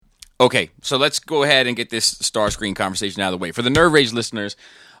Okay, so let's go ahead and get this Starscream conversation out of the way. For the Nerve Rage listeners,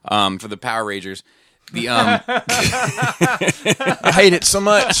 for the Power Ragers, the I hate it so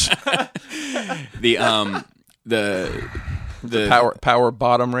much. the Power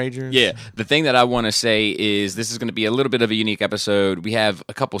bottom ragers. Yeah, the thing that I want to say is this is going to be a little bit of a unique episode. We have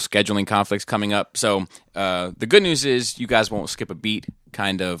a couple scheduling conflicts coming up. So the good news is you guys won't skip a beat,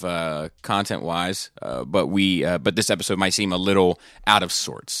 kind of content-wise. But this episode might seem a little out of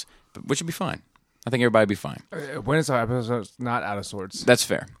sorts, which would be fine. I think everybody will be fine. When is our episode not out of sorts? That's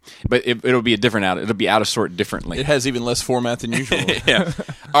fair, but it'll be it'll be out of sort differently. It has even less format than usual. Yeah.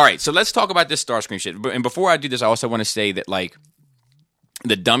 All right, so let's talk about this Starscream shit. And before I do this, I also want to say that like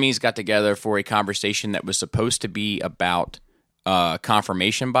the dummies got together for a conversation that was supposed to be about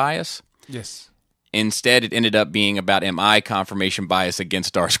confirmation bias. Yes. Instead, it ended up being about MI confirmation bias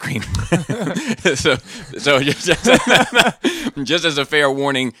against Starscream. so just as a fair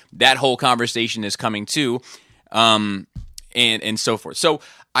warning, that whole conversation is coming too, and so forth. So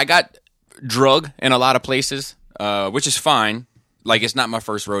I got drug in a lot of places, which is fine. Like it's not my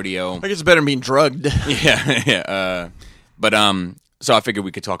first rodeo. I guess it's better than being drugged. Yeah. So I figured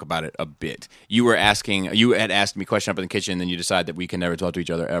we could talk about it a bit. You had asked me a question up in the kitchen, and then you decided that we can never talk to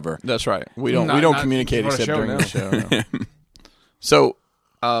each other ever. That's right. We don't Not communicate before the except show, during no. the show. No.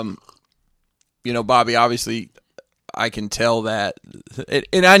 So, Bobby, obviously, I can tell that,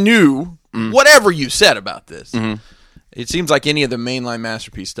 and I knew whatever you said about this. Mm-hmm. It seems like any of the mainline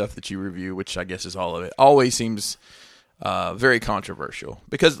Masterpiece stuff that you review, which I guess is all of it, always seems very controversial.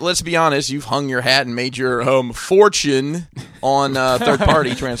 Because let's be honest, you've hung your hat and made your fortune on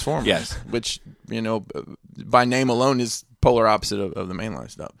third-party Transformers. Yes. Which, by name alone is polar opposite of the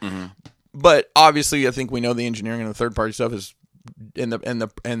mainline stuff. Mm-hmm. But obviously, I think we know the engineering and the third-party stuff is and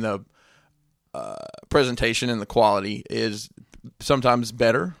the presentation and the quality is sometimes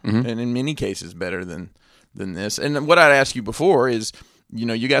better, and in many cases better than this. And what I'd ask you before is,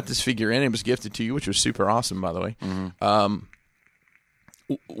 you got this figure in. It was gifted to you, which was super awesome, by the way.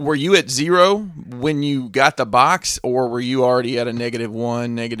 Were you at 0 when you got the box, or were you already at a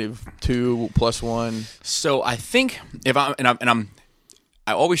 -1, -2, +1? So I think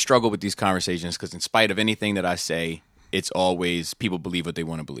I always struggle with these conversations because in spite of anything that I say, it's always people believe what they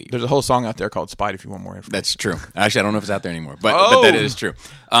want to believe. There's a whole song out there called "Spite" if you want more information. That's true. Actually, I don't know if it's out there anymore, but that is true.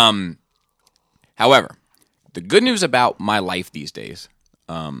 However, the good news about my life these days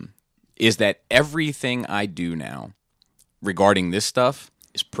is that everything I do now regarding this stuff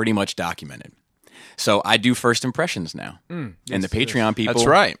is pretty much documented. So I do first impressions now. And the Patreon people... That's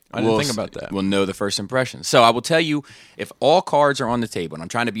right. I didn't think about that. ...will know the first impressions. So I will tell you, if all cards are on the table, and I'm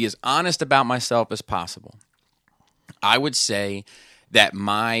trying to be as honest about myself as possible, I would say that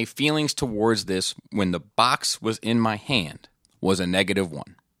my feelings towards this when the box was in my hand was a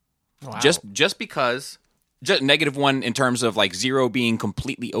 -1. Wow. Just because... Just -1 in terms of like 0 being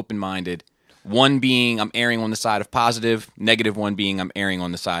completely open-minded, 1 being I'm erring on the side of positive, -1 being I'm erring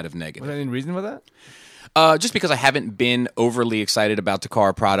on the side of negative. Was there any reason for that? Just because I haven't been overly excited about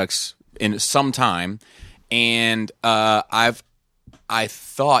Takara products in some time, and I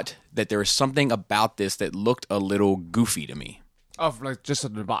thought that there was something about this that looked a little goofy to me. Oh, like just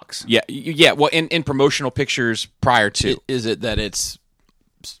in the box. Yeah. Well, in promotional pictures prior to, Is it that it's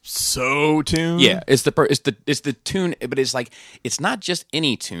so tuned? yeah, it's the tune, but it's like it's not just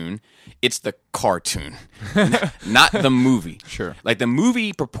any tune; it's the cartoon, not the movie. Sure. Like the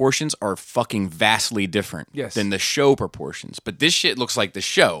movie proportions are fucking vastly different than the show proportions, but this shit looks like the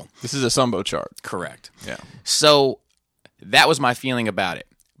show. This is a Sumbo chart. Correct. Yeah. So that was my feeling about it.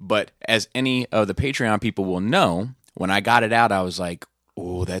 But as any of the Patreon people will know, when I got it out, I was like,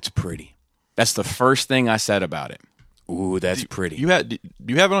 "Oh, that's pretty." That's the first thing I said about it. Ooh, that's pretty. Do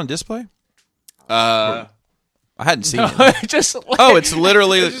you have it on display? I hadn't seen it. Just like, Oh, it's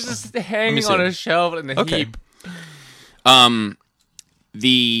literally it's just hanging see. on a shelf in the heap.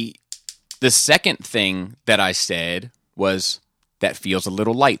 The second thing that I said was that feels a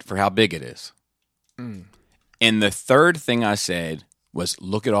little light for how big it is. And the third thing I said was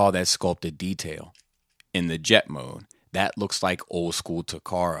look at all that sculpted detail in the jet mode. That looks like old school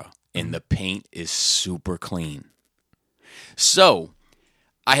Takara, and the paint is super clean. So,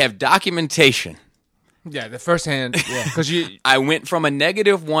 I have documentation. Yeah, the first hand. Yeah, because I went from a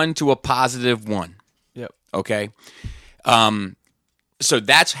 -1 to a +1. Yep. Okay? So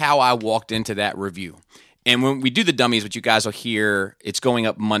that's how I walked into that review. And when we do the dummies, which you guys will hear, it's going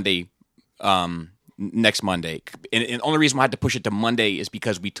up Monday, next Monday. And the only reason why I had to push it to Monday is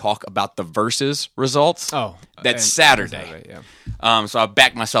because we talk about the Versus results. Oh. That's Saturday. Yeah. So I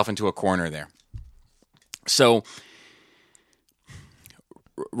backed myself into a corner there. So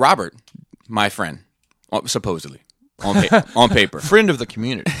Robert, my friend, supposedly on paper, Friend of the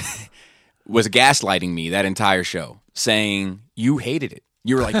community. was gaslighting me that entire show, saying you hated it.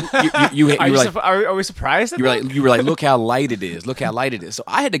 You were like, you were like, Are we surprised? At that? you were like, look how light it is. Look how light it is. So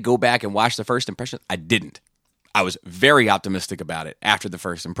I had to go back and watch the first impressions. I didn't. I was very optimistic about it after the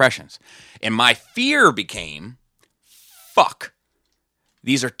first impressions, and my fear became, fuck.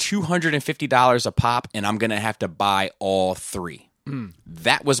 These are $250 a pop, and I'm gonna have to buy all 3.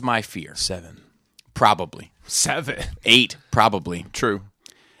 That was my fear. 7. Probably 7, 8. Probably True.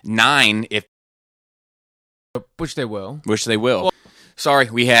 9. If which they will. which they will. Sorry,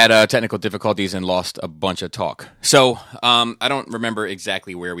 we had technical difficulties and lost a bunch of talk. So I don't remember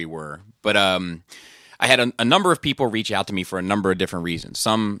exactly where we were, but I had a number of people reach out to me for a number of different reasons.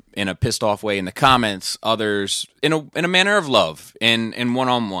 Some in a pissed off way in the comments, others in a manner of love and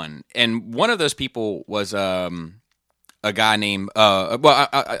one-on-one. And one of those people was a guy named I'm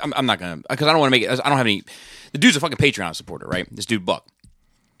not gonna, because I don't want to make it. I don't have any. The dude's a fucking Patreon supporter, right? This dude Buck.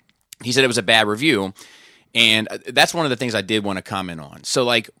 He said it was a bad review. And that's one of the things I did want to comment on. So,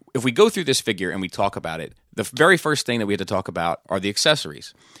 like, if we go through this figure and we talk about it, the very first thing that we have to talk about are the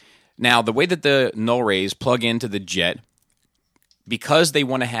accessories. Now, the way that the null rays plug into the jet, because they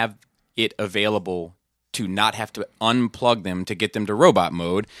want to have it available to not have to unplug them to get them to robot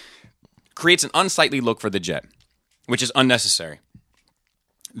mode, creates an unsightly look for the jet, which is unnecessary.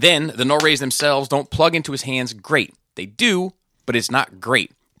 Then, the null rays themselves don't plug into his hands great. They do, but it's not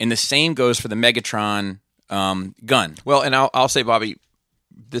great. And the same goes for the Megatron gun. Well, and I'll say, Bobby,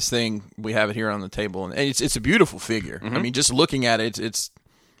 this thing, we have it here on the table, and it's a beautiful figure. I mean, just looking at it, it's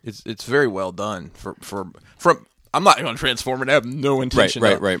very well done. From I'm not going to transform it. I have no intention.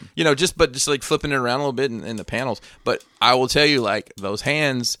 Right. You know, just like flipping it around a little bit in the panels. But I will tell you, like, those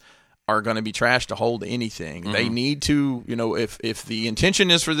hands are going to be trash to hold anything. They need to, you know, if the intention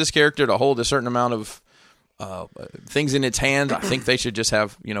is for this character to hold a certain amount of things in its hands, I think they should just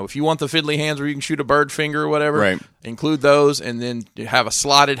have, you know, if you want the fiddly hands where you can shoot a bird finger or whatever, Right. include those, and then have a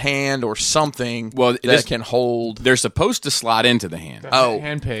slotted hand or something that can hold. They're supposed to slot into the hand.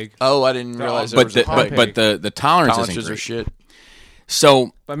 Hand pig. Oh, I didn't realize there But was a but the tolerances tolerances are are shit.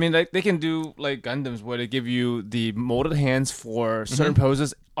 So I mean, they can do like Gundams where they give you the molded hands for certain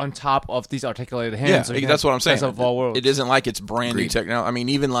poses on top of these articulated hands. Yeah, so you can that's what I'm saying. test of all worlds. It isn't like it's brand new Agreed. technology. I mean,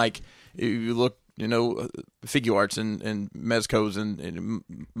 even like if you look, you know, Figure Arts and Mezcos and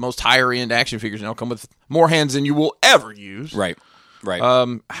most higher end action figures now come with more hands than you will ever use. right.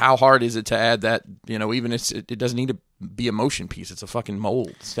 How hard is it to add that? You know, even if it doesn't need to be a motion piece. It's a fucking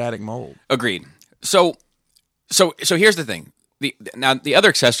mold, static mold. Agreed. So here's the thing. The other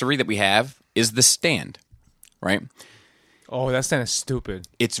accessory that we have is the stand, right? Oh, that stand is stupid.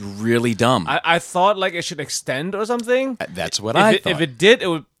 It's really dumb. I thought like it should extend or something. That's what I thought. If it did, it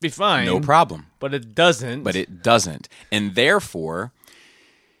would be fine. No problem. But it doesn't. But it doesn't. And therefore,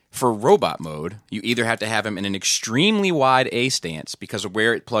 for robot mode, you either have to have him in an extremely wide A stance because of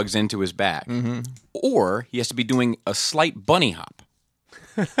where it plugs into his back, or he has to be doing a slight bunny hop.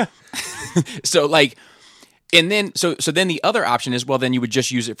 So like, and then so then the other option is, well, then you would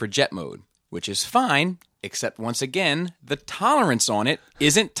just use it for jet mode, which is fine. Except once again, the tolerance on it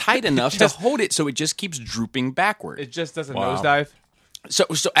isn't tight enough to hold it, so it just keeps drooping backward. It just does a nosedive. So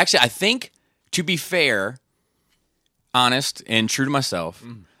actually, I think, to be fair, honest, and true to myself,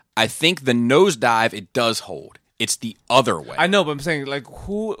 I think the nosedive, it does hold. It's the other way. I know, but I'm saying, like,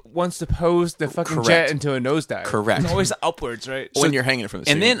 who wants to pose the fucking Correct. jet into a nosedive? Correct. It's always upwards, right? When you're hanging it from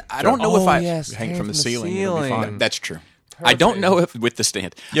the and ceiling. then I don't know if I... yes, hang from the ceiling, it'll be fine. That's true. I don't know if... With the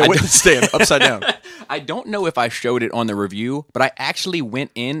stand. Yeah, with the stand, upside down. I don't know if I showed it on the review, but I actually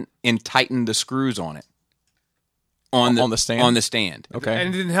went in and tightened the screws on it. On the stand? On the stand. Okay. And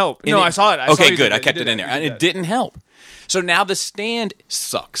it didn't help. And No, I saw it. I saw okay, you good. did I it. kept You it did in there. You And did it didn't help. So now the stand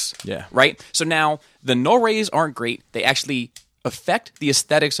sucks. Yeah. Right? So now the null rays aren't great. They actually affect the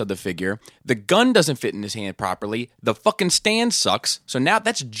aesthetics of the figure. The gun doesn't fit in his hand properly. The fucking stand sucks. So now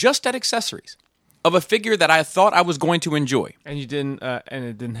that's just at accessories of a figure that I thought I was going to enjoy. And you didn't, and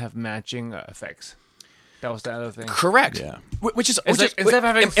it didn't have matching effects. That was the other thing. Correct. Yeah. Which is... Instead of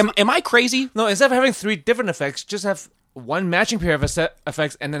having am I crazy? No, instead of having 3 different effects, just have one matching pair of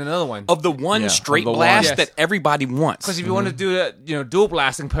effects and then another one. Of the one Yeah, straight of the blast one. that everybody wants. Because if you want to do a dual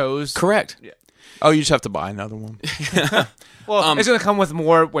blasting pose, Correct. Oh, you just have to buy another one. well, it's going to come with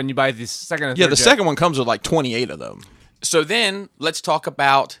more when you buy the second and Yeah, third the jet. second one comes with like 28 of them. So then let's talk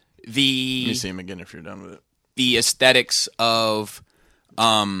about Let me the see them again if you're done with it. aesthetics of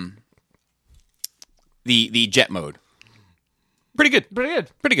the jet mode. Pretty good. Pretty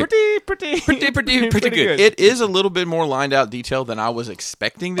good. Pretty good. Pretty good. It is a little bit more lined out detail than I was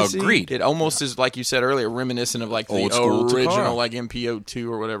expecting to see. Agreed. It almost is, like you said earlier, reminiscent of like the Old school original Takara. like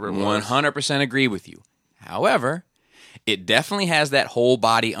MPO2 or whatever it was. 100% agree with you. However, it definitely has that whole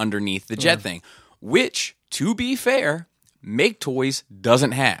body underneath the jet thing, which, to be fair, Make Toys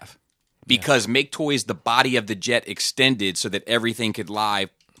doesn't have. Because Make Toys, the body of the jet extended so that everything could lie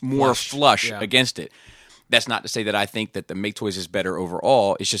more flush against it. That's not to say that I think that the Make Toys is better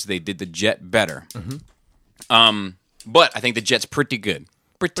overall. It's just they did the jet better. But I think the jet's pretty good.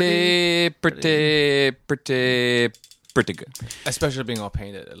 Pretty good. Especially being all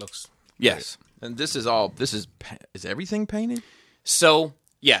painted, it looks. Yes. And is everything painted? So,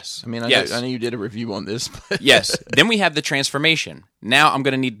 yes. I mean, yes. I know you did a review on this. But Yes. Then we have the transformation. Now I'm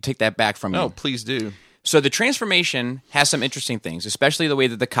going to need to take that back from you. No, please do. So the transformation has some interesting things, especially the way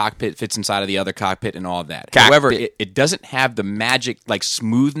that the cockpit fits inside of the other cockpit and all of that. However, it doesn't have the magic, like,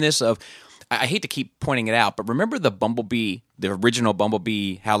 smoothness of... I hate to keep pointing it out, but remember the Bumblebee, the original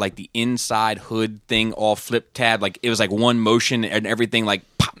Bumblebee, how, like, the inside hood thing all flip tab, like, it was, like, one motion and everything, like,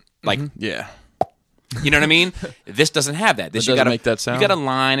 pop, like... Yeah. You know what I mean? This doesn't have that. This It doesn't make that sound? You got to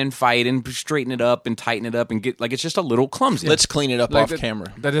line and fight and straighten it up and tighten it up and get like it's just a little clumsy. Let's clean it up Like off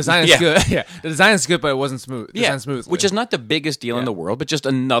camera. The design is good. Yeah, the design is good, but it wasn't smooth. Smoothly. which is not the biggest deal in the world, but just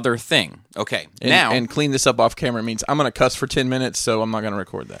another thing. Okay, And clean this up off camera means I'm going to cuss for 10 minutes, so I'm not going to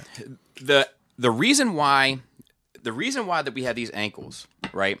record that. the reason why that we have these ankles,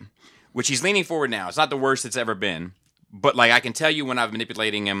 right? Which he's leaning forward now. It's not the worst it's ever been, but like I can tell you when I'm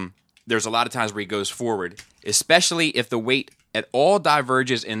manipulating him. There's a lot of times where he goes forward, especially if the weight at all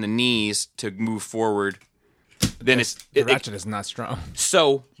diverges in the knees to move forward. Then the ratchet is not strong.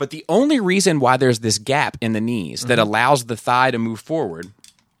 So, but the only reason why there's this gap in the knees that allows the thigh to move forward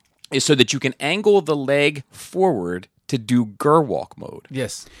is so that you can angle the leg forward to do Gerwalk mode.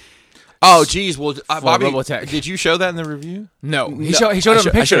 Yes. Oh, geez. Well, Bobby, Robotech. did you show that in the review? No. He showed him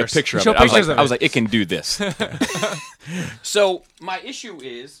pictures. I showed a picture He of showed it. pictures of I was it. like, it can do this. So, my issue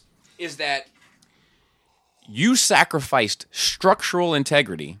is that you sacrificed structural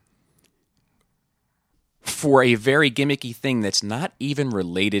integrity for a very gimmicky thing that's not even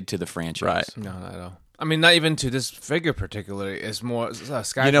related to the franchise. Right. No, not at all. I mean, not even to this figure particularly. It's more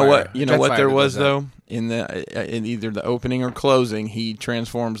Skyfire. You know what? You know what Jetfire there that was does that. though in either the opening or closing, he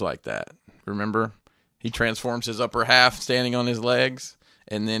transforms like that. Remember, he transforms his upper half standing on his legs,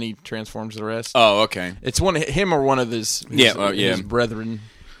 and then he transforms the rest. Oh, okay. It's him or one of his brethren.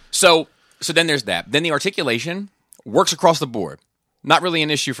 So then there's that. Then the articulation works across the board. Not really an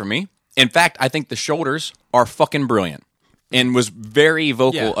issue for me. In fact, I think the shoulders are fucking brilliant, and was very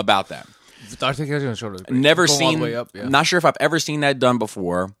vocal about that. The articulation on the shoulder. Never Going seen. all the way up, yeah. Not sure if I've ever seen that done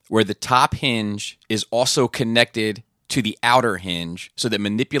before, where the top hinge is also connected to the outer hinge, so that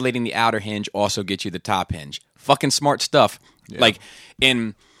manipulating the outer hinge also gets you the top hinge. Fucking smart stuff. Like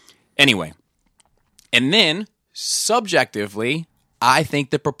anyway, and then subjectively, I think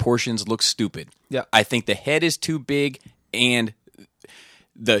the proportions look stupid. Yeah. I think the head is too big and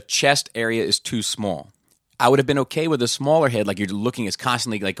the chest area is too small. I would have been okay with a smaller head, like you're looking as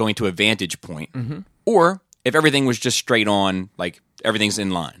constantly like going to a vantage point. Or if everything was just straight on, like everything's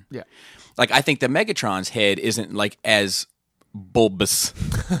in line. Yeah. Like I think the Megatron's head isn't like as bulbous.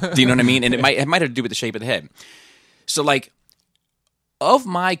 Do you know what I mean? And it might have to do with the shape of the head. So like of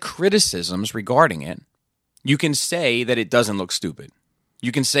my criticisms regarding it, you can say that it doesn't look stupid.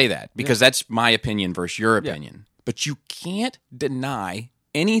 You can say that because that's my opinion versus your opinion. But you can't deny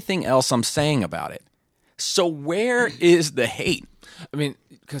anything else I'm saying about it. So where is the hate? I mean,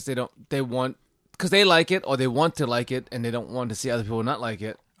 because they like it or they want to like it, and they don't want to see other people not like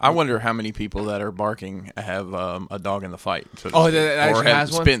it. I wonder how many people that are barking have a dog in the fight. So to Oh, speak, that actually or have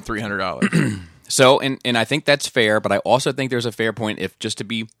has one? spent $300. So, and I think that's fair, but I also think there's a fair point if just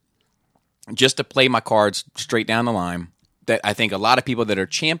to play my cards straight down the line, that I think a lot of people that are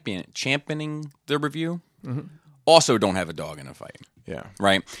championing the review also don't have a dog in a fight. Yeah.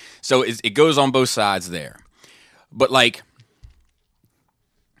 Right? So it goes on both sides there. But like,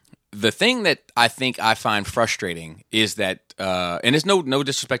 the thing that I think I find frustrating is that, and it's no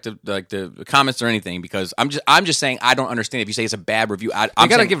disrespect to like the comments or anything, because I'm just saying I don't understand. If you say it's a bad review, I'm You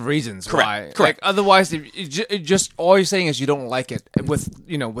gotta saying, give reasons Correct, why. correct. Like, otherwise, if just all you're saying is you don't like it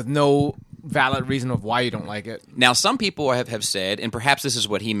with no valid reason of why you don't like it. Now, some people have said, and perhaps this is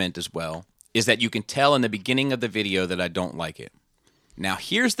what he meant as well, is that you can tell in the beginning of the video that I don't like it. Now,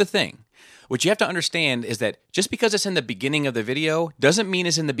 here's the thing. What you have to understand is that just because it's in the beginning of the video doesn't mean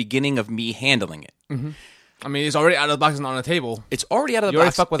it's in the beginning of me handling it. I mean, it's already out of the box and on the table. It's already out of the You already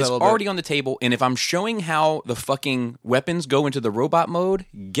box. fuck with it It's a little bit. already on the table. And if I'm showing how the fucking weapons go into the robot mode,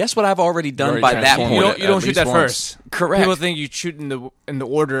 guess what I've already done already by that transformed point? it. You don't At shoot least that once. first. Correct. People think you shoot in the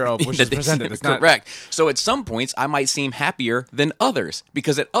order of which is presented. It's not correct. So at some points, I might seem happier than others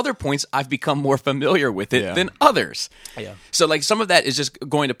because at other points, I've become more familiar with it Yeah. than others. Yeah. So like some of that is just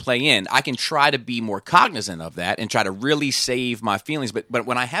going to play in. I can try to be more cognizant of that and try to really save my feelings. But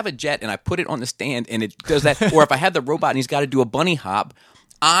when I have a jet and I put it on the stand and it does that, or if I have the robot and he's got to do a bunny hop,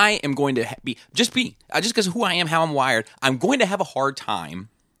 I am going to just because of who I am, how I'm wired, I'm going to have a hard time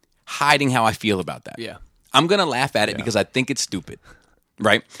hiding how I feel about that. Yeah. I'm going to laugh at it because I think it's stupid.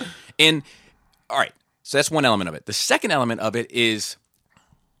 Right? And all right, so that's one element of it. The second element of it is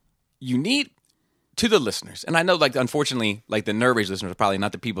you need to the listeners, and I know like unfortunately like the Nerd Rage listeners are probably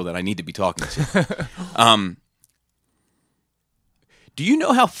not the people that I need to be talking to. Do you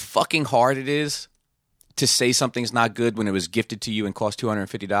know how fucking hard it is to say something's not good when it was gifted to you and cost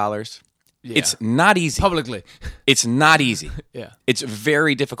 $250? Yeah. It's not easy. publicly. It's not easy. Yeah. It's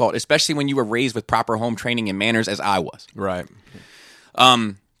very difficult, especially when you were raised with proper home training and manners as I was. Right.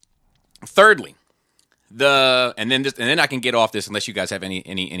 Thirdly, and then I can get off this unless you guys have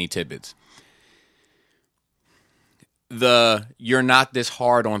any tidbits. You're not this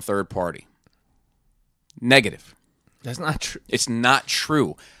hard on third party. Negative. That's not true. It's not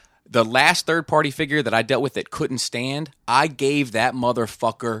true. The last third party figure that I dealt with that couldn't stand, I gave that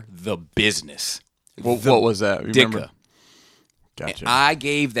motherfucker the business. What was that? You remember? Dicka. Gotcha. I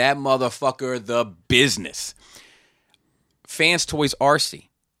gave that motherfucker the business. Fans Toys RC.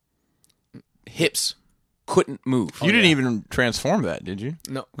 Hips couldn't move. You didn't even transform that, did you?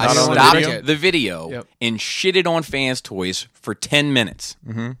 No. I Not on the stopped video? the video Yep. and shitted on Fans Toys for 10 minutes.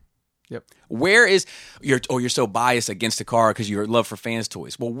 Yep. Where is you're so biased against the car because your love for Fans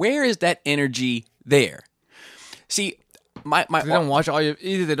Toys? Well, where is that energy there? See, my They don't watch all your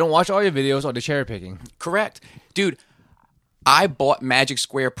either. They don't watch all your videos or they're cherry picking. correct, dude. I bought Magic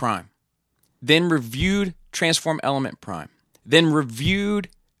Square Prime, then reviewed Transform Element Prime, then reviewed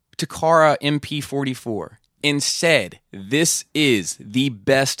Takara MP44, and said this is the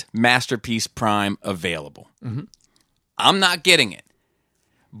best Masterpiece Prime available. I'm not getting it,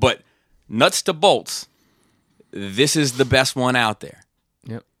 but nuts to bolts, this is the best one out there.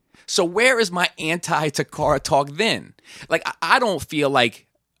 Yep. So where is my anti-Takara talk then? Like, I don't feel like,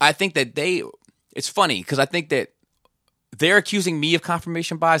 I think that it's funny because I think that they're accusing me of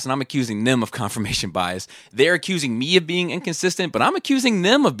confirmation bias and I'm accusing them of confirmation bias. They're accusing me of being inconsistent, but I'm accusing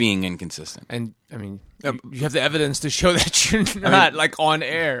them of being inconsistent. And I mean, you have the evidence to show that you're not like on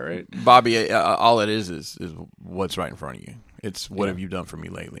air, right? Bobby, all it is what's right in front of you. It's what have you done for me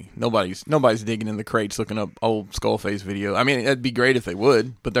lately? Nobody's digging in the crates looking up old Skullface video. I mean, it'd be great if they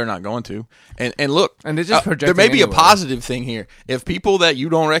would, but they're not going to. And look, And they're just there projecting may be anyway. a positive thing here. If people that you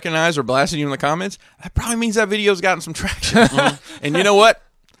don't recognize are blasting you in the comments, that probably means that video's gotten some traction. And you know what?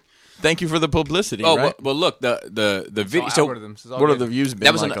 Thank you for the publicity. Oh, right? well, look, the video. So So algorithms. It's all What have good. the views been?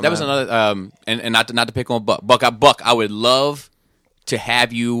 that was like on that was another and not to pick on Buck. I would love to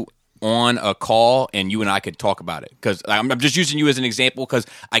have you on a call and you and I could talk about it because I'm just using you as an example because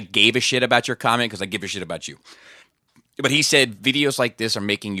I gave a shit about your comment because I give a shit about you. But he said videos like this are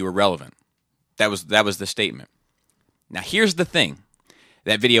making you irrelevant. That was the statement. Now here's the thing.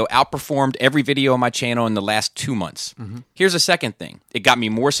 That video outperformed every video on my channel in the last 2 months. Here's the second thing. It got me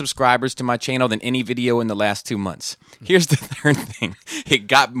more subscribers to my channel than any video in the last 2 months. Here's the third thing. It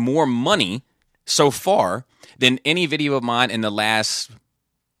got more money so far than any video of mine in the last,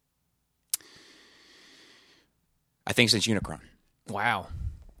 I think, since Unicron. Wow.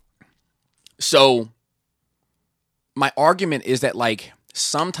 So my argument is that like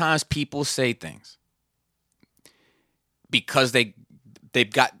sometimes people say things because they've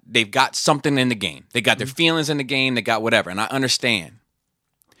got something in the game. They got their feelings in the game, they got whatever, and I understand.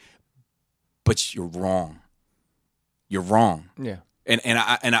 But you're wrong. You're wrong. Yeah. And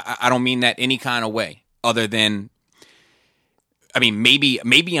I don't mean that any kind of way other than I mean, maybe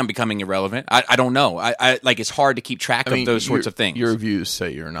I'm becoming irrelevant. I don't know. I like it's hard to keep track of those sorts of things. Your views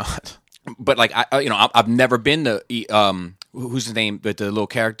say you're not. But like I've never been to who's his name? The little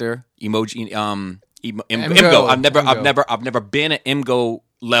character emoji Imgo. I've never been an Imgo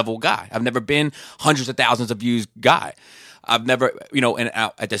level guy. I've never been hundreds of thousands of views guy. I've never and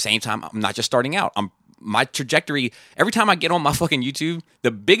at the same time I'm not just starting out. My trajectory every time I get on my fucking YouTube,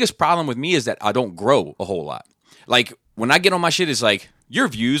 the biggest problem with me is that I don't grow a whole lot. Like when I get on my shit, it's like your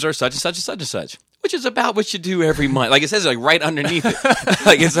views are such and such and such and such. which is about what you do every month. Like it says, like right underneath it.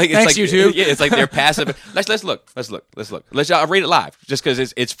 It's like Thanks, YouTube. Yeah, it's like they're passive. Let's look. I'll rate it live just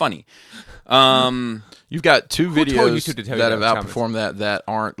because it's funny. You've got two told videos YouTube to tell that you have that? outperformed that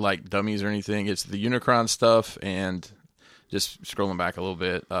aren't like dummies or anything. It's the Unicron stuff and just scrolling back a little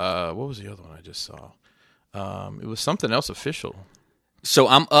bit. What was the other one I just saw? It was something else official. So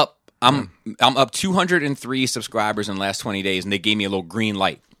I'm up 203 subscribers in the last 20 days, and they gave me a little green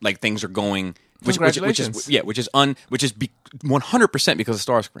light, like things are going. Congratulations. Which is 100% because of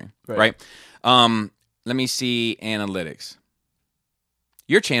Starscream, right? Let me see analytics.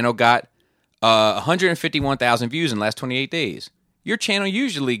 Your channel got 151,000 views in the last 28 days. Your channel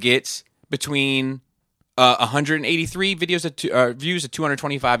usually gets between 183 views to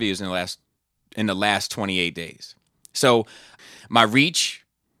 225 views in the last 28 days. So my reach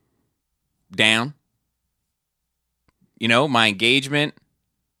down. You know, my engagement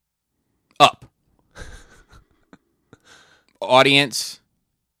up. Audience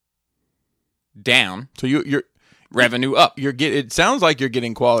down. So you're revenue up. It sounds like you're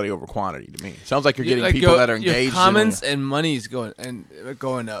getting quality over quantity to me. It sounds like you're getting people that are engaged. Your comments and money's going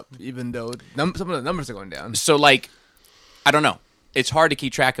up, even though some of the numbers are going down. So, like, I don't know. It's hard to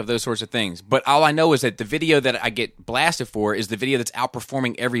keep track of those sorts of things. But all I know is that the video that I get blasted for is the video that's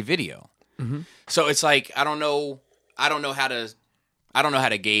outperforming every video. Mm-hmm. So it's like I don't know how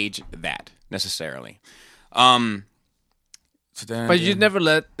to gauge that necessarily. But you never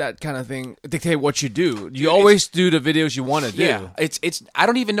let that kind of thing dictate what you do. You always do the videos you want to do. Yeah, it's. I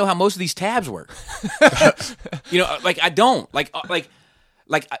don't even know how most of these tabs work. You know, like I don't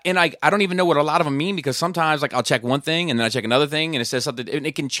and I don't even know what a lot of them mean because sometimes like I'll check one thing and then I check another thing and it says something and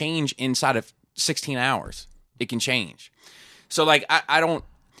it can change inside of 16 hours. It can change. So like I don't.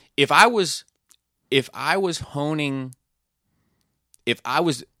 If I was curating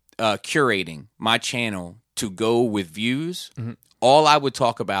my channel to go with views, all I would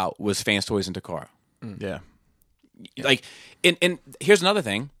talk about was Fans, Toys, and Takara. Yeah. Like, and here's another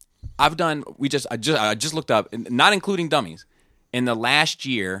thing. I just looked up, not including dummies. In the last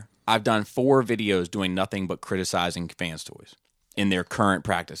year, I've done 4 videos doing nothing but criticizing Fans Toys in their current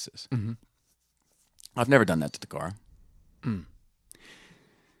practices. Mm-hmm. I've never done that to Takara.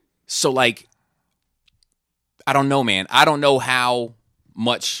 So, like, I don't know, man. I don't know how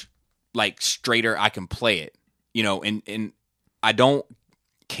much like straighter I can play it, you know, and I don't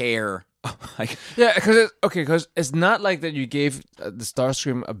care. Like, yeah, because it's not like that you gave the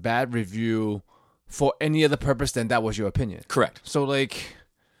Starscream a bad review for any other purpose than that was your opinion. Correct. So like,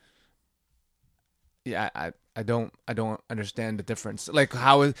 yeah, I don't understand the difference. Like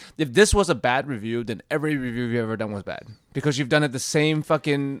if this was a bad review, then every review you've ever done was bad because you've done it the same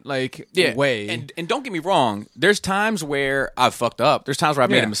fucking way. And don't get me wrong, there's times where I've fucked up. There's times where I've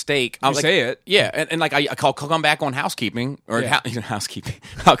made a mistake. I'll say it. Yeah, and like I'll come back on housekeeping or housekeeping.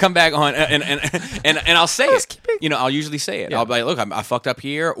 I'll come back on and I'll say it. You know, I'll usually say it. Yeah. I'll be like, look, I fucked up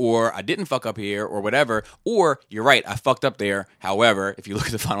here, or I didn't fuck up here, or whatever. Or you're right, I fucked up there. However, if you look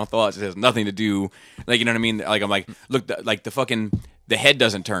at the final thoughts, it has nothing to do. Like, you know what I mean? Like I'm like, look, the head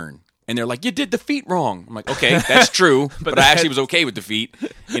doesn't turn. And they're like, you did the feet wrong. I'm like, okay, that's true, but I actually was okay with the feet.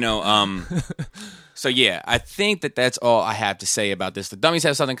 You know, so yeah, I think that's all I have to say about this. The dummies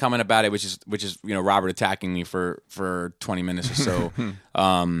have something coming about it, which is you know, Robert attacking me for 20 minutes or so.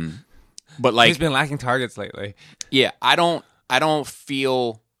 But like, he's been lacking targets lately. Yeah, I don't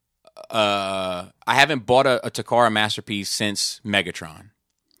feel. I haven't bought a Takara masterpiece since Megatron.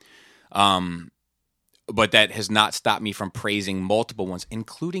 But that has not stopped me from praising multiple ones,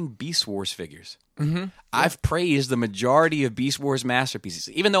 including Beast Wars figures. Mm-hmm. I've praised the majority of Beast Wars masterpieces,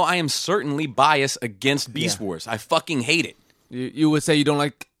 even though I am certainly biased against Beast Wars. I fucking hate it. You would say you don't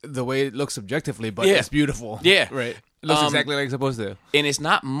like the way it looks subjectively, but it's beautiful. Yeah. Right. It looks exactly like it's supposed to. And it's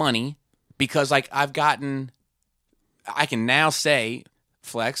not money because, like, I can now say,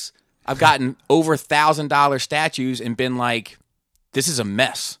 Flex, I've gotten over $1,000 statues and been like, this is a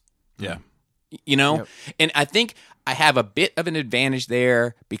mess. Yeah. You know? Yep. And I think I have a bit of an advantage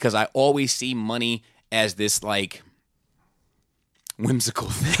there because I always see money as this, like, whimsical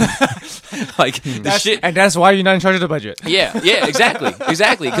thing. Like, and that's why you're not in charge of the budget. Yeah, exactly.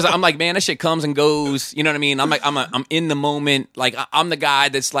 Because I'm like, man, that shit comes and goes. You know what I mean? I'm like, I'm in the moment. Like, I'm the guy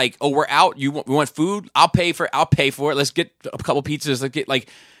that's like, oh, we're out. We want food? I'll pay for it. Let's get a couple pizzas. Let's get, like,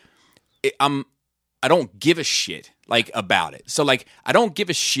 I don't give a shit, like, about it. So, like, I don't give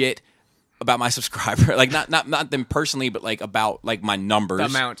a shit about my subscriber, like not them personally, but like about like my numbers. The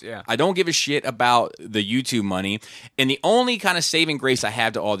amount, yeah. I don't give a shit about the YouTube money. And the only kind of saving grace I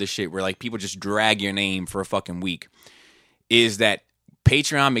have to all this shit where like people just drag your name for a fucking week is that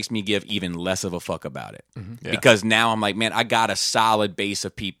Patreon makes me give even less of a fuck about it Yeah. because now I'm like, man, I got a solid base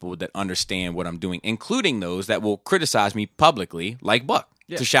of people that understand what I'm doing, including those that will criticize me publicly, like Buck,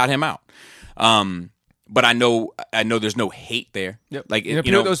 to shout him out. But I know there's no hate there. Yep. Like You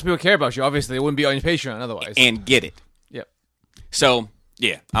know, those people care about you. Obviously, they wouldn't be on your Patreon otherwise. and get it. Yep. So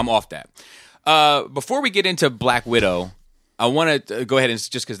yeah, I'm off that. Before we get into Black Widow, I want to go ahead and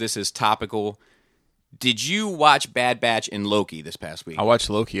just because this is topical. Did you watch Bad Batch and Loki this past week? I watched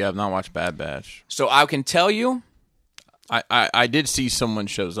Loki. I have not watched Bad Batch. So I can tell you, I did see someone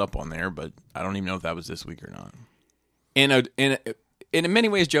shows up on there, but I don't even know if that was this week or not. in many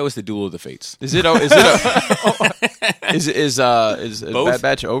ways, Joe, is the duel of the fates. Is it? Is Both? Bad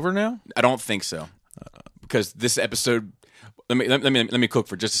Batch over now? I don't think so, because this episode. Let me cook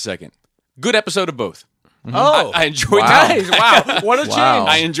for just a second. Good episode of both. Oh, I enjoyed Wow. nice! Wow, what a Wow. change!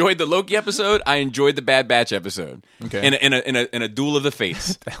 I enjoyed the Loki episode. I enjoyed the Bad Batch episode. Okay. In a duel of the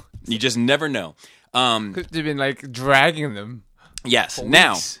fates. You just never know. They've been like dragging them. Yes. for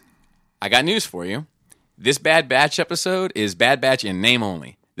Now, weeks. I got news for you. This Bad Batch episode is Bad Batch in name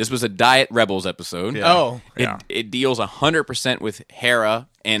only. This was a Diet Rebels episode. Yeah. Oh, It deals 100% with Hera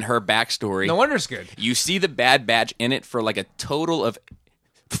and her backstory. no wonder it's good. You see the Bad Batch in it for like a total of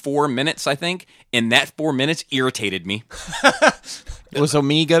 4 minutes, I think, and that 4 minutes irritated me. Was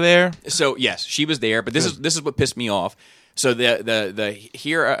Omega there? So yes, she was there, but this is what pissed me off. So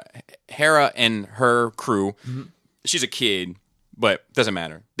the Hera and her crew, she's a kid, but doesn't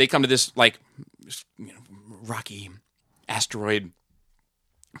matter. They come to this like rocky asteroid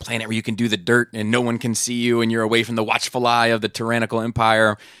planet where you can do the dirt and no one can see you, and you're away from the watchful eye of the tyrannical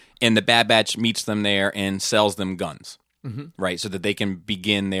empire. And the Bad Batch meets them there and sells them guns, right, so that they can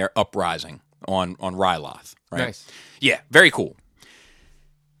begin their uprising on Ryloth. Right? Nice. Yeah, very cool.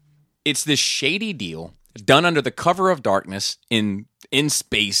 It's this shady deal done under the cover of darkness in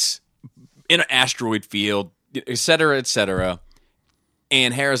space, in an asteroid field, et cetera, et cetera.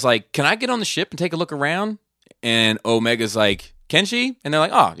 And Hera's like, "Can I get on the ship and take a look around?" And Omega's like, "Can she?" And they're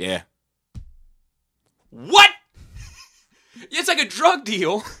like, "Oh, yeah." What? It's like a drug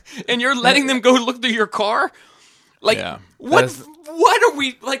deal, and you're letting them go look through your car? Like, Yeah. what are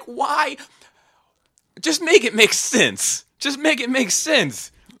we, like, why? Just make it make sense. Just make it make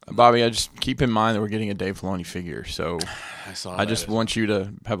sense. Bobby, I just keep in mind that we're getting a Dave Filoni figure, so I just want you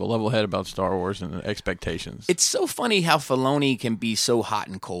to have a level head about Star Wars and the expectations. It's so funny how Filoni can be so hot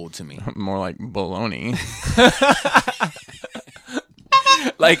and cold to me. More like baloney.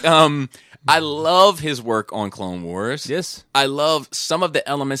 Like, I love his work on Clone Wars. Yes. I love some of the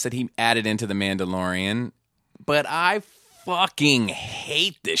elements that he added into The Mandalorian, but I fucking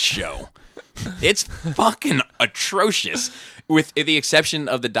hate this show. It's fucking atrocious, with the exception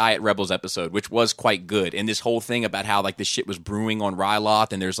of the Diet Rebels episode, which was quite good. And this whole thing about how like this shit was brewing on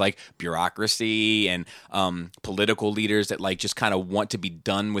Ryloth, and there's like bureaucracy and political leaders that like just kind of want to be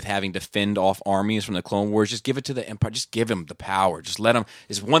done with having to fend off armies from the Clone Wars. Just give it to the Empire. Just give him the power. Just let him.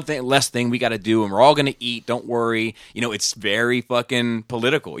 It's one thing less thing we got to do, and we're all gonna eat. Don't worry. You know, it's very fucking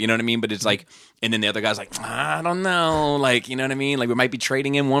political. You know what I mean? But it's like. And then the other guy's like, I don't know. Like, you know what I mean? Like, we might be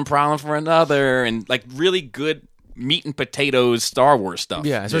trading in one problem for another. And, like, really good meat and potatoes Star Wars stuff.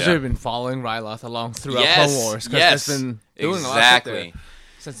 Yeah, especially Yeah. we've been following Ryloth along throughout Yes, Clone Wars. 'Cause yes. that's been doing Exactly. a lot of shit there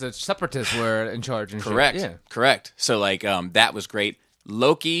since the Separatists were in charge and Correct. shit. Yeah. Correct. So, like, that was great.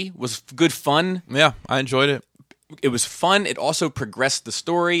 Loki was good fun. Yeah, I enjoyed it. It was fun. It also progressed the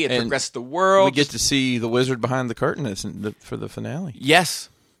story. It And progressed the world. We get to see the wizard behind the curtain for the finale. Yes.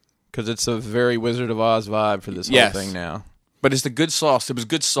 Because it's a very Wizard of Oz vibe for this Yes. whole thing now. But it's the good sauce. It was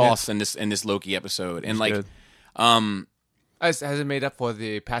good sauce in this Loki episode. And, like, Good. Has it made up for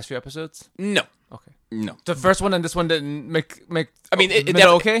the past few episodes? no. Okay. No. The first one and this one didn't make. I mean, it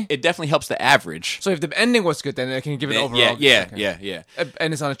middle okay. It definitely helps the average. So if the ending was good, then I can give it overall. Yeah. Okay.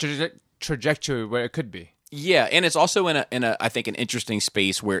 And it's on a trajectory where it could be. Yeah, and it's also in a I think an interesting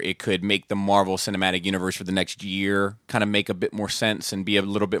space where it could make the Marvel Cinematic Universe for the next year kind of make a bit more sense and be a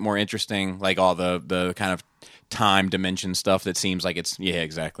little bit more interesting, like all the kind of time dimension stuff that seems like it's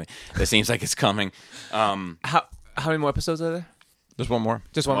exactly. That seems like it's coming. How many more episodes are there? Just one more.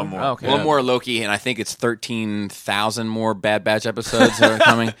 Just one more. Oh, okay. One more Loki, and I think it's 13,000 more Bad Batch episodes that are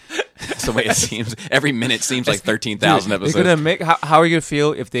coming. That's the way it seems. Every minute seems like 13,000 episodes. They're gonna make. How are you gonna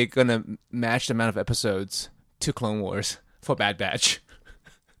feel if they're gonna match the amount of episodes to Clone Wars for Bad Batch?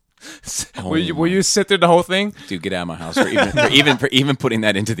 Will you sit through the whole thing? Dude, get out of my house for even putting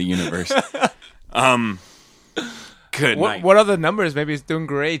that into the universe. Good night. What other numbers? Maybe it's doing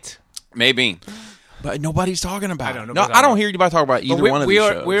great. Maybe. But nobody's talking about don't know it. No, about I that. don't hear anybody talk about either But one of these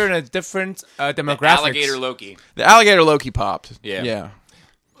shows. we're in a different demographic. Alligator Loki. The alligator Loki popped. Yeah. Yeah.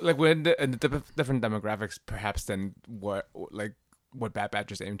 Like we're in the different demographics, perhaps than what Bad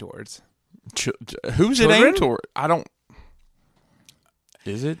Batch is aimed towards. Who's it Children? aimed toward? I don't.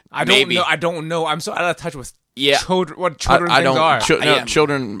 Is it? I don't Maybe. know. I don't know. I'm so out of touch with Yeah. what children I things don't. are. Yeah.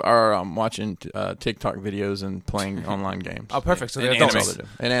 Children are watching TikTok videos and playing online games. Oh, perfect. So And they're That's adults. all they do.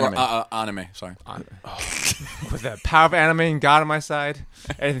 And anime. Or, anime. Sorry. With the power of anime and God on my side,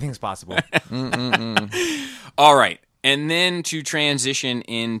 anything's possible. All right, and then to transition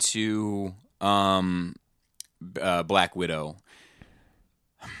into Black Widow.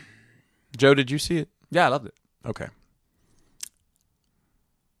 Joe, did you see it? Yeah, I loved it. Okay.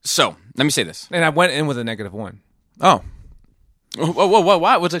 So let me say this. And I went in with a -1. Oh, Whoa,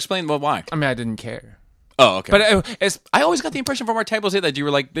 why? Let's explain why. I mean, I didn't care. Oh, okay. But it's I always got the impression from our tables here that you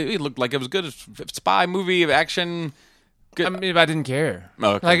were like, it looked like it was good spy movie of action. Good. I mean, I didn't care.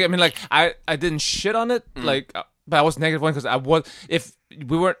 Oh, okay. Like, I mean, like I didn't shit on it. Like, but I was -1 because I was. If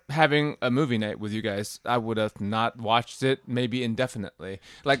we weren't having a movie night with you guys, I would have not watched it maybe indefinitely.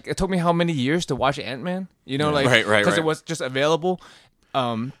 Like, it took me how many years to watch Ant-Man? You know, like Right, because right. it was just available.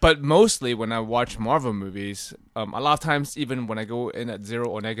 But mostly when I watch Marvel movies, a lot of times even when I go in at 0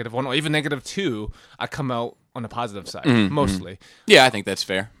 or -1 or even -2, I come out on the positive side. Mostly. Yeah, I think that's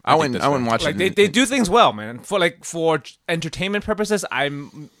fair. I think wouldn't. that's I wouldn't fair. watch Like it. they do things well, man. For entertainment purposes,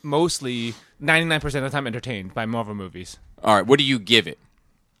 I'm mostly 99% of the time entertained by Marvel movies. All right, what do you give it?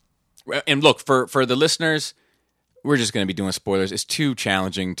 And look, for the listeners, we're just going to be doing spoilers. It's too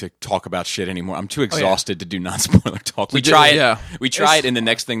challenging to talk about shit anymore. I'm too exhausted to do non-spoiler talk. We do- try it. yeah. We try it in the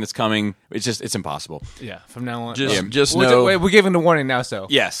next thing that's coming. It's impossible. Yeah, from now on. Just we're, know. we're giving the warning now, so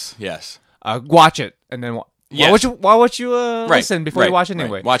Yes. watch it and then Yes. why would you listen before you watch right.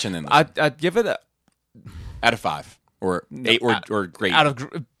 anyway? Watch and then listen. I'd give it a Out of 5 or 8 or great. out of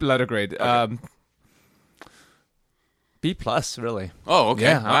letter grade. B plus, really. Oh, okay.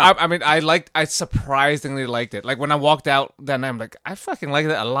 Yeah, Wow. I mean, I surprisingly liked it. Like when I walked out that night, I'm like, I fucking liked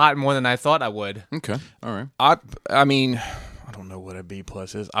it a lot more than I thought I would. Okay. All right. I mean, I don't know what a B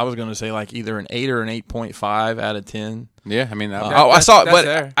plus is. I was going to say like either an 8 or an 8.5 out of 10. Yeah, I mean, I that's- saw it, that's but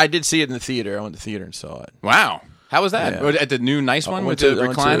fair. I did see it in the theater. I went to the theater and saw it. wow. How was that? Yeah. At the new nice one with went the to- I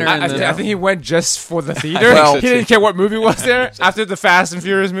went to- recliner? I, and I, the- thi- I think he went just for the theater. Well- he didn't care what movie was there. After the Fast and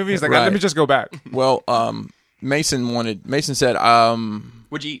Furious movie, he's like, Right. let me just go back. Well, Mason said,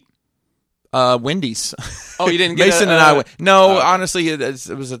 What'd you eat? Wendy's. Oh, you didn't get Mason a- and I went. No, oh, okay. honestly, it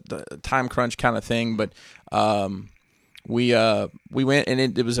was a time crunch kind of thing, but we went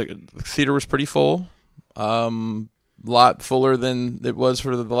and it was the theater was pretty full, lot fuller than it was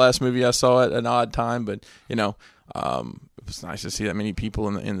for the last movie I saw at an odd time, but you know, it was nice to see that many people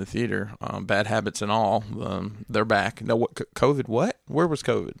in the theater. Bad Habits and all, they're back. No, what COVID? What? Where was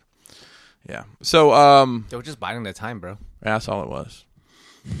COVID? Yeah. So They were just biding their time, bro. that's all it was.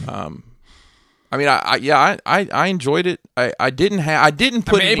 I mean, I enjoyed it. I didn't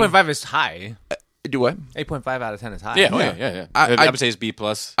put. I mean, 8.5 is high. Do what? 8.5 out of 10 is high. Yeah, yeah. I- I would say it's B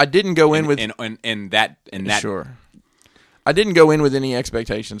plus. I didn't go in with in that sure. I didn't go in with any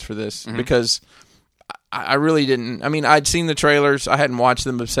expectations for this because I really didn't. I mean, I'd seen the trailers. I hadn't watched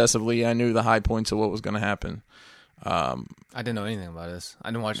them obsessively. I knew the high points of what was going to happen. I didn't know anything about this. I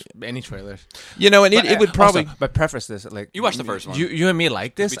didn't watch any trailers. You know, and it would probably. Also, but preface this, like You watched the first one. You and me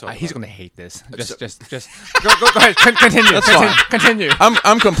like this. We talked He's about gonna hate this. Just go ahead. Continue. That's fine. Continue.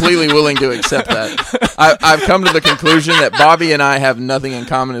 I'm completely willing to accept that. I've come to the conclusion that Bobby and I have nothing in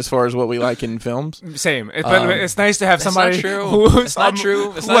common as far as what we like in films. Same. But it's nice to have somebody not true. who's It's not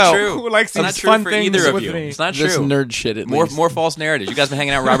true. It's not well, true. who likes It's not these true fun for things either of with you. me. It's not This true. nerd shit at More least. false narratives. You guys been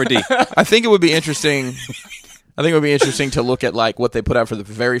hanging out with Robert D. I think it would be interesting. I think it would be interesting to look at like what they put out for the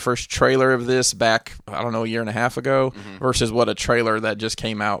very first trailer of this back, I don't know, a year and a half ago versus what a trailer that just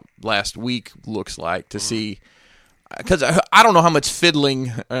came out last week looks like to see. Because I don't know how much fiddling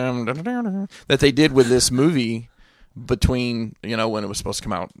that they did with this movie between, you know, when it was supposed to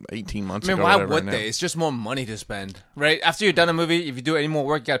come out 18 months I mean, ago. why whatever, would now. they? It's just more money to spend, right? After you're done a movie, if you do any more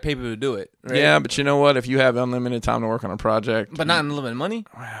work, you got to pay people to do it. Right? Yeah, but you know what? If you have unlimited time to work on a project. but not unlimited money.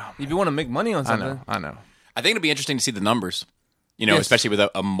 If you want to make money on I something, know, I know. I think it'd be interesting to see the numbers. You know, Yes. especially with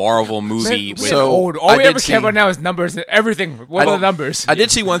a Marvel movie. Man, with, So, old. All I we did ever see- care about now is numbers and everything. What are the numbers? I did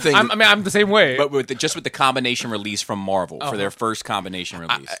see one thing. I'm the same way. but with just with the combination release from Marvel for their first combination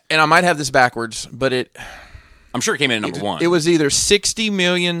release. And I might have this backwards, but I'm sure it came in at number one. It was either 60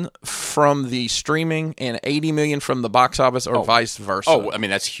 million from the streaming and 80 million from the box office, or vice versa. Oh, I mean,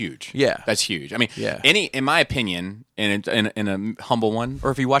 that's huge. Yeah. That's huge. I mean, Yeah. in my opinion, in a humble one,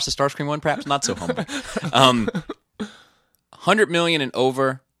 or if you watch the Starscream one, perhaps not so humble, 100 million and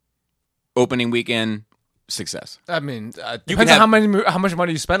over opening weekend success. I mean, You depends can on have- how much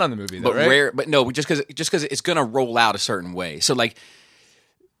money you spend on the movie, though, But right? rare, but no, just because it's gonna roll out a certain way. So like,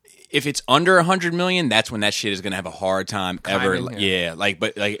 if it's under 100 million, that's when that shit is gonna have a hard time ever. Climbing, Yeah, like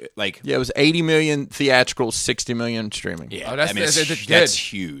Yeah, it was 80 million theatrical, 60 million streaming. yeah. Oh, that's- I mean, that's good. that's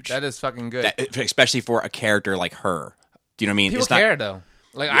huge. That is fucking good. That- especially for a character like her. Do you know what I mean? People It's not, care though.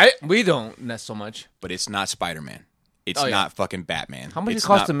 Like we don't not so much. but it's not Spider-Man. It's Oh, yeah. not fucking Batman. How much it's it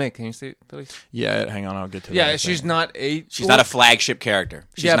cost not- to make? Can you see, please? Yeah, hang on, I'll get to that. Yeah, in a she's second. not a. She's not a flagship character.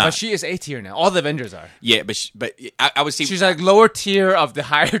 She's yeah, not. but she is A tier now. All the Avengers are. Yeah, but I would see. She's like lower tier of the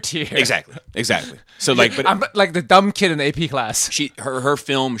higher tier. exactly. So like, but I'm like the dumb kid in the AP class. her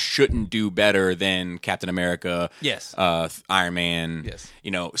film shouldn't do better than Captain America. Yes. Iron Man. Yes. You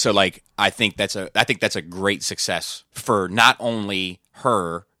know, so like I think that's a great success for not only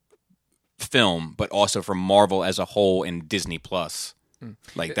her film but also for Marvel as a whole and Disney Plus.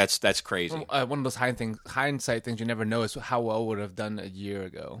 Like that's crazy. One of those hindsight things you never know is how well would have done a year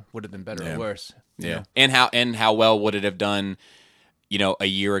ago. Would have been better Yeah. or worse. you Yeah. know? And how well would it have done, a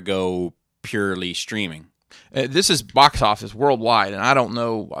year ago purely streaming? This is box office worldwide, and I don't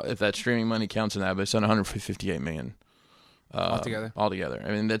know if that streaming money counts in that, but it's on 158 million Altogether. altogether.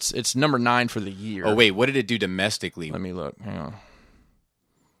 I mean, it's number 9 for the year. Oh wait, what did it do domestically? Let me look. Hang on.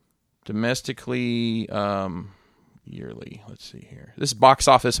 Domestically, yearly. Let's see here. This is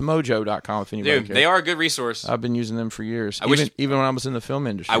boxofficemojo.com if anybody Dude, cares. they are a good resource. I've been using them for years. I wish- Even when I was in the film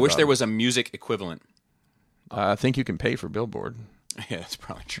industry. I wish there Bob. was a music equivalent. I think you can pay for Billboard. Yeah, that's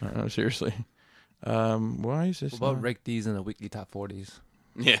probably true. No, seriously. Why is this? What about not- rake these in the weekly top 40s?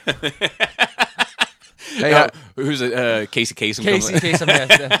 Yeah. Hey, Who's Casey Kasem? Casey Kasem,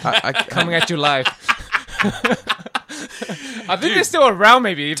 yes, I, coming at you live. I think they're still around,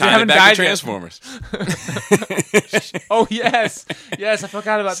 maybe if they Tying it haven't back died to yet. Transformers. Oh yes, I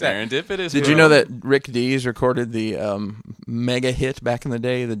forgot about that. Serendipitous. Did bro. you know that Rick Dees recorded the mega hit back in the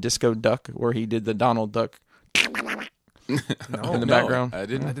day, the Disco Duck, where he did the Donald Duck No, in the No, background? I I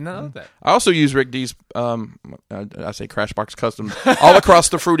didn't. did not know that. I also use Rick Dees, I say Crashbox Custom, all across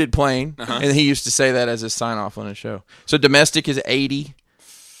the fruited plain, and he used to say that as his sign-off on his show. So domestic is 80,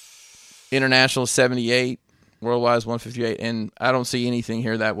 international is 78, worldwide is 158, and I don't see anything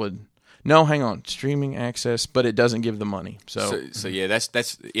here that would... No, hang on. Streaming access, but it doesn't give the money. So yeah, that's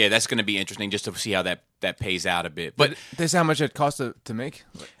going to be interesting just to see how that pays out a bit. But But this is how much it cost to make.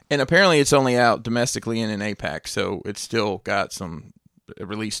 And apparently it's only out domestically and in APAC, so it's still got some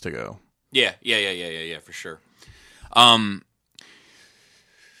release to go. yeah, for sure.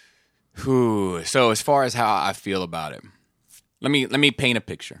 So as far as how I feel about it, let me paint a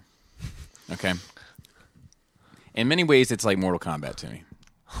picture. Okay. In many ways, it's like Mortal Kombat to me,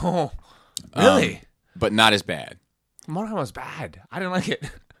 Oh, really? but not as bad. Mortal Kombat was bad. I didn't like it.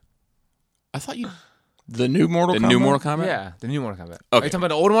 I thought you The new Mortal the Kombat? new Mortal Kombat. Yeah, the new Mortal Kombat. Okay. Are you talking about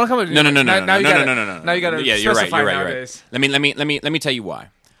the old Mortal Kombat? No. Now you gotta- No. Now you got to Yeah, you're right. specify You're right. nowadays. Let me tell you why.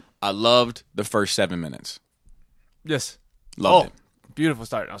 I loved the first 7 minutes. Yes. Loved it. Beautiful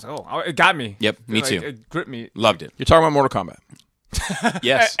start. I was like, oh, it got me. Yep, me Like, too. It gripped me. Loved it. You're talking about Mortal Kombat.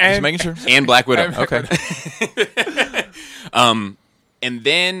 Yes. And- Just making sure. And Black Widow. Okay. And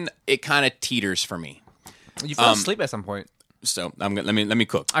then it kind of teeters for me. You fell asleep at some point. So I'm gonna let me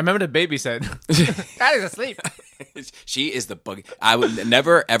cook. I remember the baby said, "Daddy's asleep." She is the bug. I would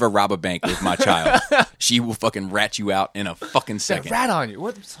never ever rob a bank with my child. She will fucking rat you out in a fucking That second. rat on you.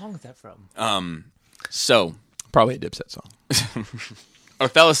 What song is that from? So Probably a Dipset song. I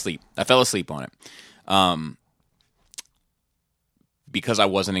fell asleep. I fell asleep on it. Because I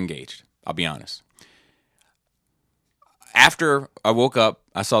wasn't engaged. I'll be honest. After I woke up,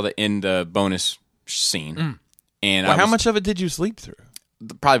 I saw the end bonus scene, and Well, I how was- much of it did you sleep through?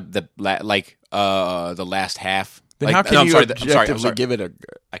 Probably the last half. Then Like, how can no, I'm you sorry, objectively give it a...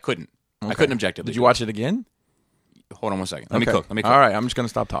 I couldn't. I Okay. couldn't objectively. Did you watch it again? Hold on one second. Let me Okay. cook. Let me cook. All right, I'm just going to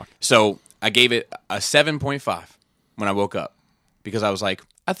stop talking. So I gave it a 7.5 when I woke up because I was like,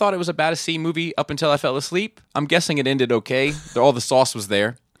 I thought it was about a C movie up until I fell asleep. I'm guessing it ended okay. All the sauce was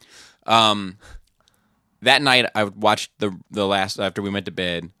there. That night I watched the last after we went to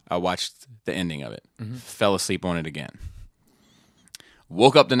bed. I watched the ending of it. Fell asleep on it again.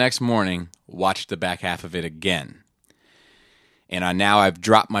 Woke up the next morning. Watched the back half of it again. And I've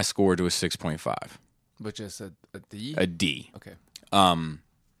dropped my score to a 6.5, Which is a D. a D. Okay.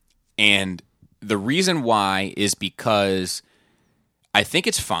 And the reason why is because I think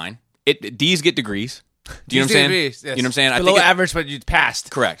it's fine. D's get degrees. Do you know what I'm saying? Yes. You know what I'm saying? Below average, but you passed.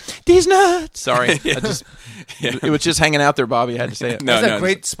 Correct. These nuts. Sorry, it was just hanging out there. Bobby had to say it. No, There's a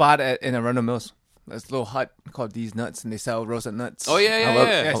great spot in Arundel Mills. There's a little hut called These Nuts, and they sell roasted nuts. Oh yeah,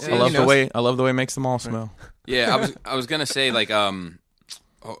 I love the way it makes them all smell. Yeah, I was gonna say like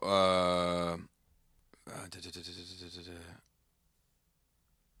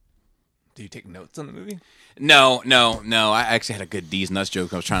Do you take notes on the movie? No. I actually had a good D's Nuts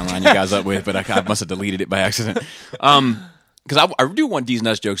joke I was trying to line you guys up with, but I must have deleted it by accident. Because I do want D's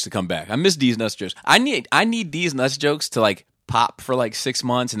Nuts jokes to come back. I miss D's Nuts jokes. I need D's Nuts jokes to like pop for like 6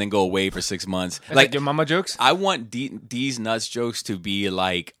 months and then go away for 6 months. Like your mama jokes? I want D's Nuts jokes to be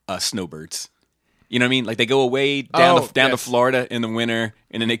like Snowbirds. You know what I mean? Like they go away down to Florida in the winter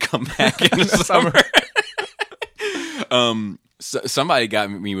and then they come back in the summer. Somebody got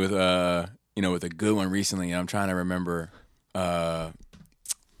me with with a good one recently, and I'm trying to remember. You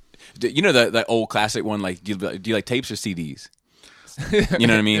know the old classic one, like do you like tapes or CDs? You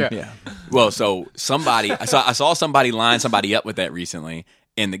know what I mean? Yeah. Well, so I saw somebody line somebody up with that recently,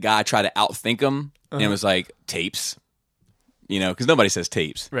 and the guy tried to outthink him and was like tapes. You know, because nobody says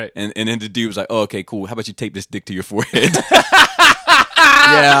tapes, right? And then the dude was like, "Oh, okay, cool. How about you tape this dick to your forehead?"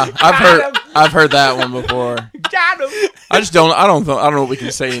 Yeah, I've heard that one before. Got him. I don't know if we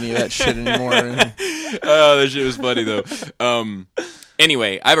can say any of that shit anymore. Oh, that shit was funny though.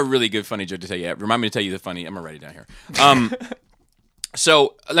 Anyway, I have a really good funny joke to tell you. Remind me to tell you the funny. I'm gonna write it down here.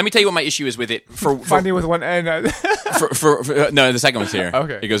 So let me tell you what my issue is with it. Funny with one N. No, the second one's here.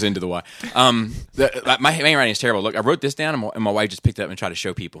 Okay, it goes into the Y. My handwriting is terrible. Look, I wrote this down, and my wife just picked it up and tried to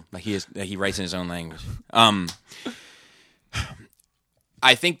show people. Like he writes in his own language.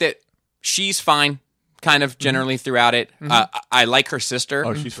 I think that she's fine, kind of generally throughout it. I like her sister.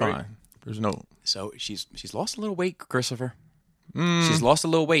 Oh, she's fine. There's no. So she's lost a little weight, Christopher. She's lost a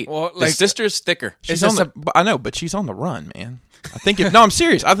little weight. Well, the sister's thicker. I know, but she's on the run, man. I think no, I'm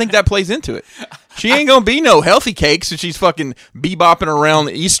serious. I think that plays into it. She ain't gonna be no healthy cakes if she's fucking bebopping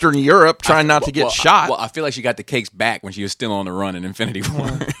around Eastern Europe trying not to get shot. Well, I feel like she got the cakes back when she was still on the run in Infinity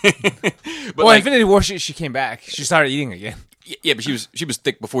War. But Infinity War, she came back. She started eating again. Yeah, but she was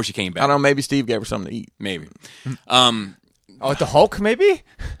thick before she came back. I don't know. Maybe Steve gave her something to eat. Maybe. The Hulk, maybe.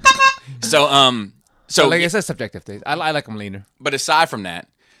 So like I said, subjective things. I like him leaner. But aside from that,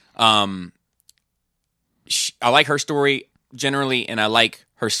 I like her story generally, and I like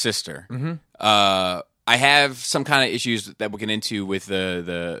her sister. I have some kind of issues that we'll get into with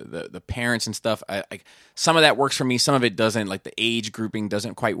the parents and stuff. Some of that works for me, some of it doesn't. Like the age grouping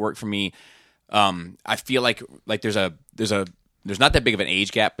doesn't quite work for me. I feel like there's not that big of an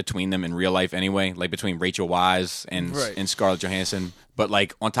age gap between them in real life anyway, like between Rachel Weisz and Scarlett Johansson. But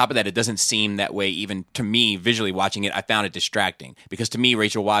like on top of that, it doesn't seem that way even to me visually watching it. I found it distracting because to me,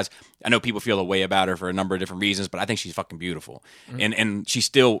 Rachel Weisz, I know people feel a way about her for a number of different reasons, but I think she's fucking beautiful. And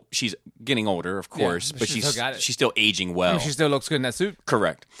she's getting older, of course, but she's still aging well. She still looks good in that suit.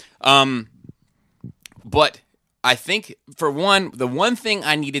 Correct. But I think, for one, the one thing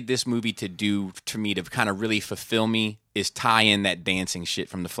I needed this movie to do to me to kind of really fulfill me is tie in that dancing shit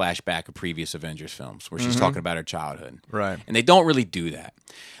from the flashback of previous Avengers films where she's talking about her childhood. Right. And they don't really do that.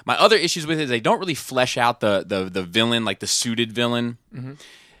 My other issues with it is they don't really flesh out the villain, like the suited villain.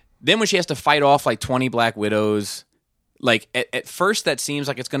 Then when she has to fight off like 20 Black Widows, like at first that seems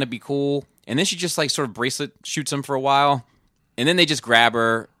like it's going to be cool. And then she just like sort of bracelet shoots them for a while. And then they just grab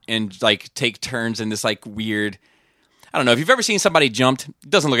her and like take turns in this like weird... I don't know if you've ever seen somebody jumped. It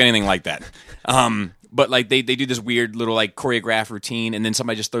doesn't look anything like that. But like they do this weird little like choreographed routine, and then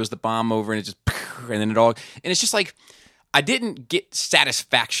somebody just throws the bomb over, and it just and then it all and it's just like I didn't get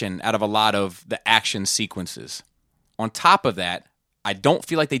satisfaction out of a lot of the action sequences. On top of that, I don't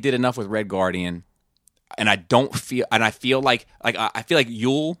feel like they did enough with Red Guardian, and I feel like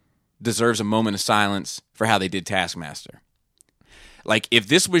Yule deserves a moment of silence for how they did Taskmaster. Like, if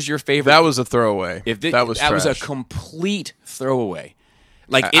this was your favorite... That was a throwaway. That was a complete throwaway.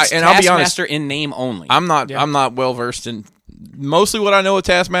 Like, it's and I'll be Taskmaster honest, in name only. I'm not well-versed in... Mostly what I know of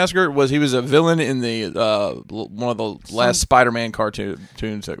Taskmaster was he was a villain in the one of the last Spider-Man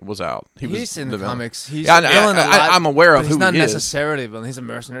cartoons that was out. He's in the villain. comics. He's a villain a lot, I'm aware of who he is. He's not necessarily a villain. He's a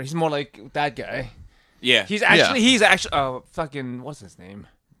mercenary. He's more like that guy. Yeah. He's actually... fucking... What's his name?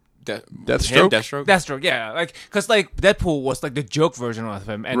 Deathstroke? Deathstroke. Deathstroke, yeah, like because like Deadpool was like the joke version of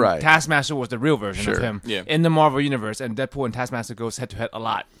him, and Right. Taskmaster was the real version of Sure. him Yeah. in the Marvel universe, and Deadpool and Taskmaster goes head to head a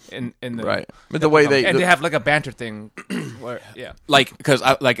lot in the Right. But the way they they have like a banter thing, where Like, because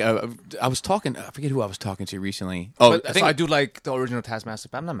I was talking. I forget who I was talking to recently. Oh, But, I think so I do like the original Taskmaster,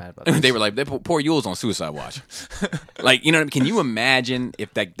 but I'm not mad about it. they were like, poor Yule's on Suicide Watch. Like, you know, can you imagine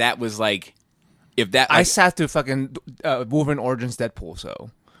if that was like, if that, I like, sat through fucking Wolverine Origins Deadpool,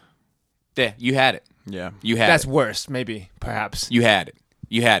 so yeah, you had it. yeah. You had that's it. worse, maybe, perhaps. You had it.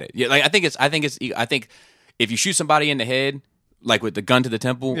 You had it. Yeah, like I think if you shoot somebody in the head, like with the gun to the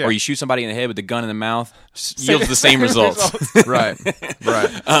temple, Yeah. or you shoot somebody in the head with the gun in the mouth, yields the same results. Right.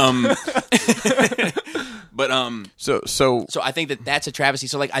 Right. But So So I think that's a travesty.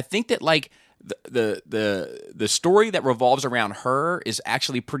 So like I think that like the story that revolves around her is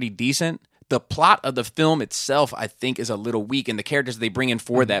actually pretty decent. The plot of the film itself, I think, is a little weak, and the characters they bring in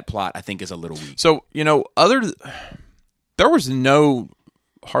for that plot, I think, is a little weak. So there was no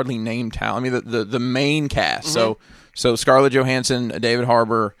hardly named talent. I mean, the main cast. So Scarlett Johansson, David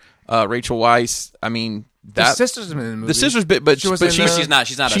Harbour, Rachel Weisz. I mean, The sisters in the movie. the sisters, but She was but in She's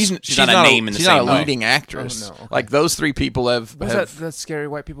not a name in the she's same not a way. leading actress. Oh, no, okay. Like those three people have. Was that the scary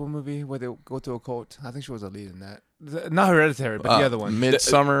white people movie where they go to a cult? I think she was a lead in that. Not Hereditary, but the other one.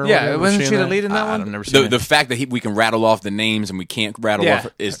 Midsummer. Yeah, wasn't she the lead in that one? I've never seen The it. fact that we can rattle off the names and we can't rattle Yeah, off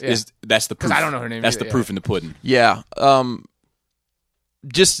is yeah. that's the proof. I don't know her name That's either, the yeah. proof in the pudding. Yeah.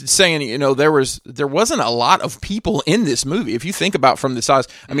 Just saying, there wasn't a lot of people in this movie. If you think about from the size,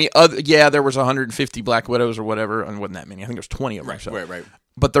 I mean, there was 150 Black Widows or whatever, and wasn't that many. I think there was 20 of them. Or so. Right.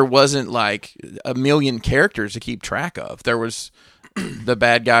 But there wasn't like a million characters to keep track of. There was the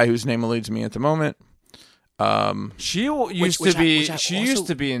bad guy whose name eludes me at the moment. She which used I also-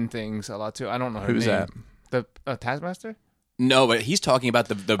 to be in things a lot too. I don't know her Who's name. that? The Taskmaster. No, but he's talking about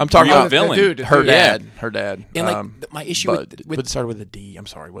the I'm talking real about the villain. dude. Her Yeah. dad. Her dad. And like my issue but with it started with a D. I'm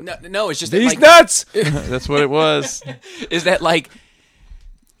sorry. What? no, it's just that, These like, nuts. That's what it was. is that like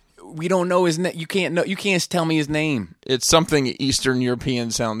we don't know his name. You can't tell me his name, It's something Eastern European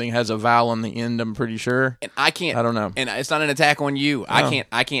sounding. Has a vowel on the end. I'm pretty sure. and I can't. I don't know. And it's not an attack on you.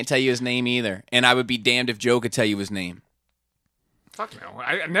 I can't tell you his name either. And I would be damned if Joe could tell you his name Fuck no.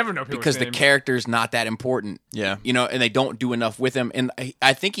 I never know people's because the names. character's not that important. Yeah. And they don't do enough with him. And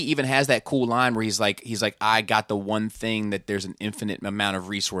I think he even has that cool line where he's like, I got the one thing that there's an infinite amount of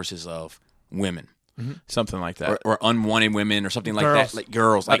resources of women. Something like that. Or unwanted women or something like Girls. that, like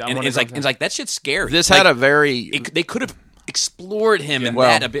girls. Like, and unwanted it's like girls, it's like that shit's scary. This Like, had a very. they could have explored him in well,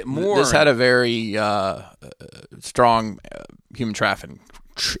 that a bit more. This had a very strong human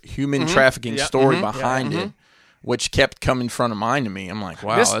trafficking Yeah. story behind it, which kept coming front of mind to me. I'm like,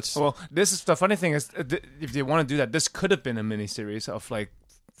 wow, that's This is the funny thing is if they want to do that, this could have been a miniseries of like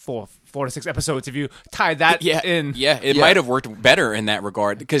four to 6 episodes if you tie that in. Yeah, it might have worked better in that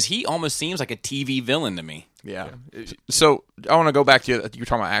regard because he almost seems like a TV villain to me. yeah. So I want to go back to you're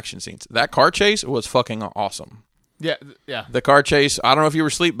talking about action scenes. That car chase was fucking awesome. Yeah. The car chase. I don't know if you were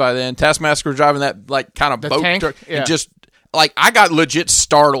asleep by then. Taskmaster was driving that like kind of The boat tank? truck, Yeah. and just like I got legit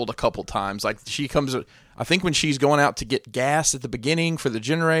startled a couple times. Like she comes. I think when she's going out to get gas at the beginning for the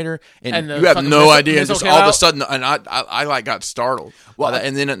generator, and the you have fucking no missile- idea, missile just came all of a out? sudden, and I like got startled. Well,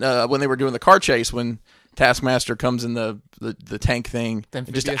 And then when they were doing the car chase, when Taskmaster comes in the tank thing, The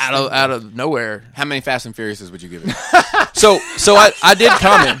and just amphibious thing. out of nowhere. How many Fast and Furiouses would you give it? So I did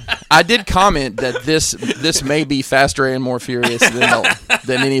comment. I did comment that this may be faster and more furious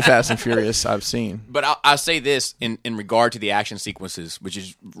than any Fast and Furious I've seen. But I'll say this in regard to the action sequences, which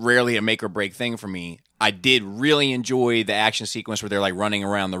is rarely a make or break thing for me. I did really enjoy the action sequence where they're like running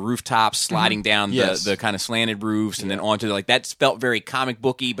around the rooftops, sliding down Yes. the kind of slanted roofs, and then onto that felt very comic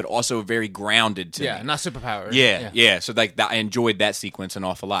booky, but also very grounded to me. Not superpowered. Yeah. So like I enjoyed that sequence an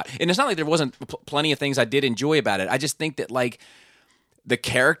awful lot, and it's not like there wasn't plenty of things I did enjoy about it. I just think that like the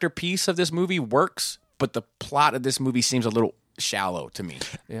character piece of this movie works, but the plot of this movie seems a little shallow to me.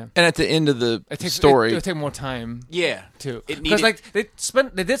 Yeah. And at the end of the It takes story, It would take more time. Yeah, Too, It because needed, like they did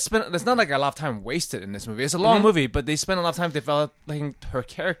spend. There's not like a lot of time wasted in this movie. It's a long movie, but they spent a lot of time developing her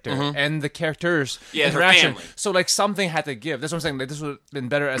character and the characters' Yeah, her interaction. family. So like something had to give. That's what I'm saying. Like, this would have been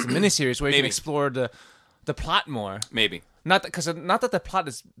better as a miniseries where you can Maybe. explore the plot more. maybe. Not that the plot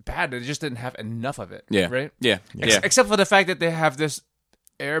is bad. They just didn't have enough of it. Yeah, Right. Yeah, Except for the fact that they have this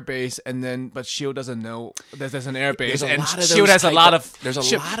air base, and but Shield doesn't know that there's an air base, There's a and lot of Shield those has a type lot of- of. there's a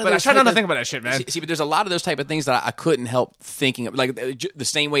shit, lot of But I those try not type to of- think about that shit, man. See, but there's a lot of those type of things that I couldn't help thinking of, like the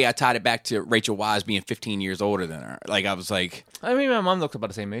same way I tied it back to Rachel Weisz being 15 years older than her. Like I was like, I mean, my mom looked about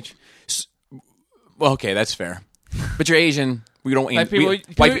the same age. well, okay, that's fair, but you're Asian. We don't Like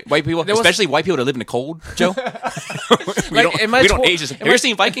white people, there was- especially white people that live in the cold. Joe, we Like, in my don't tw- age. Have you ever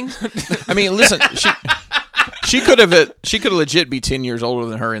seen Vikings? I mean, listen, she could have legit be 10 years older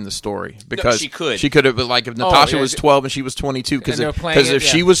than her in the story because she could. have been like if Natasha yeah. was 12 and she was 22 because And they were playing it, if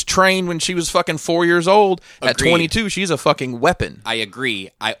she yeah. was trained when she was fucking 4 years old at Agreed. 22 she's a fucking weapon. I agree.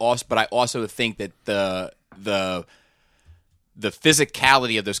 I also think that the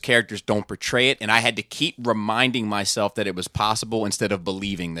physicality of those characters don't portray it, and I had to keep reminding myself that it was possible instead of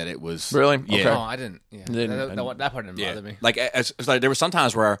believing that it was. Really? Yeah. Okay. Oh, I didn't. Yeah, that part didn't Yeah. bother me. Like, there were some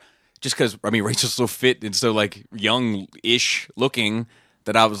times where just because Rachel's so fit and so like young-ish looking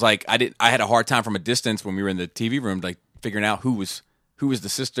that I was like I had a hard time from a distance when we were in the TV room like figuring out who was the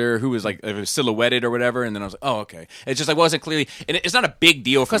sister, who was like if it was silhouetted or whatever, and then I was like, oh, okay. It's just like wasn't clearly, and it's not a big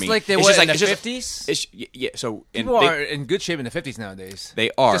deal for me. Because like they It's were just in like the it's just- 50s. Yeah, so and People they- are in good shape in the 50s nowadays. They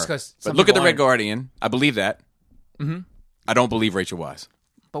are. Just 'cause But some look at the people Red aren't. Guardian. I believe that. Mm-hmm. I don't believe Rachel Weisz.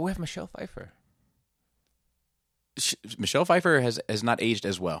 But we have Michelle Pfeiffer. Michelle Pfeiffer has not aged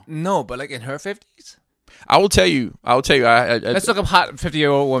as well. No, but like in her 50s. I will tell you Let's look up hot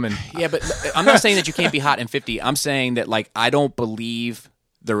 50-year-old woman. Yeah, but I'm not saying that you can't be hot in 50. I'm saying that like I don't believe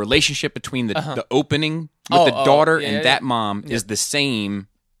the relationship between the opening with the daughter and that mom is the same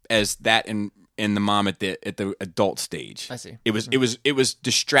as that in the mom at the adult stage. I see. It was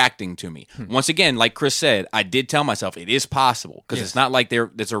distracting to me. Once again, like Chris said, I did tell myself it is possible because it's not like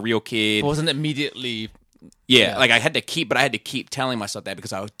there's a real kid. It wasn't immediately. Yeah, like I had to keep telling myself that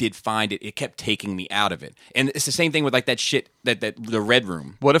because I did find it kept taking me out of it. And it's the same thing with like that shit that the Red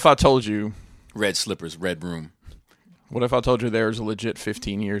Room, What if I told you Red Slippers, Red Room. What if I told you there's a legit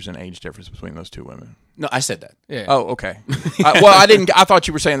 15 years in age difference between those two women? No, I said that. Yeah. Oh, okay. I didn't. I thought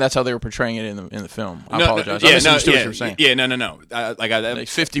you were saying that's how they were portraying it in the film. I apologize. I misunderstood what you were saying. Yeah, no. Like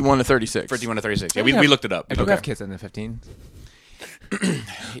 51 to 36. 51 to 36. Yeah, we looked it up. And people have kids in their 15s.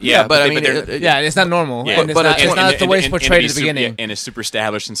 Yeah, but I mean, they're- Yeah, it's not normal. Yeah, And it's not the way it's portrayed at the beginning. and it's super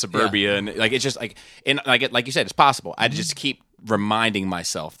established in suburbia, and like it's just like, and like you said, it's possible. I just keep reminding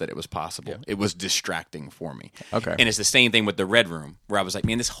myself that it was possible. It was distracting for me. Okay. And it's the same thing with the Red Room, where I was like,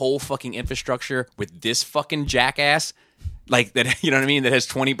 man, this whole fucking infrastructure with this fucking jackass, like that, you know what I mean? That has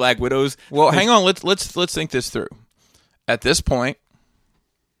 20 Black Widows. Well, hang on. Let's think this through. At this point,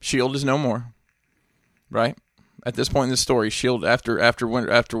 Shield is no more, right? At this point in the story, Shield after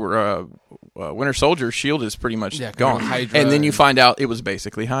Winter Soldier, Shield is pretty much gone. Hydra and then you and- find out it was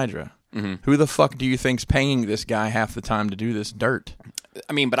basically Hydra. Who the fuck do you think's paying this guy half the time to do this dirt?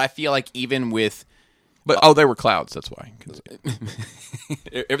 I mean, but I feel like even with, But they were clouds. That's why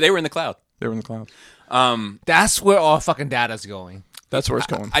if they were in the cloud. they were in the clouds. That's where all fucking data's going. That's where it's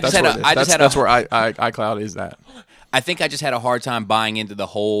going. I just That's had where a- it is. I just That's had a- where iCloud is. That I think I just had a hard time buying into the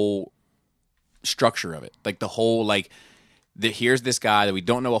whole structure of it. Like the whole here's this guy that we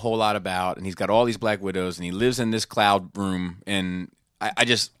don't know a whole lot about, and he's got all these Black Widows, and he lives in this cloud room, and I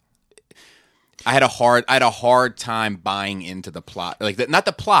had a hard time buying into the plot. Like not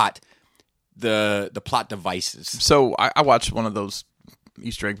the plot, the plot devices. So I watched one of those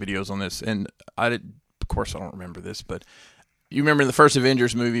Easter egg videos on this, and of course I don't remember this, but you remember in the first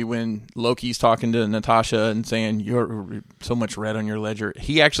Avengers movie when Loki's talking to Natasha and saying, "You're so much red on your ledger."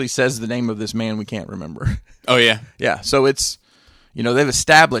 He actually says the name of this man we can't remember. Oh yeah. Yeah, so it's, they've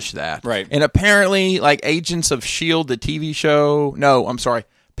established that. Right. And apparently, like Agents of S.H.I.E.L.D., the TV show, no, I'm sorry,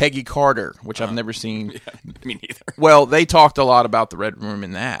 Peggy Carter, which I've never seen. Me neither. Well, they talked a lot about the Red Room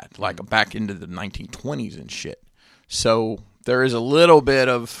in that, like back into the 1920s and shit. So there is a little bit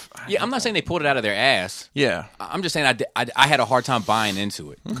of... Yeah, I'm not saying they pulled it out of their ass. Yeah. I'm just saying I had a hard time buying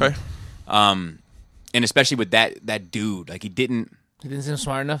into it. Okay. And especially with that dude, like he didn't seem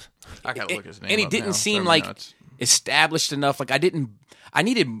smart enough. I gotta look his name and he up didn't now. seem Sorry, like nuts. established enough. Like I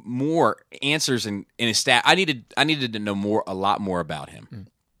needed more answers and I needed to know a lot more about him.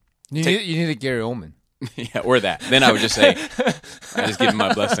 You need a Gary Oldman. Yeah, or that. Then I would just say, I just give him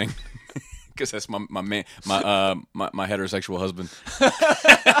my blessing. Because that's my man, my heterosexual husband.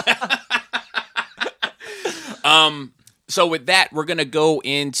 So with that, we're gonna go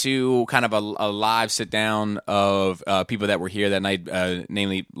into kind of a live sit down of people that were here that night,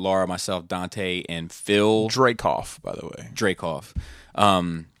 namely Laura, myself, Dante, and Phil Dracoff, by the way. Dracoff.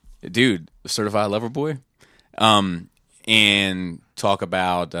 Dude, certified lover boy. And talk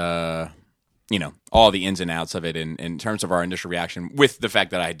about all the ins and outs of it in terms of our initial reaction, with the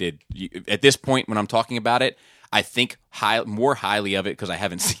fact that I did at this point when I'm talking about it, I think more highly of it because I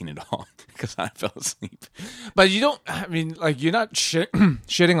haven't seen it all because I fell asleep. But you don't. I mean, like you're not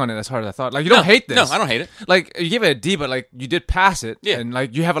shitting on it as hard as I thought. Like you don't hate this. No, I don't hate it. Like you give it a D, but like you did pass it. Yeah. And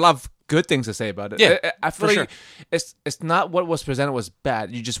like you have a lot of good things to say about it. Yeah, I feel for like it's not what was presented was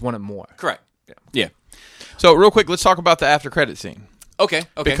bad. You just wanted more. Correct. Yeah. So real quick, let's talk about the after credit scene. Okay.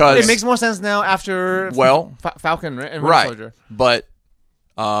 Because- It makes more sense now after Well, Falcon and Winter Right, Soldier. but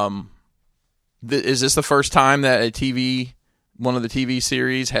is this the first time that one of the TV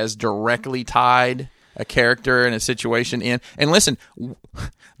series has directly tied a character and a situation in? And listen,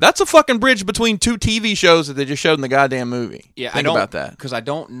 that's a fucking bridge between two TV shows that they just showed in the goddamn movie. Yeah, Think about that. because I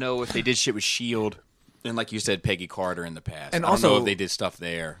don't know if they did shit with Shield, and like you said, Peggy Carter in the past. And I don't know also- if they did stuff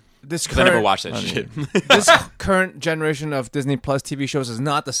there. This Because I never current, watched that shit. this current generation of Disney Plus TV shows is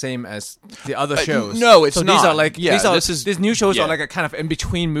not the same as the other shows. no, it's so not. These are like Yeah, these new shows yeah. are like a kind of in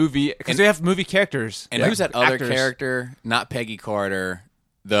between movie because they have movie characters. And like who's that other actors. character? Not Peggy Carter.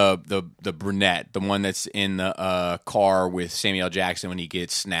 The brunette, the one that's in the car with Samuel L. Jackson when he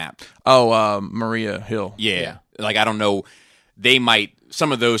gets snapped. Maria Hill. Yeah. Like I don't know. They might.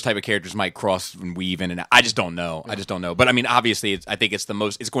 Some of those type of characters might cross and weave in and out. I just don't know. I just don't know. But I mean, obviously, I think it's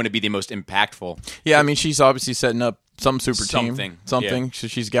going to be the most impactful. Yeah, I mean, she's obviously setting up some super team. Something. So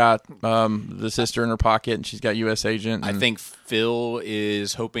she's got the sister in her pocket, and she's got U.S. Agent. I and- think Phil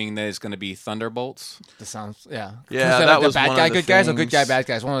is hoping that it's going to be Thunderbolts. That sounds yeah. Yeah, Is that like was the bad one guy, of the good guys, or good things- guy, bad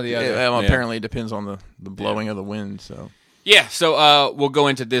guys. One or the other. Yeah, well, Yeah. apparently it depends on the blowing of the wind. So Yeah. So we'll go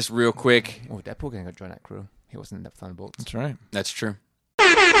into this real quick. Oh, Deadpool gonna join that crew. He wasn't in the Thunderbolts. that's right. That's true.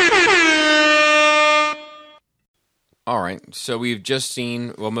 All right. So we've just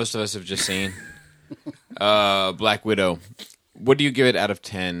seen. Well, most of us have just seen Black Widow. What do you give it out of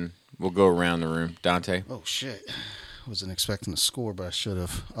 10? We'll go around the room. Dante. Oh shit! Wasn't expecting a score, but I should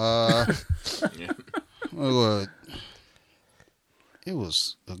have. Well, it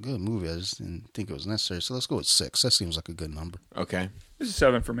was a good movie. I just didn't think it was necessary. So let's go with 6. That seems like a good number. Okay. This is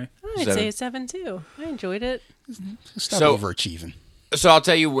 7 for me. I'd 7. say a 7 too. I enjoyed it. Stop So- overachieving. So I'll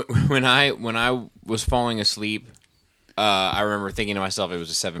tell you when I was falling asleep, I remember thinking to myself it was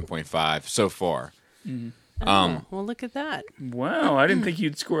a 7.5 so far. Oh, well, look at that. Wow, I didn't think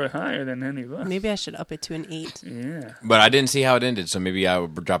you'd score it higher than any of us. Maybe I should up it to an 8. Yeah. But I didn't see how it ended, so maybe I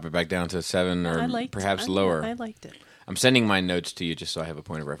would drop it back down to a 7 or perhaps lower. I liked it. I'm sending my notes to you just so I have a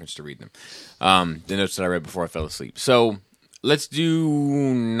point of reference to read them. The notes that I read before I fell asleep. So let's do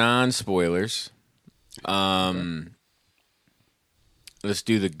non-spoilers. Let's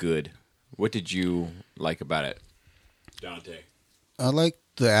do the good. What did you like about it, Dante? I liked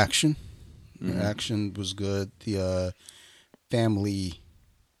the action. The action was good. The family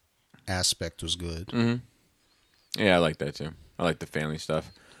aspect was good. Yeah, I like that too. I like the family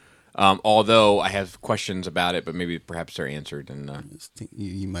stuff. Although I have questions about it, but maybe perhaps they're answered. And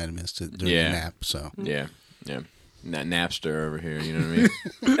You might have missed it during Yeah. the nap. So yeah. That Napster over here, you know what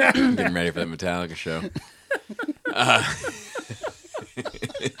I mean? Getting ready for that Metallica show.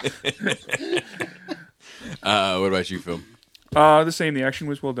 What about you, Phil? The same. The action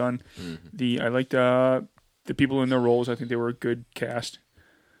was well done. I liked the people in their roles. I think they were a good cast.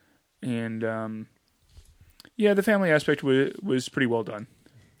 And the family aspect was pretty well done.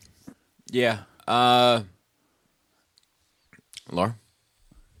 Yeah. Laura?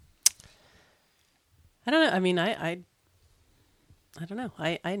 I don't know. I mean, I don't know.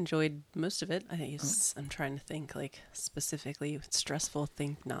 I enjoyed most of it. I'm trying to think, like, specifically stressful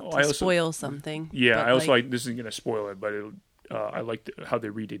thing, not I to also- spoil something. Yeah, but, I also like this isn't going to spoil it, but I liked how they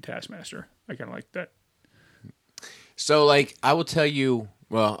redid Taskmaster. I kind of like that. So, like, I will tell you.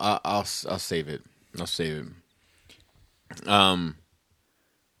 Well, I'll save it. I'll save it.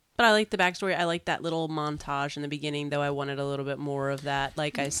 But I like the backstory. I like that little montage in the beginning, though I wanted a little bit more of that.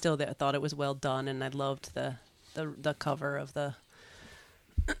 Like, I still thought it was well done, and I loved the cover of the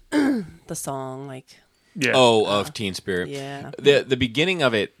the song. Like, Yeah. Of Teen Spirit. yeah. The beginning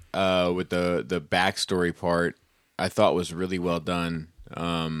of it with the backstory part, I thought was really well done.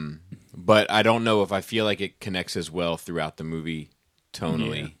 But I don't know if I feel like it connects as well throughout the movie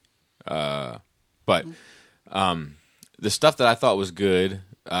tonally. But the stuff that I thought was good,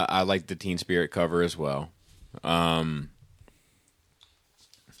 I liked the Teen Spirit cover as well.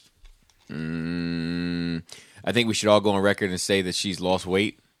 I think we should all go on record and say that she's lost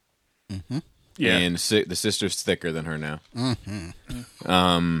weight. Yeah. And the sister's thicker than her now. I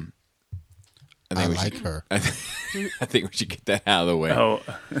I we like should, her. I think we should get that out of the way. Oh,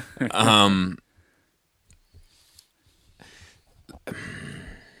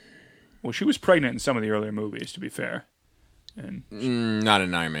 well, she was pregnant in some of the earlier movies, to be fair. And Not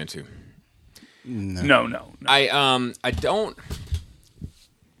in Iron Man 2. no. I don't.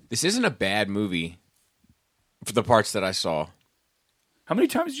 This isn't a bad movie for the parts that I saw. How many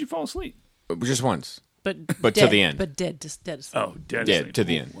times did you fall asleep? Just once. but to dead, the end. But dead, just dead asleep. Oh, dead Yeah, asleep. to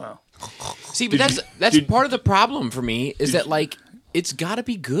the end. Wow. See, but that's part of the problem for me is that like it's got to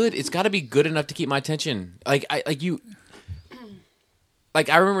be good. It's got to be good enough to keep my attention. Like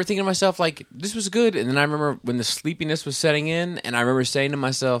I remember thinking to myself like this was good, and then I remember when the sleepiness was setting in, and I remember saying to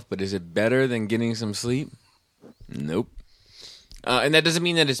myself, "But is it better than getting some sleep?" Nope. And that doesn't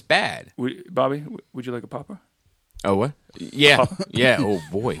mean that it's bad. Bobby, would you like a popper? Oh what? Yeah, yeah. Oh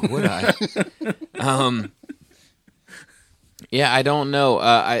boy, would I? Yeah, I don't know.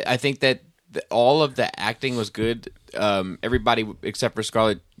 I think that all of the acting was good. Everybody except for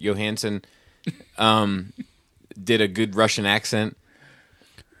Scarlett Johansson did a good Russian accent.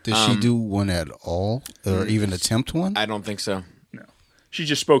 Did she do one at all, or even attempt one? I don't think so. No. She's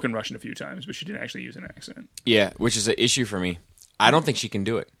just spoken Russian a few times, but she didn't actually use an accent. Yeah, which is an issue for me. I don't think she can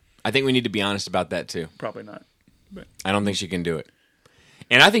do it. I think we need to be honest about that too. Probably not. But I don't think she can do it.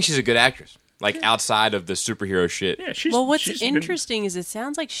 And I think she's a good actress. Like outside of the superhero shit. yeah, she's Well, what's she's been- interesting is it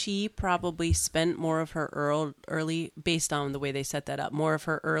sounds like she probably spent more of her early, based on the way they set that up, more of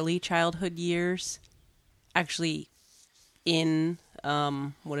her early childhood years actually in,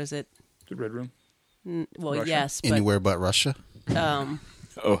 what is it? the Red Room. Well, Russia? yes, but Anywhere but Russia.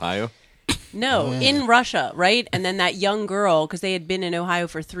 Ohio. no, in Russia, right? And then that young girl, because they had been in Ohio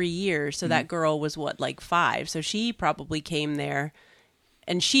for 3 years, so that girl was what, like 5? So she probably came there,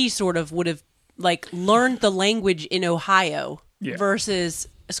 and she sort of would have like learned the language in Ohio Yeah. versus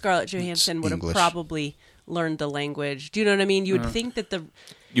Scarlett Johansson would have English. probably learned the language. Do you know what I mean? You would think that the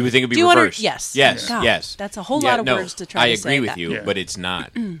You would think it'd be Do you under- reversed. yes. Yes. God, Yes. that's a whole lot of words to try I to agree say with that. you, Yeah. but it's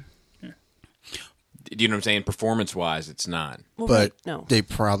not. Do you know what I'm saying? Performance wise, it's not. well, But right, no. they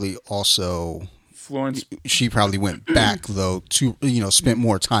probably also, Florence. she probably went back though to, spent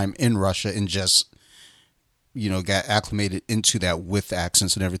more time in Russia and just, got acclimated into that with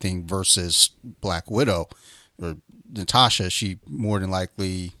accents and everything versus Black Widow or Natasha. She more than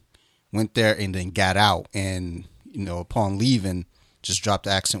likely went there and then got out and, upon leaving, just dropped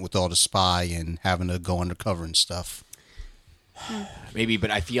the accent with all the spy and having to go undercover and stuff. Maybe, but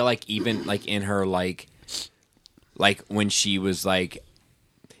I feel like even like in her like when she was like,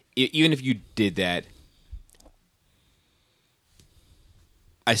 even if you did that,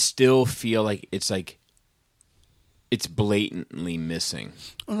 I still feel like it's blatantly missing.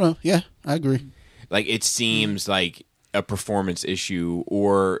 Oh, no, yeah, I agree. Like it seems like a performance issue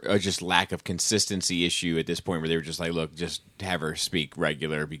or a just lack of consistency issue at this point where they were just like, look, just have her speak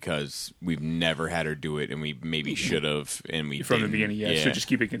regular because we've never had her do it and we maybe should have and we From the didn't. beginning, yeah. So just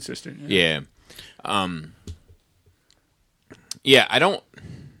keep it consistent. Yeah. Yeah, I don't.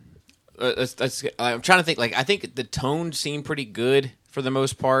 I'm trying to think. Like, I think the tone seemed pretty good for the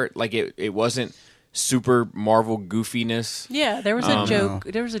most part. Like, it wasn't super Marvel goofiness. Yeah, there was a joke.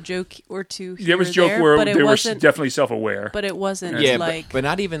 There was a joke or two. Here There was a or joke there, where but it they were wasn't. definitely self-aware. But it wasn't Yeah, like. but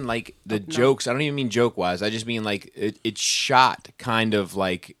not even like the no. jokes. I don't even mean joke wise. I just mean like it's shot kind of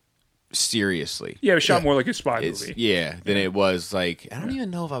like seriously. Yeah, it was shot more like a spy It's movie. yeah than it was like I don't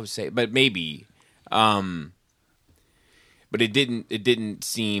even know if I would say, but maybe. But it didn't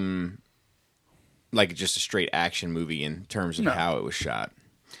seem like just a straight action movie in terms of No. how it was shot.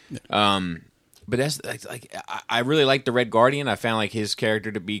 But that's like I really liked the Red Guardian. I found like his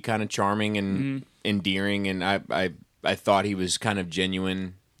character to be kind of charming and endearing, and I thought he was kind of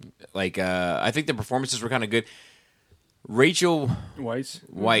genuine. Like I think the performances were kind of good. Rachel Weisz.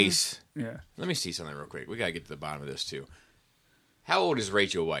 Weisz. Yeah. Let me see something real quick. We gotta get to the bottom of this too. How old is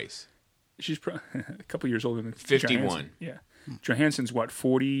Rachel Weisz? She's a couple years older than 51. Johansson. Yeah. Johansson's what,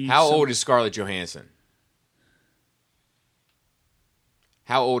 40? How old is Scarlett Johansson?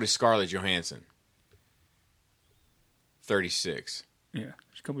 How old is Scarlett Johansson? 36. Yeah.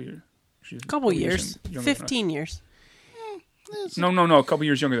 She's a couple years. She's a couple years, younger than us. 15 years. No, a couple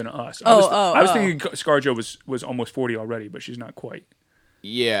years younger than us. Oh, I was thinking ScarJo was almost 40 already, but she's not quite.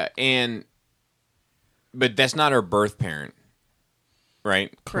 Yeah, but that's not her birth parent,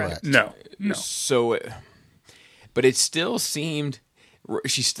 right? Correct. No. So, but it still seemed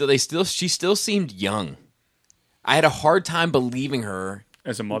she still seemed young. I had a hard time believing her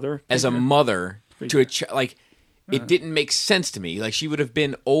As a mother? as a mother to a child. It didn't make sense to me. Like she would have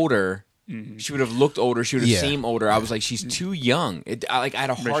been older. She would have looked older. She would have seemed older. I was like, she's too young. I had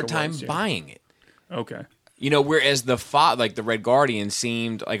a hard time Weisz, yeah. buying it. Okay. Whereas the like the Red Guardian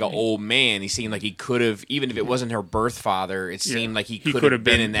seemed like an old man. He seemed like he could have, even if it wasn't her birth father, it seemed like he could have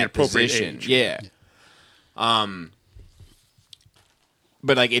been in the that appropriate position. age. Yeah.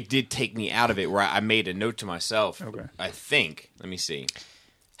 But like it did take me out of it where I made a note to myself. Okay. I think. Let me see.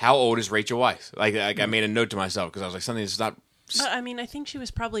 How old is Rachel Weisz? Like I made a note to myself because I was like something that's not. But I mean, I think she was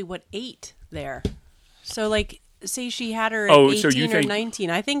probably 8 there. So, like, say she had her at Oh, so 18 you or think- 19.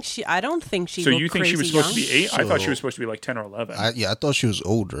 I don't think she So looked you think she was crazy supposed to young. be 8? I thought she So- was supposed to be like 10 or 11. I thought she was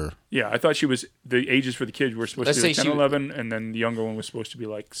older. Yeah, I thought she was. The ages for the kids were supposed Let's to be like say 10 or she- 11, and then the younger one was supposed to be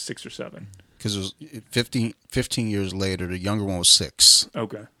like 6 or 7. Because it was 15 years later, the younger one was 6.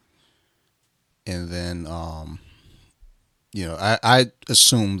 Okay. And then, I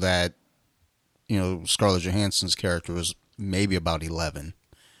assumed that, Scarlett Johansson's character was maybe about 11,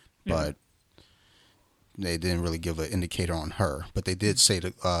 but they didn't really give an indicator on her. But they did say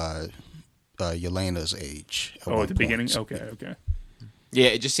Yelena's age. Oh, one at the beginning? point. Okay. Yeah,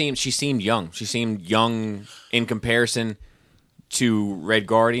 it just seemed she seemed young. She seemed young in comparison to Red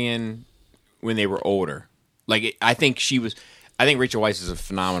Guardian when they were older. Like I think Rachel Weisz is a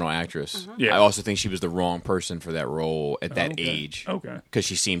phenomenal actress. Yeah. I also think she was the wrong person for that role at that Okay. age. Okay. Because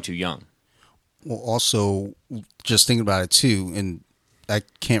she seemed too young. Well, also, just thinking about it too, and I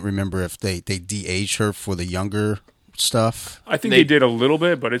can't remember if they de-aged her for the younger stuff I think They- they did a little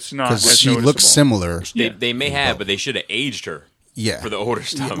bit, but it's not. because that's she noticeable. looks similar. They may have, but they should have aged her Yeah, for the older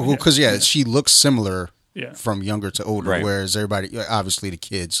stuff. Well, because she looks similar Yeah. from younger to older, Right. whereas everybody, obviously the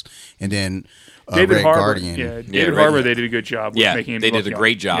kids, and then David Red Harbour. Guardian. Yeah, David Red- Harbour. They did a good job. With Yeah, making him they look did a young.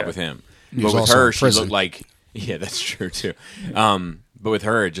 great job Yeah. with him. He But was with also her, in she prison. looked like that's true too. But with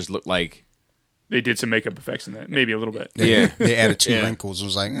her, it just looked like They did some makeup effects in that, maybe a little bit. yeah. They added 2 Yeah. wrinkles. It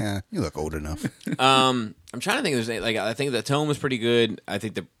was like, you look old enough. I'm trying to think. Of there's like I think the tone was pretty good. I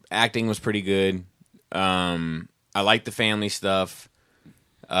think the acting was pretty good. I liked the family stuff.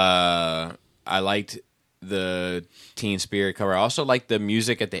 I liked the Teen Spirit cover. I also liked the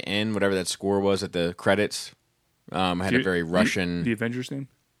music at the end, whatever that score was at the credits. Had a very Russian, The Avengers theme.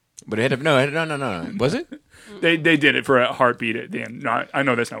 but it had no. Was it? They did it for a heartbeat at the end. No, I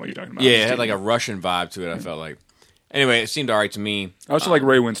know that's not what you're talking about. Yeah, it had like a Russian vibe to it. I felt like. Anyway, it seemed all right to me. I also like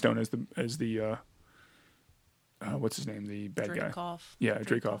Ray Winstone as the what's his name, the bad guy. Dreykov. Yeah,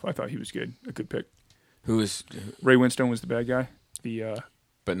 Dreykov. I thought he was good. A good pick. Who was, Ray Winstone was the bad guy. The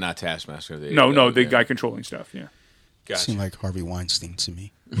but not Taskmaster. the guy controlling stuff. Yeah, Gotcha. Seemed like Harvey Weinstein to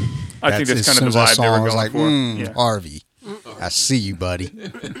me. I think that's as kind of soon the as I vibe they saw were him, I was going like, for. Yeah. Harvey, I see you, buddy.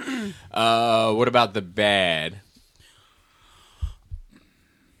 What about the bad?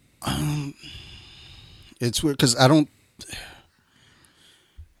 It's weird because I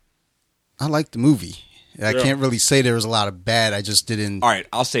like the movie. I Yeah. can't really say there was a lot of bad. I just didn't. All right,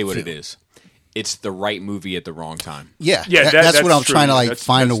 I'll say what it is. It's the right movie at the wrong time. Yeah, Yeah, that's what that's I'm true. trying to like That's-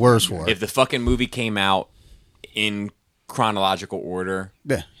 find the that's- words for. If the fucking movie came out in chronological order,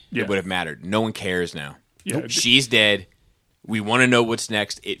 Yeah. Yeah. it would have mattered. No one cares now. Yeah. She's dead. We want to know what's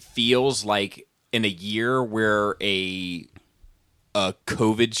next. It feels like in a year where a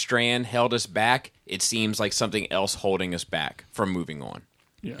COVID strand held us back, it seems like something else holding us back from moving on.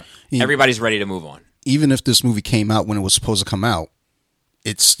 Yeah. Yeah. Everybody's ready to move on. Even if this movie came out when it was supposed to come out,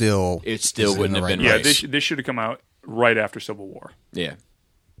 it still Still is in wouldn't the have been right Yeah, right. place. this should have come out right after Civil War. Yeah,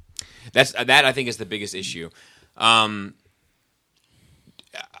 that I think is the biggest issue. Let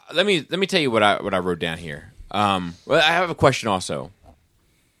me tell you what I wrote down here. Well, I have a question also.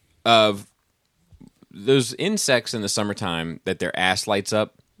 Of those insects in the summertime that their ass lights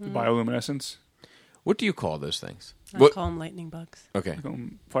up, The bioluminescence, what do you call those things? I What? call them lightning bugs. Okay,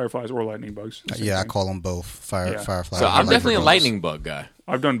 fireflies or lightning bugs. Same Yeah, I thing. call them both Yeah. fireflies. so I'm and definitely a bugs. lightning bug guy.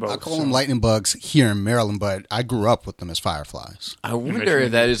 I've done both. I call so- them lightning bugs here in Maryland, but I grew up with them as fireflies. I wonder Michigan.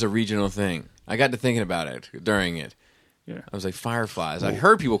 if that is a regional thing. I got to thinking about it during it. Yeah. I was like, fireflies. I've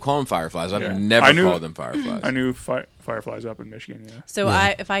heard people call them fireflies. I've Yeah. never I knew- called them fireflies. I knew fireflies up in Michigan. Yeah. So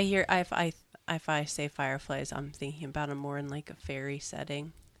Yeah. if I say fireflies, I'm thinking about them more in like a fairy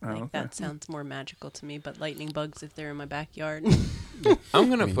setting. Like okay. that sounds more magical to me. But lightning bugs, if they're in my backyard, I'm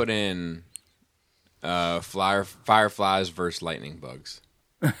gonna put in fireflies versus lightning bugs.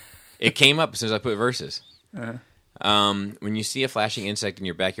 It came up as soon as I put verses. When you see a flashing insect in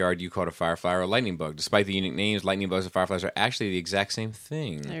your backyard, you call it a firefly or a lightning bug. Despite the unique names, lightning bugs and fireflies are actually the exact same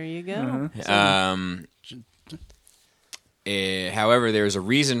thing. there you go. However, there is a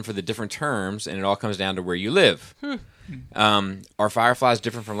reason for the different terms, and it all comes down to where you live. Are fireflies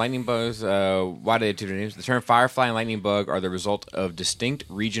different from lightning bugs? Why do they have two different names? The term firefly and lightning bug are the result of distinct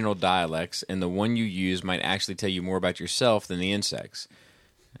regional dialects, and the one you use might actually tell you more about yourself than the insects.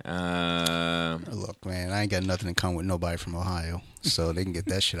 Look, man, I ain't got nothing in common with nobody from Ohio, so they can get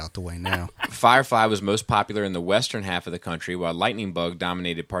that shit out the way now. Firefly was most popular in the western half of the country, while lightning bug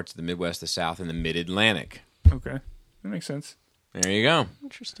dominated parts of the Midwest, the South, and the Mid-Atlantic. Okay, that makes sense. There you go.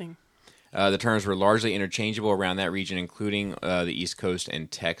 Interesting. The terms were largely interchangeable around that region, including the East Coast and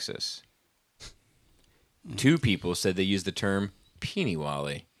Texas. Two people said they used the term Peeny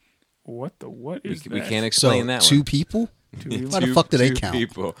Wally. What is We that? can't So explain that two one. people? Two wheels? Why the fuck do they Two count?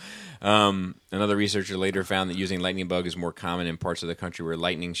 people. Another researcher later found that using lightning bug is more common in parts of the country where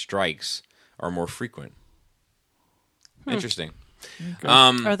lightning strikes are more frequent. Interesting.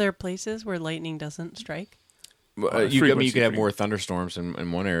 Are there places where lightning doesn't strike? Well, you could have frequency. more thunderstorms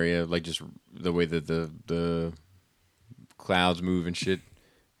in one area, like just the way that the clouds move and shit.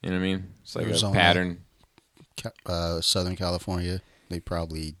 You know what I mean? It's like Arizona. a pattern. Southern California, they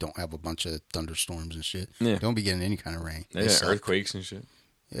probably don't have a bunch of thunderstorms and shit. Yeah. They don't be getting any kind of rain. They They got suck. earthquakes and shit.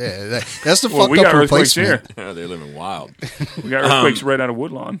 Yeah, that's the Well, fucked we up got earthquakes replacement. here. They're living wild. We got earthquakes right out of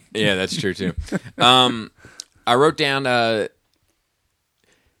Woodlawn. Yeah, that's true too. I wrote down.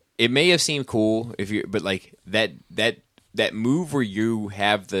 It may have seemed cool but like that move where you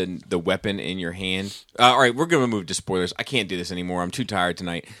have the weapon in your hand. All right, we're gonna move to spoilers. I can't do this anymore. I'm too tired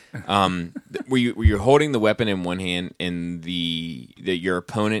tonight. Where you're holding the weapon in one hand and your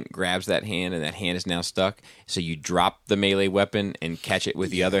opponent grabs that hand and that hand is now stuck. So you drop the melee weapon and catch it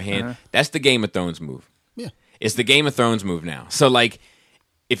with the other hand. That's the Game of Thrones move. Yeah. It's the Game of Thrones move now. So like,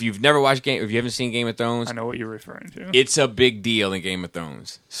 if you've never watched if you haven't seen Game of Thrones, I know what you're referring to. it's a big deal in Game of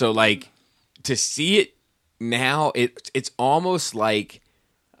Thrones. So like, to see it now, it's almost like,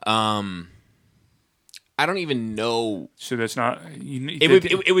 I don't even know. So that's not.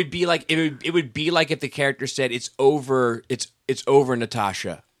 It would be like it would be like if the character said, "It's over. It's over,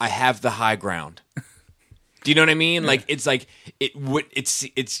 Natasha. I have the high ground." Do you know what I mean? Like it's like it would.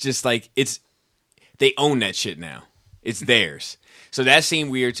 It's just like they own that shit now. It's theirs. So that seemed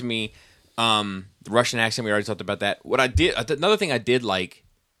weird to me. The Russian accent, we already talked about that. Another thing I did like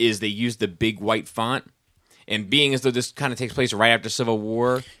is they used the big white font. And being as though this kind of takes place right after Civil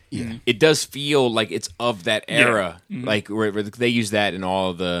War, it does feel like it's of that era. Yeah. Mm-hmm. Like where they use that in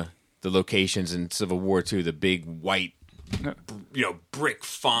all of the locations in Civil War too. The big white, brick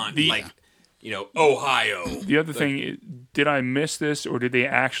font, Ohio. The other thing, did I miss this, or did they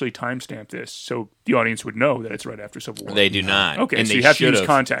actually timestamp this so the audience would know that it's right after Civil War? They do not. Okay, and so they you have to use should've,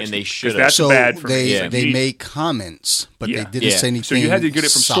 context, and they 'cause should have. that's So bad for me. they It's like, they you- made comments, but Yeah. they didn't Yeah. say anything. So you had to get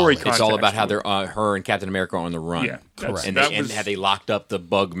it from story solid. context. It's all about how Context. they're her and Captain America are on the run. Yeah, Correct. And that and was- had they locked up the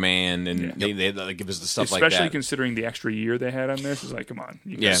Bug Man, and Yeah. they like give us the stuff like especially that. considering the extra year they had on this. Is like, come on,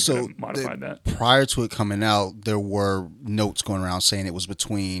 you Yeah. guys So could have modified that. Prior to it coming out, there were notes going around saying it was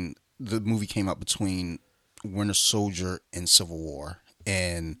between the movie came out between Winter Soldier and Civil War,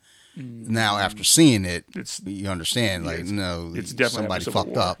 and now after seeing it, you understand. Like, no, it's definitely somebody after Civil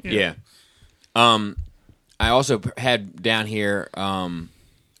fucked War. up. Yeah. I also had down here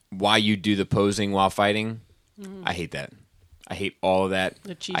why you do the posing while fighting. I hate that. I hate all of that.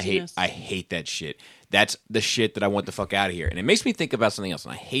 The I hate cheesiness. that shit. That's the shit that I want the fuck out of here. And it makes me think about something else.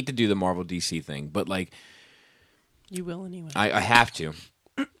 And I hate to do the Marvel DC thing, but like You will anyway. I have to.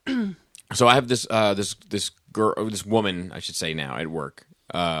 So I have this this girl, this woman, I should say now, at work,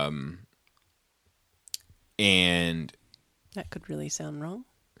 and That could really sound wrong.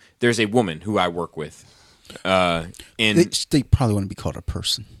 there's a woman who I work with, and They probably want to be called a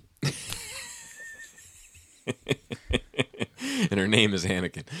person. and her name is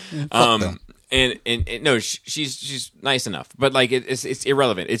Anakin. them. And no, she's nice enough, but like it's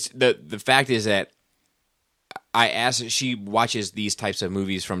irrelevant. It's the fact is that I asked. She watches these types of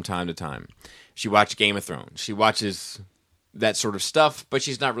movies from time to time. She watched Game of Thrones. She watches that sort of stuff, but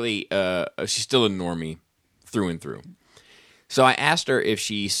she's not really. She's still a normie through and through. So I asked her if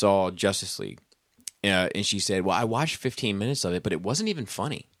she saw Justice League, and she said, "Well, I watched 15 minutes of it, but it wasn't even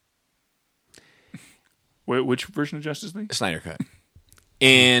funny." Wait, which version of Justice League? Snyder Cut.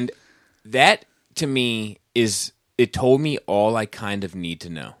 And that, to me, it told me all I kind of need to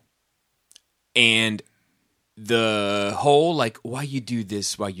know. And the whole, like, why you do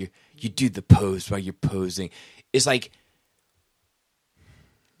this, why you do the pose while you're posing, is like...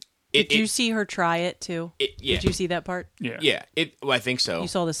 Did you see her try it too? Yeah. Did you see that part? Yeah, Yeah, I think so. You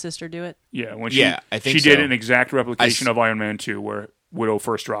saw the sister do it? yeah. When Yeah, I think she did so. an exact replication of Iron Man 2, where Widow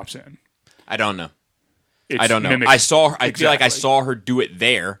first drops in. I don't know. It's I don't know. mimicked I saw her. I feel like I exactly. saw her do it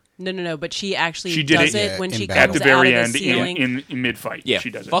there. No. But she actually She did does it, it when in she battle. comes at the very out end of the ceiling. in mid fight. Yeah, she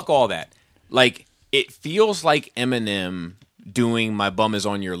does fuck it. all that. Like, it feels like Eminem doing "My Bum Is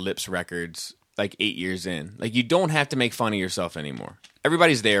on Your Lips" records like 8 years in. Like, you don't have to make fun of yourself anymore.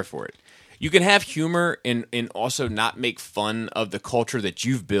 Everybody's there for it. You can have humor and also not make fun of the culture that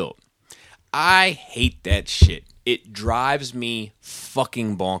you've built. I hate that shit. It drives me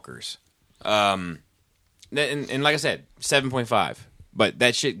fucking bonkers. And like I said, 7.5. But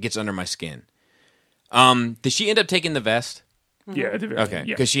that shit gets under my skin. Did she end up taking the vest? Yeah, at the very Okay, end.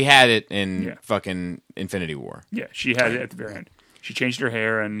 Yeah. because she had it in Yeah. fucking Infinity War. Yeah, she had it at the very end. She changed her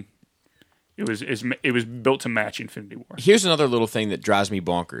hair, and It was built to match Infinity War. Here's another little thing that drives me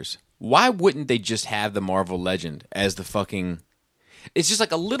bonkers. Why wouldn't they just have the Marvel Legend as the fucking... It's just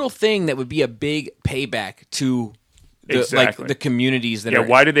like a little thing that would be a big payback to Exactly. the communities that are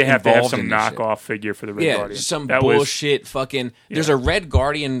why did they have to have involved some in this shit? knockoff figure for the Red Guardian? Some That was- bullshit fucking... There's a Red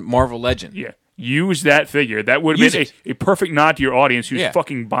Guardian Marvel Legend. Yeah. Use that figure. That would have been Use a perfect nod to your audience who's Yeah.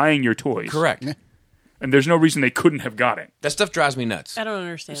 fucking buying your toys. Correct. And there's no reason they couldn't have got it. That stuff drives me nuts. I don't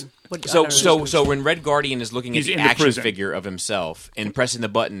understand. I So don't so understand. so when Red Guardian is looking He's at the in the action prison. figure of himself and pressing the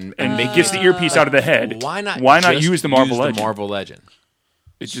button And it gets the earpiece out of the head. why not just use the Marvel Legend? Marvel Legend?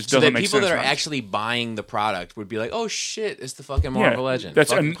 It just So doesn't that make people sense. that are right? actually buying the product would be like, "Oh shit, it's the fucking Yeah. Marvel Legend."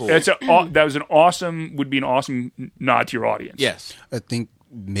 That's Fucking cool. would be an awesome nod to your audience. Yes. I think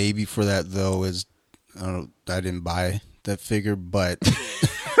maybe for that though is I didn't buy that figure, but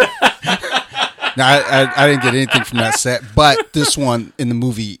no, I didn't get anything from that set. But this one in the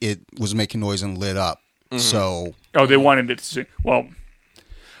movie, it was making noise and lit up. So Oh, they wanted it to see. Well,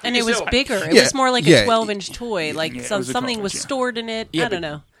 and it was bigger. It Yeah, was more like yeah. a 12-inch toy. Like Yeah, it some, was a something 12-inch, was yeah. stored in it. Yeah, I don't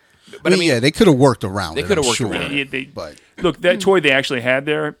know. But I mean, yeah, they could have worked around. They it, could have I'm worked sure. around it. But look, that toy they actually had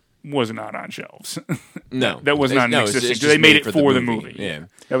there was not on shelves. no, that was not no, it's existing. just They made made it for the movie. Yeah.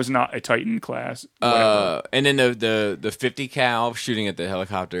 That was not a Titan class. whatever. And then the 50 cal shooting at the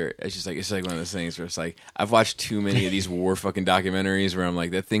helicopter. It's like one of those things where it's like I've watched too many of these war fucking documentaries where I'm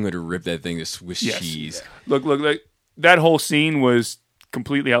like that thing would have ripped that thing to Swiss Yes. cheese. Look, that whole scene was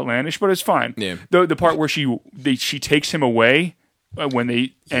completely outlandish, but it's fine. Yeah. The part where she takes him away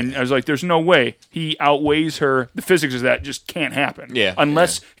and I was like, there's no way he outweighs her. The physics of that just can't happen. Yeah.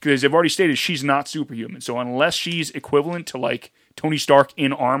 Unless, because they've already stated she's not superhuman. So unless she's equivalent to like Tony Stark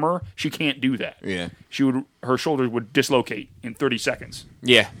in armor, she can't do that. Yeah. Her shoulders would dislocate in 30 seconds.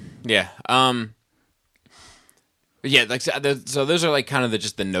 Yeah. Yeah, like so those are like kind of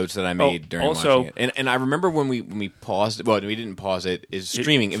just the notes that I made during also- watching it. And I remember when we paused. Well, we didn't pause it. Is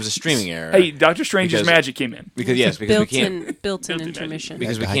streaming. It was a streaming error. Hey, Doctor Strange's Because- magic came in. because we can't Built-in intermission.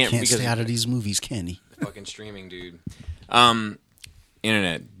 because we I can't can't because stay out of these movies, can he? fucking streaming, dude.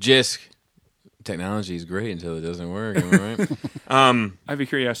 Internet, JISC, technology is great until it doesn't work. Am I right? I have a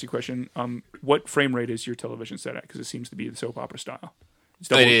curiosity question. What frame rate is your television set at? Because it seems to be the soap opera style.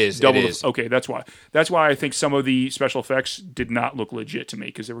 It's It is. Okay, that's why. That's why I think some of the special effects did not look legit to me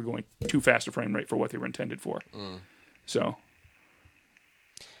because they were going too fast a frame rate for what they were intended for. So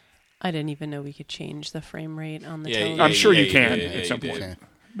I didn't even know we could change the frame rate on the Yeah, television. I'm sure yeah, you can yeah, at some you point. did.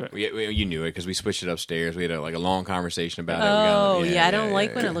 But You knew it because we switched it upstairs. We had a long conversation about Oh, it. yeah, I don't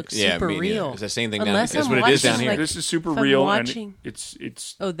like when it looks super me neither. real. It's the same thing Unless down. That's I'm what it is down watching, here. like- this is super If I'm real, watching- and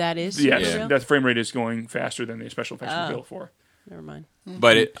it's Oh, that is yes, super real? that frame rate is going faster than the special effects Oh. were built for. Never mind.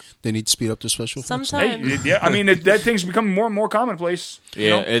 But it, They need to speed up their special effects. Sometimes. Hey, yeah, I mean that thing's becoming more and more commonplace. you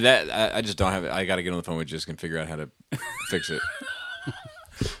yeah, know? that I just don't have it. I got to get on the phone with Jisk and figure out how to fix it.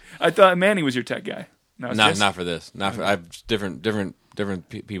 I thought Manny was your tech guy. No, it's just- Not for this. Not for. I've different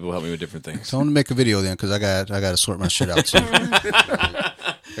people help me with different things. Tell them to make a video then, because I got to sort my shit out too. I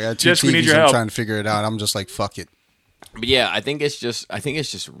got two Jess, we need TVs. your I'm help. trying to figure it out. I'm just like, fuck it. But yeah, I think it's just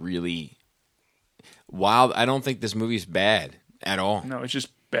really wild. I don't think this movie's bad at all. No, it's just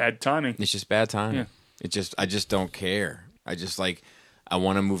bad timing. It's just bad timing. Yeah. I just don't care. I just I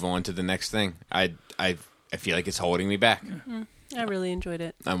want to move on to the next thing. I feel like it's holding me back. I really enjoyed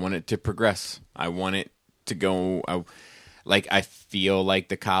it. I want it to progress. I want it to go. I feel like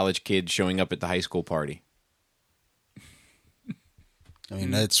the college kid showing up at the high school party. I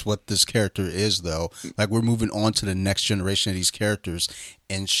mean, that's what this character is, though. Like, we're moving on to the next generation of these characters,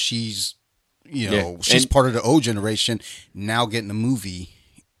 and she's, she's And- part of the old generation, now getting a movie.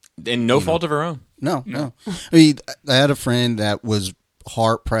 And no fault of her own. No. I mean, I had a friend that was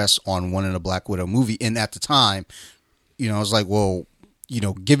hard-pressed on wanting a Black Widow movie, and at the time, I was like, well,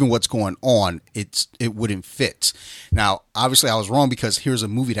 given what's going on, it wouldn't fit. Now, obviously, I was wrong because here's a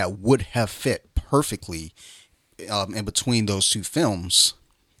movie that would have fit perfectly in between those two films,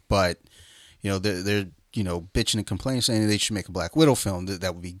 but they're bitching and complaining, saying they should make a Black Widow film.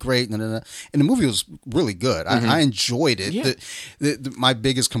 That would be great. And the movie was really good. I enjoyed it. Yeah. My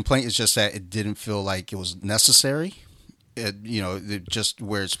biggest complaint is just that it didn't feel like it was necessary. Just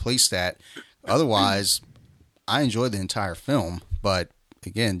where it's placed at. Otherwise, I enjoyed the entire film, but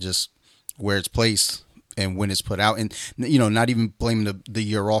again, just where it's placed and when it's put out, and not even blaming the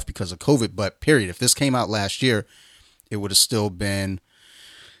year off because of COVID, but period. If this came out last year, it would have still been.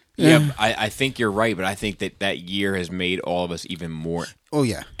 Yeah, I think you're right, but I think that year has made all of us even more Oh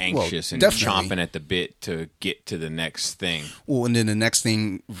yeah, anxious and definitely. chomping at the bit to get to the next thing. Well, and then the next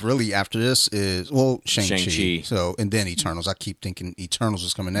thing really after this is Shang-Chi. Shang-Chi. So and then Eternals. I keep thinking Eternals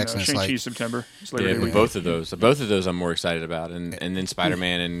is coming next, and it's Shang-Chi like September. It's later Yeah, in the but year. both of those I'm more excited about, and then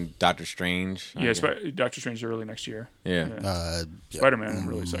Spider-Man and Doctor Strange. Yeah, Doctor Strange early next year. Yeah. Spider-Man, I'm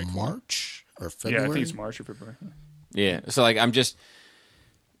really psyched for. March or Yeah, February. I think it's March or February. Yeah. So like I'm just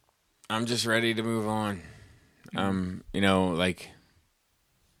ready to move on. I'm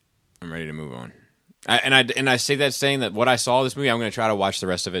ready to move on. I say that saying that what I saw this movie, I'm going to try to watch the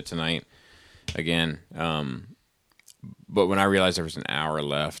rest of it tonight again. But when I realized there was an hour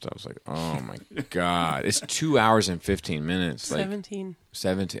left, I was like, oh my God. It's 2 hours and 15 minutes. 17.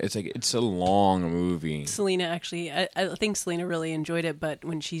 17. It's like, it's a long movie. Selena actually, I think Selena really enjoyed it, but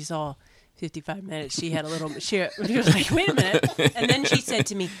when she saw 55 minutes, she had a little, she was like, wait a minute. And then she said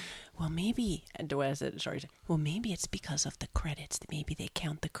to me, well, maybe, and the way I said, sorry, well, maybe it's because of the credits. Maybe they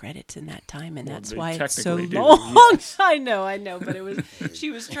count the credits in that time, and that's they why it's so technically do, long. yes. I know, but it was, she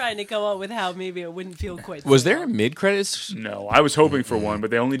was trying to come up with how maybe it wouldn't feel quite Was so there a long. mid-credits? No, I was hoping for one,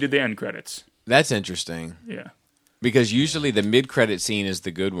 but they only did the end credits. That's interesting. Yeah. Because usually the mid-credit scene is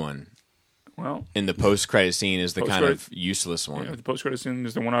the good one. Well, And the post-credit scene is the kind Post-credit- of useless one. yeah, the post-credit scene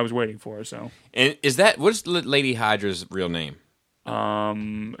is the one I was waiting for. So, And what's Lady Hydra's real name?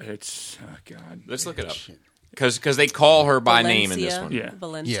 it's God. Let's look it up. Because they call her by name in this Valencia? one. Yeah.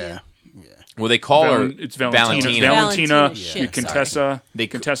 Valencia. Yeah. Well, they call her It's Valentina. Valentina. Valentina. Valentina shit, Contessa. They-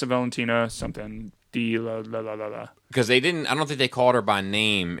 Contessa Valentina. Something. D la la la la la. Because they didn't. I don't think they called her by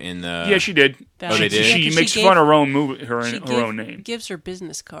name in the. Yeah, she did. Oh, they did? She Yeah, 'cause makes she fun gave- of her own movie, her She own name. gives her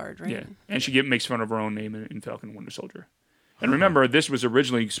business card, right? Yeah, and she makes fun of her own name in Falcon and Winter Soldier. And remember, this was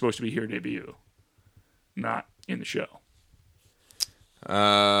originally supposed to be her debut, not in the show.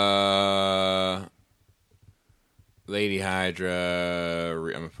 Lady Hydra.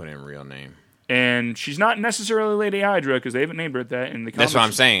 I'm gonna put in real name. And she's not necessarily Lady Hydra because they haven't named her that in the comics. That's what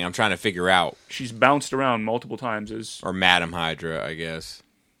I'm saying. I'm trying to figure out. She's bounced around multiple times as Or Madam Hydra, I guess.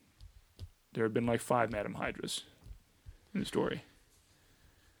 there have been like 5 Madam Hydras in the story.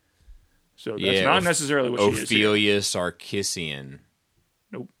 So that's Yeah, not necessarily what she is. here. Ophelia Sarkissian.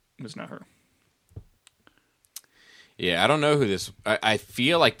 Nope, that's not her. Yeah, I don't know who this. I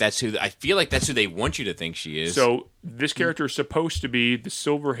feel like that's who. I feel like that's who they want you to think she is. So this character is supposed to be the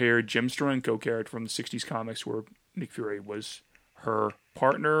silver-haired Jim Steranko character from the 60s comics where Nick Fury was her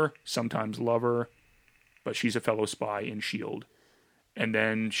partner, sometimes lover, but she's a fellow spy in S.H.I.E.L.D. And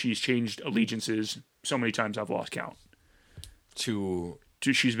then she's changed allegiances so many times I've lost count.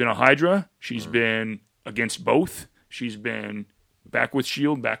 She's been a Hydra. She's been against both. She's been back with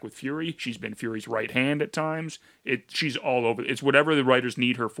S.H.I.E.L.D., back with Fury. She's been Fury's right hand at times. She's all over. It's whatever the writers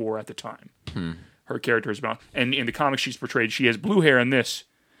need her for at the time. Her character is about. And in the comics she's portrayed, she has blue hair in this,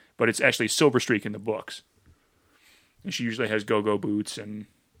 but it's actually silver streak in the books. And she usually has go-go boots and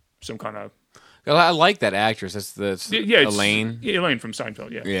some kind of... I like that actress. That's it's Elaine. Yeah, Elaine from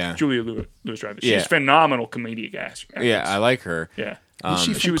Seinfeld, yeah. Yeah. Julia Louis-Dreyfus. She's Yeah. phenomenal comedic actress. Yeah, I like her. Yeah. Was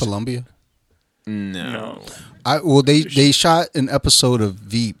she from Colombia? No. They shot an episode of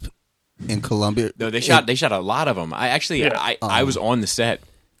Veep in Colombia. No, they shot a lot of them. I was on the set.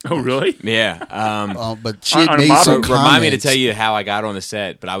 Oh, really? Yeah. But she On had a made model- some Remind me to comments. tell you how I got on the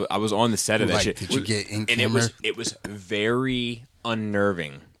set, but I was on the set of that Like, shit. did you get in and camera? it was very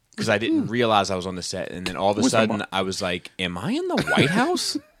unnerving because I didn't realize I was on the set, and then all of a Was the sudden mo- I was like, "Am I in the White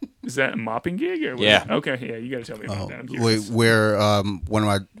House?" Is that a mopping gig? Or what? Yeah. Okay, yeah, you got to tell me about that. I'm Wait, curious. where one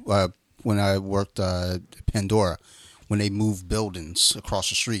of my when I worked at Pandora, when they moved buildings across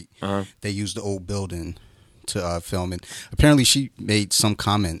the street, they used the old building to film. And apparently, she made some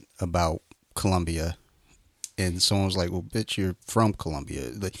comment about Colombia, and someone was like, "Well, bitch, you're from Colombia."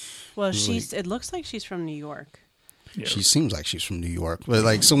 Like, Well, really- it looks like she's from New York. Yeah. she seems like she's from New York, but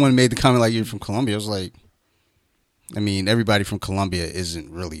like someone made the comment like, "You're from Colombia." I was like, I mean, everybody from Colombia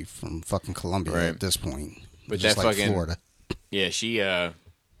isn't really from fucking Colombia Right. at this point. But Just that like fucking- Florida. Yeah,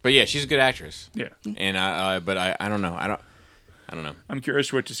 but yeah, she's a good actress. Yeah. And I don't know. I don't know. I'm curious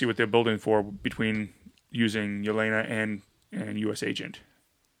to see what they're building for between using Yelena and U.S. Agent.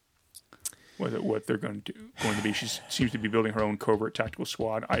 What they're going to be. She seems to be building her own covert tactical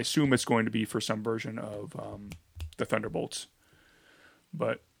squad. I assume it's going to be for some version of the Thunderbolts,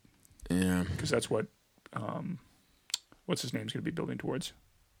 but Yeah. because that's what what's his name's going to be building towards.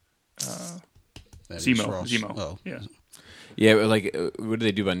 That is Zemo. Ross. Zemo. Oh. Yeah. Yeah, but like, what do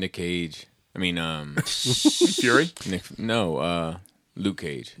they do about Nick Cage? I mean, Fury. Luke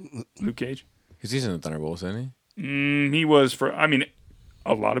Cage. Luke Cage. Because he's in the Thunderbolts, isn't he? He was for. I mean,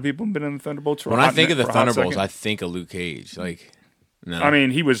 a lot of people have been in the Thunderbolts. For When a I hot think of the for a hot Thunderbolts, second. I think of Luke Cage. Like, No. I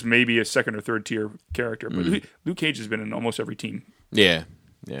mean, he was maybe a second or third tier character, but Luke Cage has been in almost every team yeah.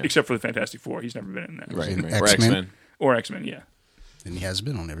 except for the Fantastic Four. He's never been in that. Right. in Or X-Men? X-Men. Or X-Men, yeah. And he has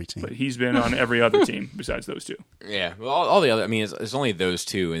been on every team. But he's been on every other team besides those two. Yeah. Well, all the other. I mean, it's only those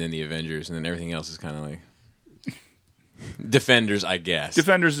two, and then the Avengers, and then everything else is kind of like Defenders, I guess.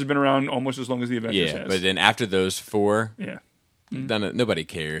 Defenders has been around almost as long as the Avengers Yeah, has. but then after those four, yeah. nobody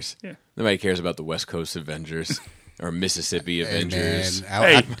cares. Yeah. Nobody cares about the West Coast Avengers or Mississippi Hey, Avengers.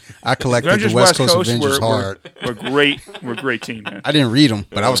 man, I collected Avengers the West Coast Avengers were, hard. We're great. We're a great team, man. I didn't read them,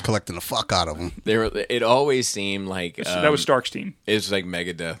 but I was collecting the fuck out of them. They were. It always seemed like That was Stark's team. it was like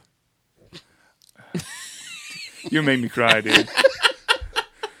Megadeth. You make me cry, dude.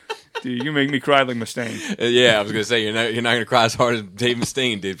 Dude, you make me cry like Mustaine. Yeah, I was gonna say you're not gonna cry as hard as Dave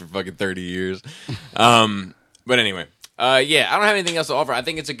Mustaine did for fucking 30 years. But anyway, yeah, I don't have anything else to offer. I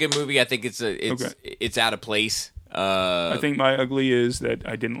think it's a good movie. I think it's out of place. I think my ugly is that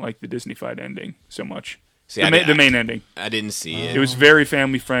I didn't like the Disney-fied ending so much. See, The main ending. I didn't see it. It was very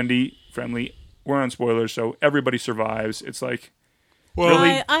family friendly. We're on spoilers, so everybody survives. It's like,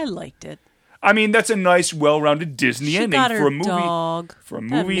 really? I liked it. I mean, that's a nice, well-rounded Disney She ending got her for a movie. dog. For a That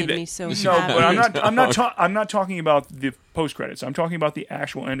movie made that me so no, happy. but I'm not talking about the post credits. I'm talking about the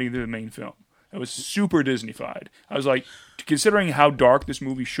actual ending of the main film. It was super Disney-fied. I was like, considering how dark this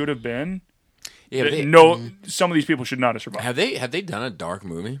movie should have been, Yeah, but some of these people should not have survived. have they done a dark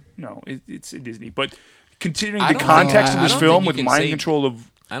movie? No, it's a Disney. But considering I the don't context think- of I this don't film think you with can mind say- control of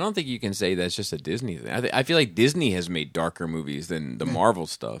I don't think you can say that's just a Disney thing. I feel like Disney has made darker movies than the Marvel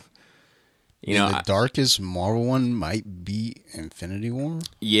stuff. You know, the darkest Marvel one might be Infinity War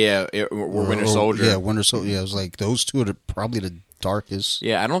or Winter Soldier. Yeah, Winter Soldier. Yeah, it was like those two are probably the darkest.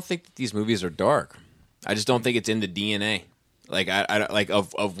 Yeah, I don't think that these movies are dark. I just don't think it's in the DNA. Like I like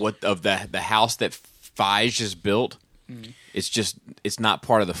of the house that Feige just built. It's not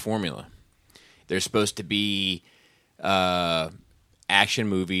part of the formula. They're supposed to be action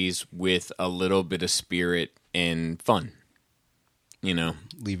movies with a little bit of spirit and fun. You know,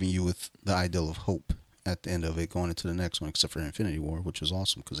 Leaving you with the ideal of hope at the end of it, going into the next one, except for Infinity War, which was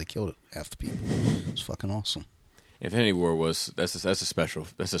awesome because they killed half the people. It was fucking awesome. Infinity War that's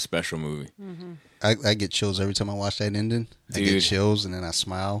a special movie. I get chills every time I watch that ending. I get Dude. chills, and then I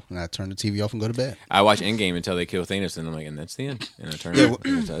smile, and I turn the TV off and go to bed. I watch Endgame until they kill Thanos, and I'm like, and that's the end. And I turn Yeah,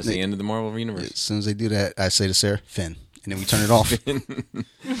 it. That's the end of the Marvel universe. As soon as they do that, I say to Sarah, Finn, and then we turn it off.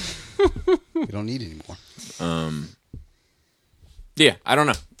 We don't need it anymore. Yeah, I don't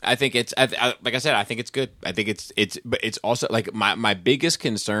know. I think it's like I said. I think it's good. I think but it's also like my biggest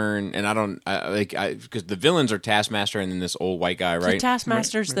concern, and I don't because the villains are Taskmaster and then this old white guy, So right?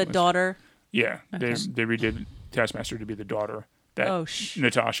 Taskmaster's the they yeah. They redid Taskmaster to be the daughter. That Oh,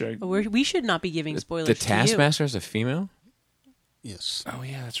 Natasha. we should not be giving spoilers. The to you. Taskmaster is a female. Yes. Oh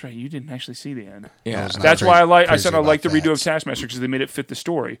yeah, that's right. You didn't actually see the end. Yeah, was not That's crazy- why I crazy said I about like the redo that. of Taskmaster because they made it fit the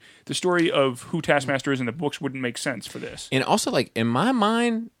story. The story of who Taskmaster is in the books wouldn't make sense for this. and also like in my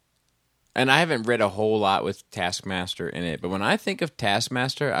mind, and I haven't read a whole lot with Taskmaster in it, but when I think of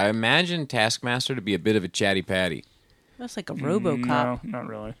Taskmaster, I imagine Taskmaster to be a bit of a chatty patty. That's like a RoboCop. No, not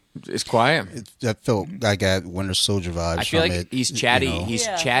really. It's quiet. That felt I got Winter Soldier vibes. I feel from like it, he's you chatty. know. He's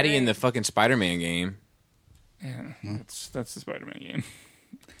Yeah, chatty in right. the fucking Spider-Man game. Yeah, that's the Spider-Man game.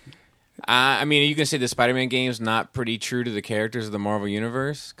 I mean, you can say the Spider-Man game is not pretty true to the characters of the Marvel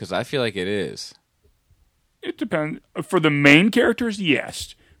Universe because I feel like it is. It depends. For the main characters,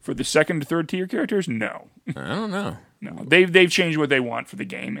 yes. For the second to third tier characters, no. I don't know. No, they've changed what they want for the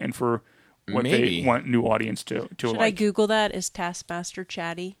game and for what Maybe. they want new audience to Should I like. Google that? Is Taskmaster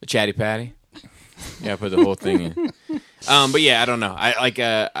chatty? The chatty patty. Yeah, I put the whole thing in. But yeah, I don't know. I like.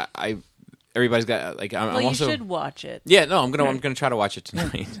 I everybody's got like. I'm Well, you also. should watch it. Yeah, no, I'm gonna try to watch it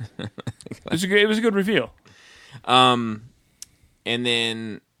tonight. It was a good reveal. And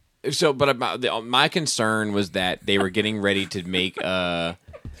then but about my concern was that they were getting ready to make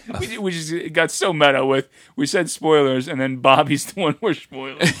We just got so meta with we said spoilers and then Bobby's the one we're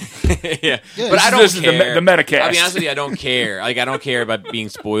spoiling. yeah. But I don't This is the care. Metacast. I'll be honest with you, I don't care. Like I don't care about being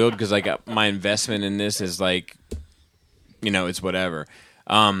spoiled because like my investment in this is like, it's whatever.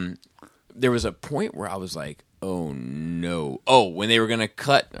 There was a point where I was like, oh no. Oh, when they were gonna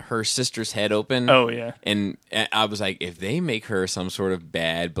cut her sister's head open. Oh, yeah. And I was like, if they make her some sort of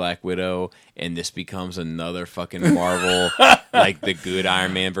bad Black Widow, and this becomes another fucking Marvel, like the good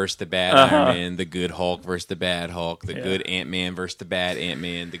Iron Man versus the bad Iron Man, the good Hulk versus the bad Hulk, the good Ant-Man versus the bad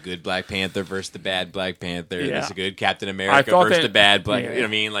Ant-Man, the good Black Panther versus the bad Black Panther, Yeah. the good Captain I America thought versus that- the bad Black. yeah. You know what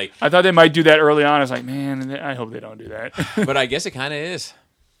I mean? Like, I thought they might do that early on. I was like, man, I hope they don't do that. but I guess it kind of is.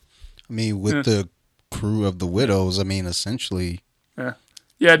 I mean, with the crew of the Widows, I mean, essentially,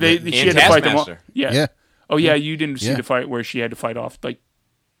 Yeah, she had to fight them all. Taskmaster. Yeah. Yeah. Oh yeah, you didn't see Yeah. the fight where she had to fight off like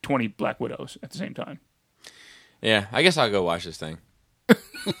 20 Black Widows at the same time. Yeah, I guess I'll go watch this thing.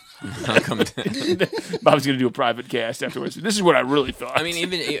 I'll come Bob's gonna do a private cast afterwards. This is what I really thought. I mean,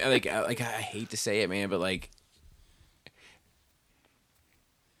 even like I hate to say it, man, but like,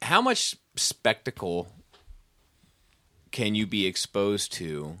 how much spectacle can you be exposed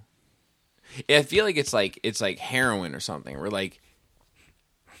to? I feel like it's like heroin or something. Where like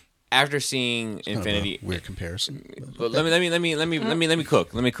after seeing Kind of a Infinity, weird comparison. but let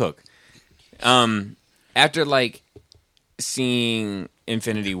me cook. After like seeing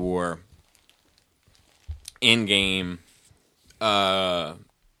Infinity War, Endgame,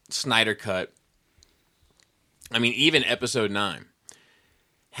 Snyder Cut. I mean, even Episode 9.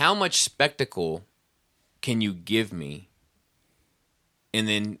 How much spectacle can you give me, and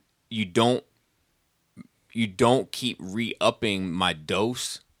then you don't keep re-upping my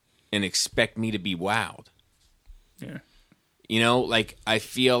dose and expect me to be wowed? yeah. You know, like I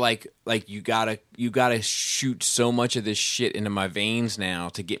feel like you gotta shoot so much of this shit into my veins now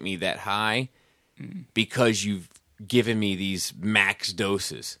to get me that high, because you've given me these max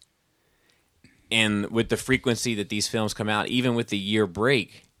doses. And with the frequency that these films come out, even with the year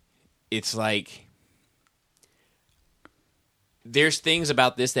break, it's like there's things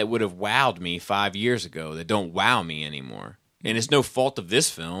about this that would have wowed me 5 years ago that don't wow me anymore. And it's no fault of this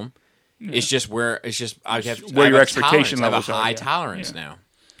film. It's just I have where your a expectation tolerance. I have levels a are, high yeah. tolerance Yeah. now.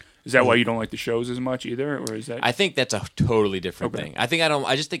 Is that why you don't like the shows as much either, or is that I think that's a totally different Okay. thing. I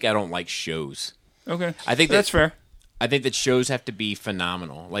just think I don't like shows. okay? I think that's fair. I think that shows have to be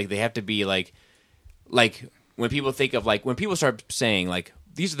phenomenal. Like they have to be like when people think of when people start saying like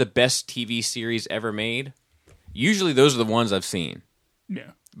these are the best TV series ever made, usually those are the ones I've seen.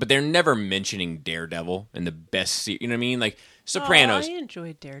 Yeah. But they're never mentioning Daredevil and the best series. You know what I mean? Like Sopranos. Oh, I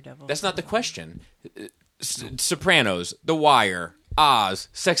enjoyed Daredevil. That's not the question. Sopranos, The Wire, Oz,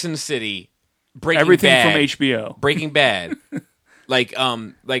 Sex and the City, Breaking Everything Bad, from HBO. Breaking Bad. like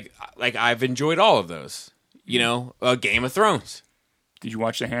I've enjoyed all of those. You know, Game of Thrones. Did you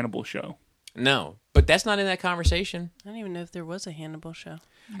watch the Hannibal show? No, but that's not in that conversation. I don't even know if there was a Hannibal show.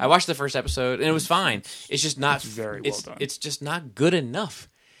 I watched the first episode and it was fine. It's just not very well done. It's just not good enough.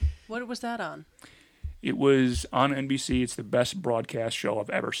 What was that on? It was on NBC. It's the best broadcast show I've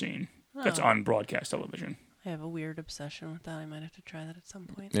ever seen. That's on broadcast television. I have a weird obsession with that. I might have to try that at some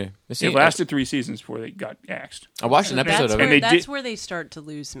point. Yeah, It lasted 3 seasons before they got axed. I watched an episode That's of where, it. they that's did- where they start to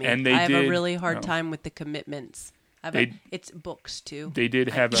lose me. and they I have a did- really hard no. time with the commitments. It's books too. They did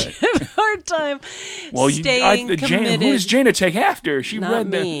have a I have a hard time well. staying Jana, committed. who does Jana take after? She Not read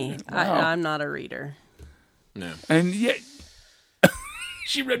me. the. Wow. I'm not a reader. No. And yet,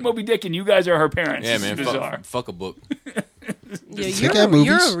 she read Moby Dick, and you guys are her parents. Yeah, This is man. bizarre. Fuck a book. Yeah, Check out movies.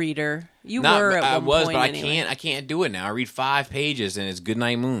 you're a reader. You were at I one was, point but anyway. I can't do it now. I read 5 pages and it's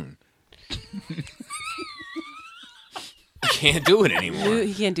Goodnight Moon. I can't do it anymore.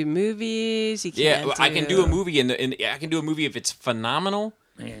 He can't do movies. He Yeah, can't well, I can do a movie, and I can do a movie if it's phenomenal.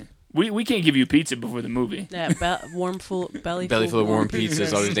 Man. We can't give you pizza before the movie. Yeah, belly Belly full of warm pizza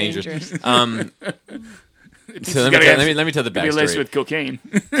is always dangerous. So gotta have- let me tell the Be laced backstory. with cocaine.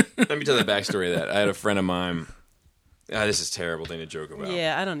 Let me tell the backstory of that. I had a friend of mine. This is a terrible thing to joke about.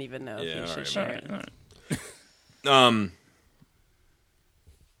 Yeah, I don't even know if Yeah, you all should right, share all it. right.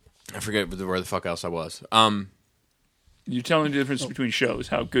 I forget where the fuck else I was. You're telling the difference between shows,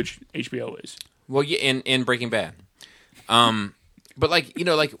 how good HBO is. Well, yeah, in Breaking Bad. But like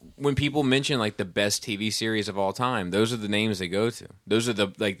when people mention like the best TV series of all time, those are the names they go to. Those are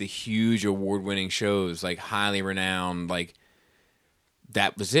the huge award-winning shows, like highly renowned. Like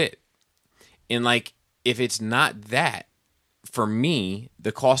that was it. And like if it's not that, for me,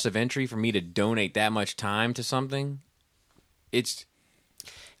 the cost of entry for me to donate that much time to something, it's.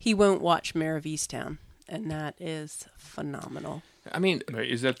 He won't watch Mayor of Easttown, and that is phenomenal. I mean,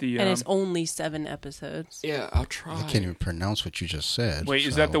 Wait, is that the? And it's only 7 episodes. yeah, I'll try. I can't even pronounce what you just said. Wait,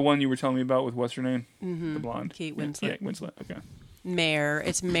 is so- that the one you were telling me about with what's her name? The blonde. Kate Yeah, Winslet. Yeah, Winslet. Okay. Mayor.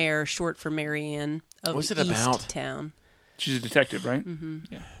 It's Mayor, short for Marianne of What's it about? Easttown. She's a detective, right?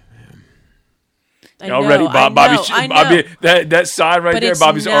 I Already, know, Bobby. I know. Bobby, that side right But there, it's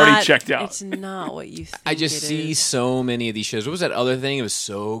Bobby's already not- checked out. It's not what you think I just it see is. so many of these shows. What was that other thing? It was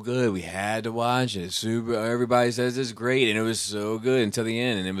so good. We had to watch it. Super. Everybody says it's great, and it was so good until the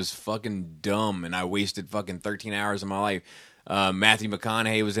end, and it was fucking dumb. And I wasted fucking 13 hours of my life. Matthew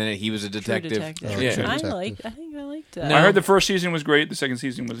McConaughey was in it. He was a True detective. Detective. Yeah. True I Detective. think I liked that. No. I heard the first season was great. The second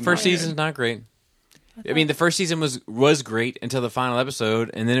season was First not. season's not great. I mean, the first season was great until the final episode,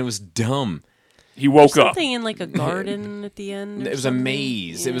 and then it was dumb. He woke up. Something in like a garden at the end. It was a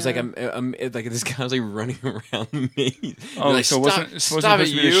maze. It was like like this guy was like running around the maze. Oh, Like, so wasn't stop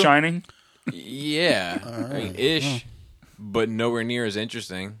this it, The you? Shining? Yeah, I mean, ish, but nowhere near as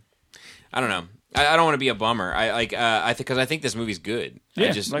interesting. I don't know. I don't want to be a bummer. I think because I think this movie's good. Yeah,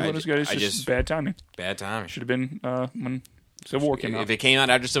 I just, like what is good. It's I just bad timing. bad timing. Should have been when Civil War came out. If it came out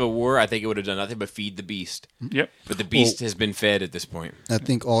after Civil War, I think it would have done nothing but feed the beast. Yep. But the beast has been fed at this point. I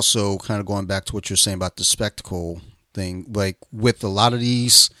think also kind of going back to what you're saying about the spectacle thing, like with a lot of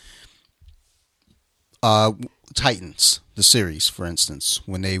these Titans, the series, for instance,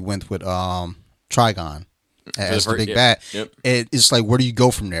 when they went with Trigon as the big bad, it's like, where do you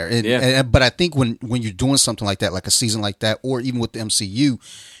go from there? But I think when you're doing something like that, like a season like that, or even with the MCU,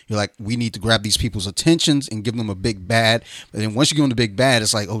 you're like, we need to grab these people's attentions and give them a big bad. But then once you give them the big bad,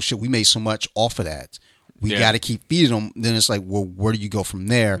 it's like, oh shit, we made so much off of that. We got to keep feeding them. Then it's like, well, where do you go from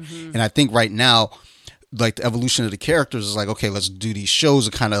there? Mm-hmm. And I think right now, like the evolution of the characters is like, okay, let's do these shows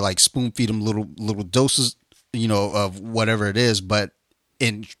and kind of like spoon feed them little doses, of whatever it is,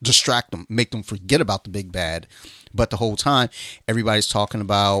 and distract them, make them forget about the big bad. But the whole time, everybody's talking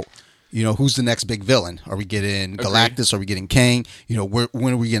about, who's the next big villain? Are we getting Galactus? Are we getting Kang?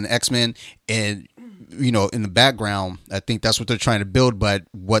 When are we getting X-Men? And, in the background, I think that's what they're trying to build. But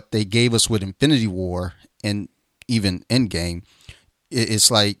what they gave us with Infinity War and even Endgame, it's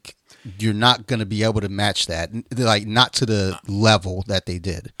like, you're not going to be able to match that, like not to the level that they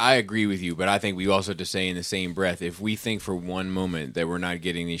did. I agree with you, but I think we also have to say in the same breath, if we think for one moment that we're not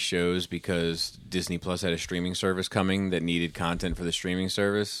getting these shows because Disney Plus had a streaming service coming that needed content for the streaming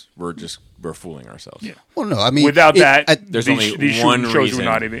service, we're fooling ourselves. Yeah. Well, no, I mean, without that, there's these only one shows reason. Would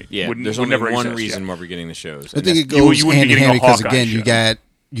not even, there's would only never one exist, reason why we're getting the shows. I think it goes you wouldn't hand be in getting hand a because Hawkeye again, show.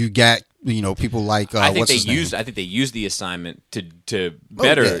 you got people like I think what's they his name? used. I think they used the assignment to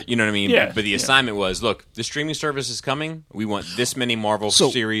better. yeah. You know what I mean? Yeah, But the assignment was, look, the streaming service is coming. We want this many Marvel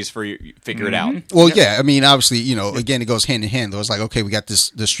So- series for you. Figure it out. Well, yeah, I mean, obviously, again, it goes hand in hand. Though it's like, okay, we got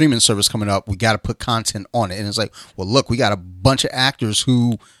the streaming service coming up. We got to put content on it, and it's like, well, look, we got a bunch of actors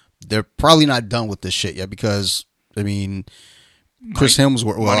who they're probably not done with this shit yet because, I mean, Chris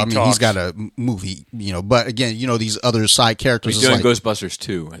Hemsworth. Well, I mean, talks. he's got a movie, But again, these other side characters. He's it's doing like, Ghostbusters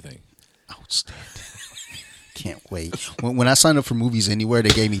 2, I think. outstanding. Can't wait. When I signed up for Movies Anywhere, they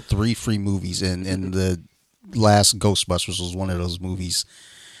gave me 3 free movies, and the last Ghostbusters was one of those movies.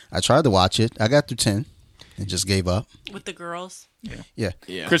 I tried to watch it. I got through 10 and just gave up. With the girls. Yeah.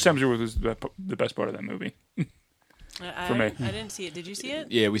 Yeah. Chris Hemsworth was the best part of that movie. For me. I didn't see it. Did you see it?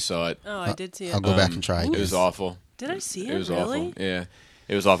 Yeah, we saw it. Oh, I did see it. I'll go back and try it. It was awful. Did I see it? It was really? awful. Yeah,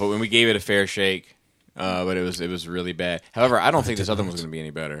 it was awful. When we gave it a fair shake, but it was really bad. However, I don't think this other one's going to be any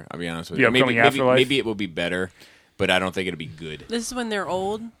better. I'll be honest with you. The upcoming Afterlife? Maybe it will be better, but I don't think it'll be good. This is when they're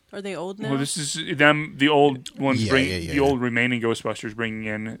old. Are they old now? Well, this is them, the old ones, Yeah, yeah. the old remaining Ghostbusters bringing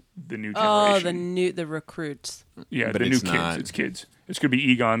in the new oh, generation. the recruits. Yeah, But the new it's kids. not. It's kids. It's going to be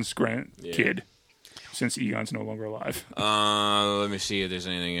Egon's kid, since Egon's no longer alive. Let me see if there's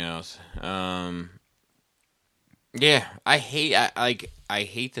anything else. Yeah, I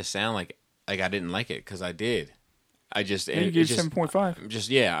hate to sound like I didn't like it because I did. I just You it gave just 7.5.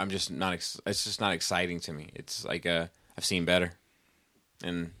 I'm just not. It's just not exciting to me. It's like I've seen better,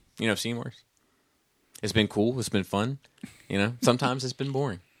 and I've seen worse. It's been cool. It's been fun. Sometimes it's been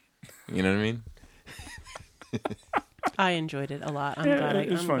boring. You know what I mean? I enjoyed it a lot. I'm Yeah, glad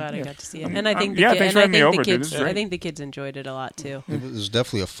it was fun, I yeah. got to see it. And I think thanks for having me over, dude. This is I great. think the kids enjoyed it a lot too. It was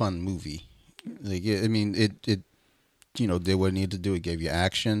definitely a fun movie. Like, I mean, it did what it needed to do. It gave you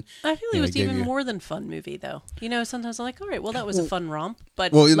action. I feel You it know, was it gave even you- more than fun movie though. Sometimes I'm like, all right, well that was a fun romp,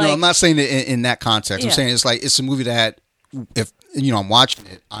 but Well, like, no, I'm not saying it in that context. I'm Yeah. saying it's a movie that if I'm watching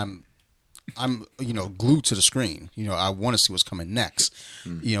it, I'm glued to the screen. I want to see what's coming next.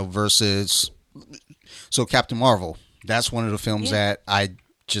 Versus so Captain Marvel. That's one of the films that I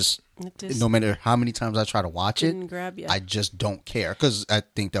just no matter how many times I try to watch it, didn't grab you. I just don't care because I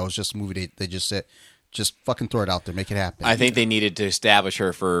think that was just a movie they just said, just fucking throw it out there, make it happen. I think they needed to establish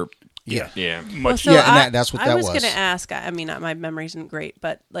her for yeah. Much. So Yeah, and that's what I that was was. going to ask. I mean, my memory isn't great,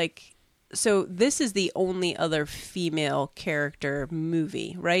 but so this is the only other female character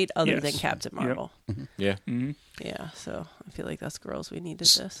movie, right? Other Yes. than Captain Yep. Marvel. yeah. Yeah. So I feel like us girls, we needed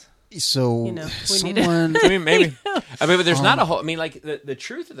this. So we need it. someone I mean, maybe. but there's not a whole. I mean, like the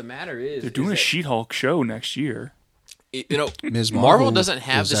truth of the matter is They're doing a that, She-Hulk show next year. Marvel Ms. Marvel doesn't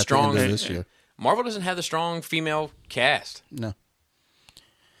have is the at the end strong. of this year. Marvel doesn't have the strong female cast. No, I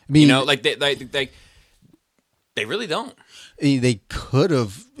mean, They really don't. they could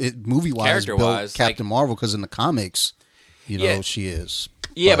have movie wise built Character-wise, Captain Marvel because in the comics, Yeah. she is.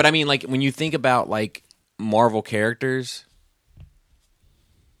 Yeah, but I mean, like, when you think about, like, Marvel characters,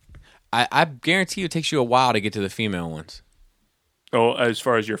 I guarantee you it takes you a while to get to the female ones. Oh, as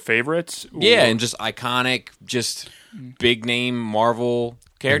far as your favorites? Yeah, Or- and just iconic, just big name Marvel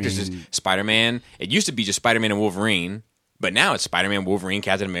characters. Is Spider-Man. It used to be just Spider-Man and Wolverine, but now it's Spider-Man, Wolverine,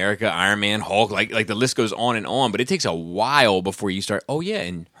 Captain America, Iron Man, Hulk. Like the list goes on and on. But it takes a while before you start. Oh yeah,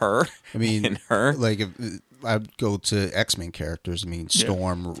 and her. I mean, and her. Like if I'd go to X-Men characters. I mean,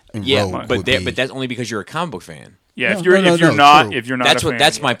 Storm and Yeah, Rogue but would be, but that's only because you're a comic book fan. Yeah, No, if you're no, no, if you're no, not true. if you're not That's a what. fan,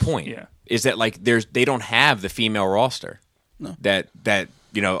 That's yeah. my point. Yeah. Is that like they don't have the female roster that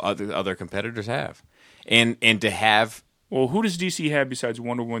other competitors have, and to have Well, who does DC have besides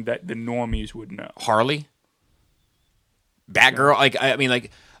Wonder Woman that the normies would know? Harley, Batgirl, like I mean,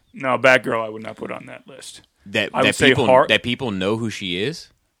 like No, Batgirl I would not put on that list. that I would that say people Har- that people know who she is.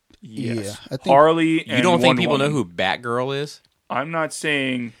 Yes. Yeah, I think- Harley and You don't think Wonder people know Woman. who Batgirl is? I'm not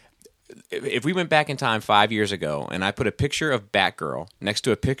saying If we went back in time 5 years ago and I put a picture of Batgirl next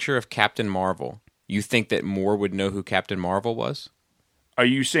to a picture of Captain Marvel, you think that more would know who Captain Marvel was? are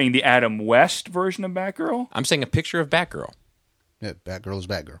you saying the Adam West version of Batgirl? I'm saying a picture of Batgirl. yeah, Batgirl is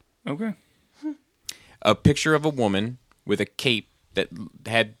Batgirl. Okay. A picture of a woman with a cape that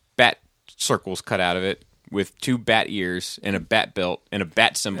had bat circles cut out of it with 2 bat ears and a bat belt and a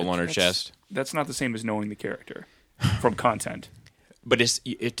bat symbol on her chest. That's not the same as knowing the character from content. But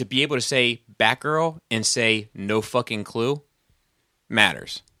to be able to say Batgirl and say no fucking clue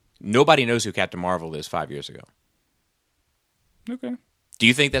matters. Nobody knows who Captain Marvel is 5 years ago. Okay. Do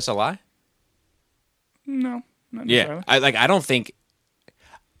you think that's a lie? No. Not Yeah. necessarily. I don't think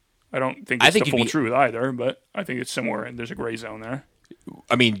I don't think I it's think the you'd full be- truth either, but I think it's somewhere and there's a gray zone there.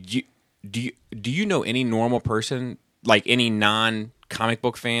 I mean, do you know any normal person, like any non-comic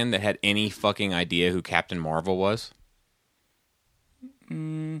book fan, that had any fucking idea who Captain Marvel was?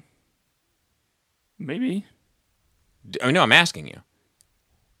 Maybe. I mean, no, I'm asking you.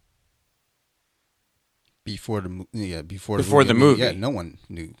 Before the Before the I mean, movie. yeah, no one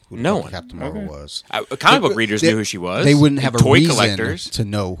knew who No fucking one. Captain Marvel Okay. was. Comic book readers knew who she was. They wouldn't have a Toy reason collectors. to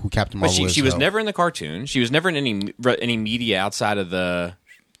know who Captain But Marvel is. she was though. never in the cartoon. She was never in any media outside of the.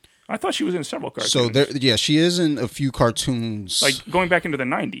 I thought she was in several cartoons. So there, yeah, she is in a few cartoons. like going back into the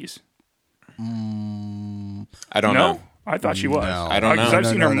 90s. I don't No? know. I thought she was. No. I don't know. Because I've No,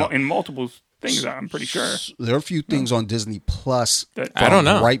 seen no, her no. in multiple things, I'm pretty sure. there are a few things on Disney Plus. That- I don't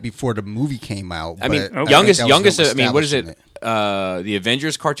know. Right before the movie came out. I mean, but think youngest. that was I mean, what is establishing it? The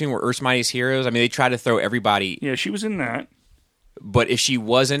Avengers cartoon where Earth's Mightiest Heroes. I mean, they try to throw everybody. Yeah, she was in that. But if she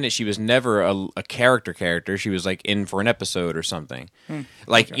wasn't, she was never a character. She was like in for an episode or something.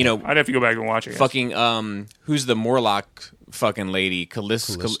 Like I'd have to go back and watch it. I guess. fucking who's the Morlock fucking lady?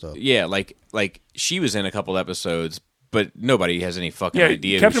 Callisto. Yeah, like she was in a couple episodes, but nobody has any fucking Yeah,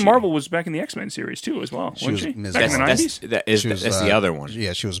 idea. who Captain she- Marvel was back in the X-Men series too, as well. She Wasn't was she? Ms. Back in the Marvel. 90s? That's the other one.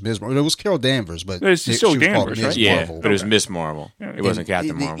 Yeah, she was Ms. Marvel. It was Carol Danvers, but It's still she was called Danvers, Ms. right? Yeah, Marvel. but it was Okay. Miss Marvel. It wasn't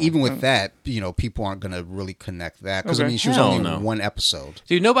Captain Marvel. Even with that, people aren't going to really connect that because I Okay. mean, she was Hell only no. in one episode.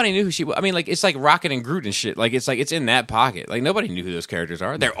 Dude, nobody knew who she was. I mean, like it's like Rocket and Groot and shit. Like it's in that pocket. Like nobody knew who those characters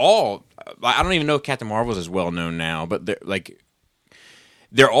are. They're all. I don't even know if Captain Marvel's as well known now, but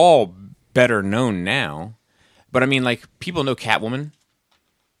they're all better known now. But I mean, like people know Catwoman.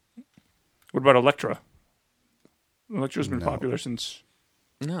 What about Elektra? Elektra's been popular since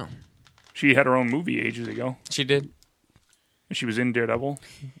No, she had her own movie ages ago. she did. And she was in Daredevil.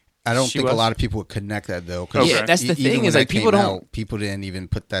 I don't She think was. a lot of people would connect that though. 'cause Okay. Yeah, that's the even thing when is, that like, people came don't- out, people didn't even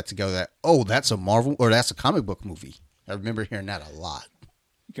put that together. That that's a Marvel or that's a comic book movie. I remember hearing that a lot.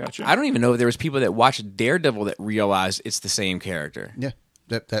 Gotcha. I don't even know if there was people that watched Daredevil that realized it's the same character. Yeah,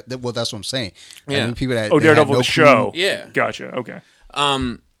 that well, that's what I'm saying. Yeah. I mean, people that Oh, that had Daredevil no the show. Yeah. Gotcha. Okay.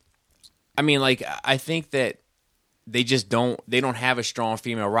 I mean, like I think that they just don't have a strong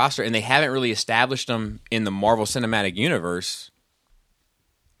female roster, and they haven't really established them in the Marvel Cinematic Universe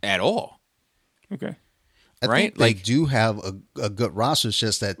at all. Okay. I right? think they Like- do have a good roster. It's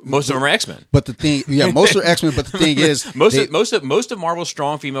just that Most of them are X-Men. But the thing, yeah, most are X Men. But the thing is, Most they, of Marvel's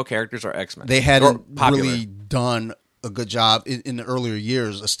strong female characters are X-Men. they Or hadn't popular. really done a good job in the earlier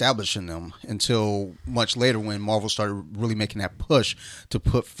years establishing them until much later when Marvel started really making that push to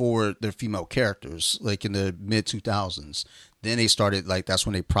put forward their female characters, like in the mid 2000s. Then they started that's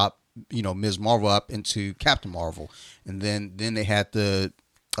when they propped Ms. Marvel up into Captain Marvel, and then they had the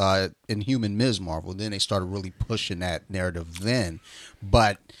Inhuman Ms. Marvel. Then they started really pushing that narrative.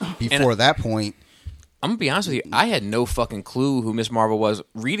 But before that point. I'm gonna be honest with you. I had no fucking clue who Miss Marvel was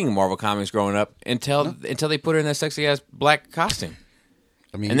reading Marvel comics growing up until they put her in that sexy ass black costume.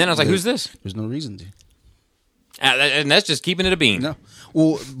 I mean, And then I was like, there's- "Who's this?" There's no reason to. And that's just keeping it a bean. No,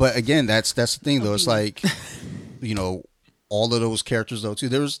 well, but again, that's the thing though. It's like, all of those characters though too.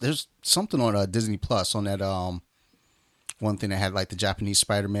 There's something on Disney Plus on that one thing that had like the Japanese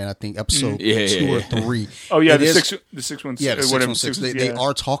Spider-Man. I think episode 2 or 3. Oh yeah, It the is- 616. Yeah, the whatever, 616. They yeah.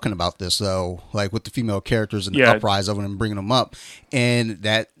 are talking about this though, like with the female characters and the Yeah. uprise of them and bringing them up, and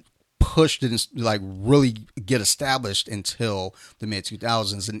that push didn't like really get established until the mid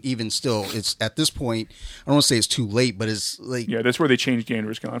 2000s, and even still, it's at this point. I don't want to say it's too late, but it's like Yeah, that's where they changed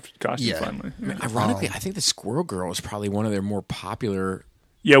Gander's costume Yeah. finally. Ironically, I think the Squirrel Girl is probably one of their more popular.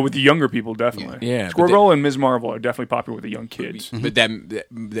 Yeah, with the younger people, definitely. Yeah, Squirrel but Girl and Ms. Marvel are definitely popular with the young kids. But that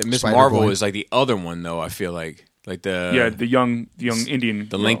Miss Spider Marvel Boy. is like the other one, though. I feel like the Yeah, the young Indian,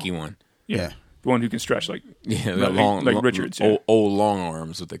 the girl. lanky one. yeah. the one who can stretch like Yeah, the like Richards. Yeah. old long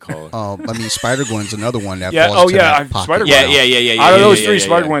arms, what they call it. I mean, Spider-Gwen's another one that Yeah, falls oh, into yeah, that pocket. Spider-Gwen. Yeah. Out of those three, yeah.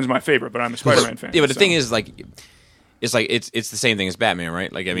 Spider-Gwen's my favorite, but I'm a Spider-Man fan. Yeah, but the so- thing is, like, it's the same thing as Batman,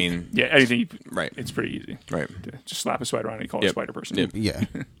 right? Like, I mean, yeah, anything, right, it's pretty easy. right. To just slap a spider on it and call it Yep. Spider Person. Yep. Yeah.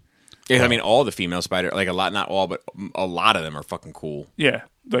 Yeah, I mean, all the female Spider, like a lot, not all, but a lot of them are fucking cool. Yeah,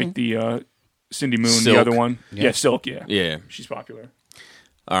 like the Cindy Moon, Silk. the other one. Yeah, Silk. Yeah, Yeah. she's popular.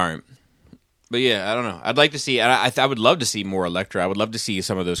 All right. But yeah, I don't know. I'd like to see. I would love to see more Elektra. I would love to see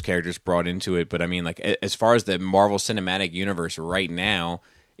some of those characters brought into it. But I mean, like as far as the Marvel Cinematic Universe right now,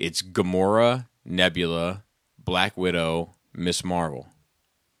 it's Gamora, Nebula, Black Widow, Miss Marvel.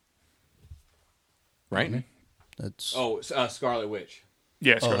 Right? That's Oh, Scarlet Witch.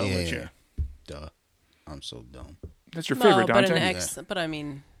 Yeah, Scarlet yeah, Witch. yeah. Yeah, duh. I'm so dumb. that's your Well, favorite, but Dante. but I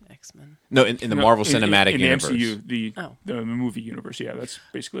mean X-Men. No, in the No, Marvel in Cinematic the Universe. MCU, Oh. the movie universe. Yeah, that's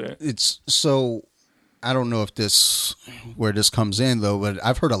basically it. It's so I don't know if where this comes in though, but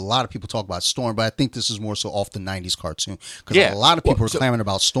I've heard a lot of people talk about Storm, but I think this is more so off the '90s cartoon because Yeah. a lot of people Well, are clamoring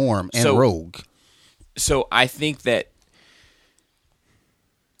about Storm and Rogue. So I think that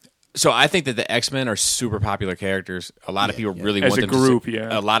the X-Men are super popular characters. A lot of people really As want a them group, to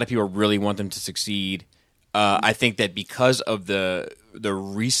yeah. A lot of people really want them to succeed. I think that because of the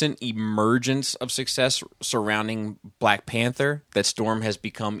recent emergence of success surrounding Black Panther, that Storm has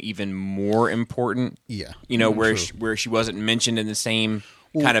become even more important. Yeah. You know, where True. where she wasn't mentioned in the same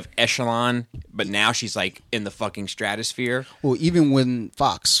kind of echelon, but now she's like in the fucking stratosphere. Well, even when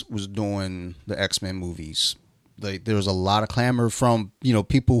Fox was doing the X-Men movies, like there was a lot of clamor from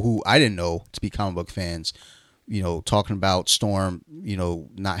people who I didn't know to be comic book fans. Talking about Storm,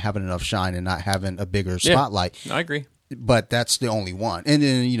 not having enough shine and not having a bigger spotlight. I agree. But that's the only one. And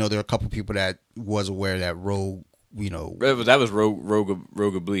then there are a couple people that was aware that Rogue, That was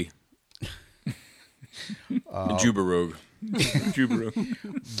Rogue Blee. Juba Rogue. Jubiru.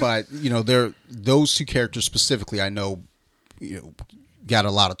 but those two characters specifically, I know, got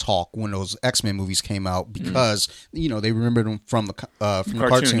a lot of talk when those X-Men movies came out because they remembered them from the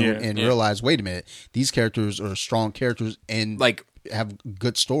cartoon yeah. and realized, wait a minute, these characters are strong characters and Like, have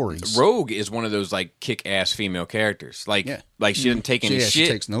good stories. Rogue is one of those like kick-ass female characters. Like, Yeah. like she doesn't take any She shit.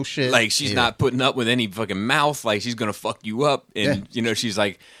 takes no shit. Like she's Yeah. not putting up with any fucking mouth. Like she's gonna fuck you up. And she's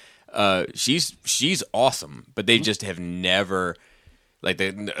like, she's awesome. But they just have never, like,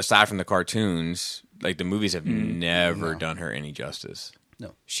 aside from the cartoons, like the movies have never done her any justice.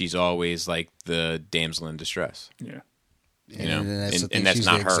 No. She's always like the damsel in distress. Yeah. And that's the thing, and that's she's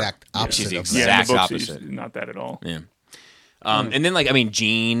not the her. exact opposite She's the of that. Yeah, in exact the books, opposite. it's not that at all. Yeah. And then, like, I mean,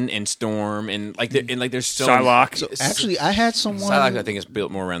 Jean and Storm and like there's so Psylocke. So actually, I had someone. Psylocke, I think, is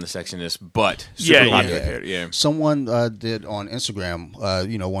built more around the sexiness, but Yeah, super yeah. popular character. Yeah. Someone did on Instagram,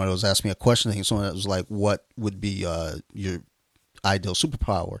 one of those asked me a question. I think someone that was like, what would be your ideal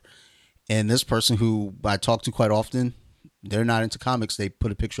superpower? And this person who I talk to quite often, they're not into comics. They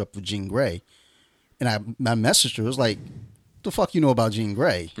put a picture up of Jean Grey. And I messaged her. It was like, the fuck you know about Jean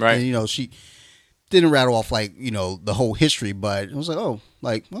Grey? Right. And, she didn't rattle off, like, the whole history, but it was like, oh,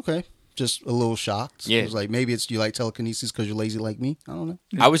 like, okay. Just a little shocked. Yeah. It was like, maybe it's you like telekinesis because you're lazy like me. I don't know.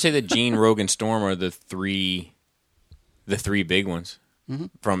 I would say that Jean, Rogue, and Storm are the three big ones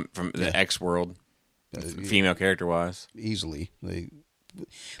from the X world, female character wise. Easily.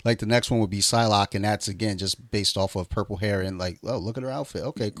 Like the next one would be Psylocke, and that's again just based off of purple hair and like, oh, look at her outfit.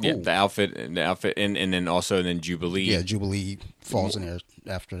 Okay, cool. Yeah, the outfit, and then Jubilee. Yeah, Jubilee falls in there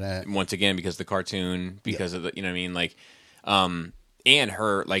after that. Once again, because the cartoon, because of the, you know what I mean, like, and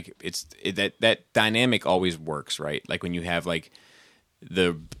her, like, that dynamic always works, right? Like when you have like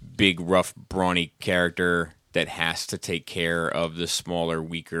the big, rough, brawny character that has to take care of the smaller,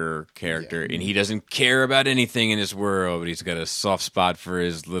 weaker character, and he doesn't care about anything in this world, but he's got a soft spot for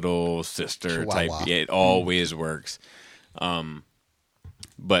his little sister Chihuahua. type. Yeah, it always works.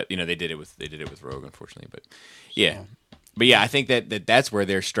 But they did it with Rogue, unfortunately. But yeah, I think that's where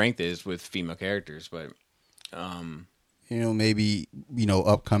their strength is with female characters. But maybe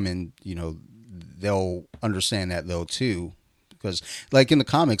upcoming, they'll understand that though too, because like in the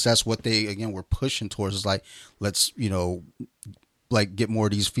comics, that's what they again were pushing towards. Is like let's like get more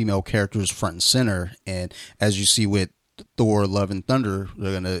of these female characters front and center, and as you see with Thor: Love and Thunder,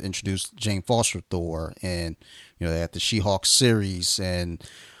 they're going to introduce Jane Foster Thor, and they have the She-Hulk series, and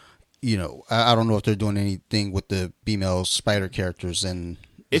I don't know if they're doing anything with the female Spider characters in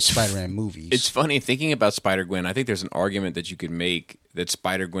the Spider-Man movies. It's funny thinking about Spider-Gwen. I think there's an argument that you could make that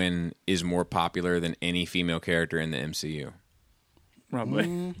Spider-Gwen is more popular than any female character in the MCU.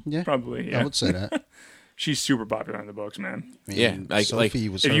 Probably. Yeah, Probably, yeah. I would say that. She's super popular in the books, man. I mean, Yeah, like- Sophie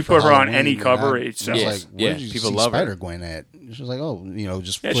was if her you for put her on Halloween, any and cover, I it was sells. like, where Yeah, did you people see love her. Spider-Gwen at? She was like,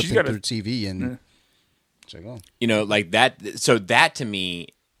 just Yeah, she's flipping got a- through TV and it's like, Like that. So that to me,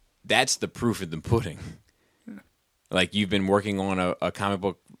 that's the proof of the pudding. Like you've been working on a comic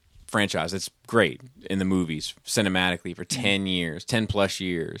book franchise that's great in the movies cinematically for 10 plus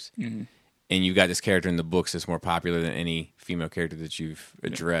years, and you got this character in the books that's more popular than any female character that you've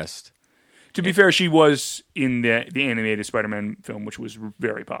addressed. To be fair, she was in the animated Spider-Man film, which was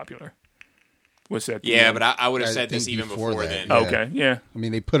very popular. What's that? Yeah, but I would have I said this think even before before that, then. yeah. Okay, yeah. I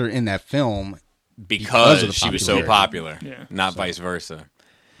mean, they put her in that film Because of the she was so popularity. popular, Yeah. not vice versa.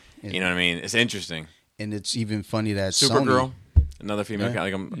 You know what I mean? It's interesting. and it's even funny that Supergirl, Sony, another female. Yeah.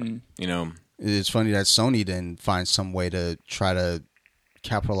 Like it's funny that Sony then finds some way to try to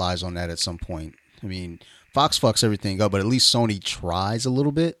capitalize on that at some point. I mean, Fox fucks everything up, but at least Sony tries a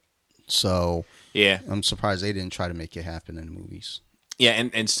little bit. So yeah, I'm surprised they didn't try to make it happen in the movies. yeah,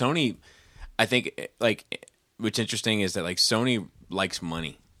 and Sony, I think like what's interesting is that like Sony likes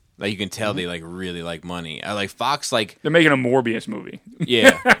money. Like you can tell they like really like money. I like Fox like They're making a Morbius movie.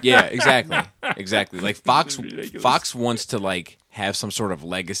 yeah, exactly. Like Ridiculous. Fox wants to like have some sort of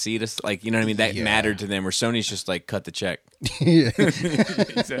legacy to like you know what I mean that Yeah. mattered to them. Where Sony's just like cut the check.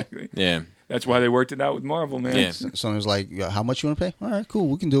 Exactly. Yeah, That's why they worked it out with Marvel, man. yeah, Sony's like, how much you want to pay? All right, cool,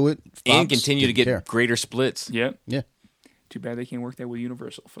 we can do it. and Fox continue to didn't get care. greater splits. Yeah. Yeah. Too bad they can't work that with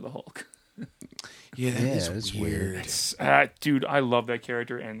Universal for the Hulk. Yeah, that is it's weird. Dude, I love that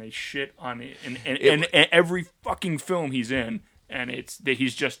character, and they shit on it. And every fucking film he's in, and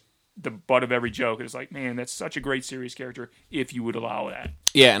he's just the butt of every joke. It's like, man, that's such a great serious character if you would allow that.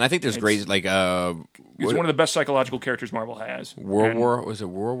 Yeah, and I think there's great like He's one of the best psychological characters Marvel has. World And,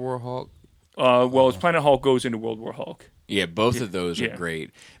 War Hulk? well, it's Planet Hulk goes into World War Hulk. Yeah, both of those are Yeah.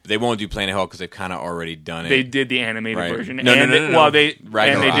 great. But they won't do Planet Hulk because they've kind of already done it. They did the animated Right. version. No, and no. Well, they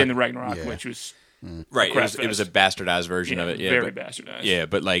Ragnarok. did the Ragnarok, Yeah. which was right. crap It was a fest. bastardized version of it. Yeah, very but, bastardized. yeah,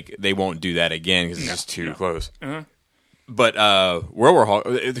 but like they won't do that again because it's just too close. Uh-huh. But World War Hulk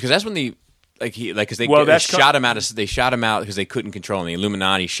because that's when they because they shot him out. They shot him out because they couldn't control him. The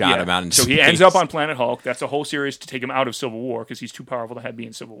Illuminati shot him out. So he ends up on Planet Hulk. That's a whole series to take him out of Civil War because he's too powerful to be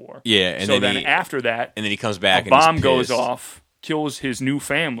in Civil War. Yeah, and so then then after that, and then he comes back. a and he's bomb goes pissed. off, kills his new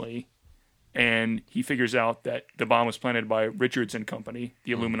family, and he figures out that the bomb was planted by Richards and Company,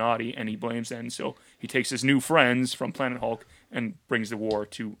 the Illuminati, and he blames them. So he takes his new friends from Planet Hulk and brings the war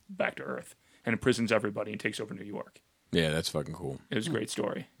back to Earth and imprisons everybody and takes over New York. Yeah, that's fucking cool. It was a great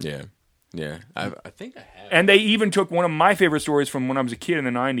story. Yeah. I think I have. And they even took one of my favorite stories from when I was a kid in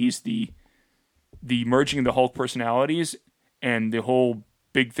the 90s, the merging of the Hulk personalities and the whole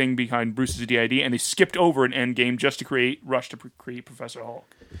big thing behind Bruce's DID, and they skipped over an Endgame just to create Professor Hulk.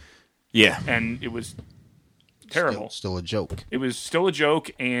 Yeah. And it was terrible. Still a joke. It was still a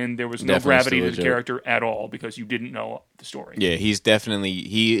joke, and there was no Definitely gravity still a to the joke. character at all because you didn't know the story. Yeah, he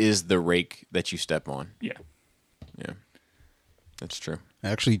is the rake that you step on. Yeah. Yeah. That's true.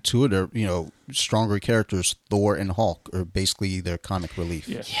 Actually, two of their stronger characters, Thor and Hulk, are basically their comic relief.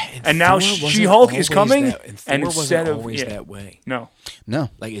 Yeah. And now She-Hulk is coming, and Thor instead wasn't of always that way. No. No,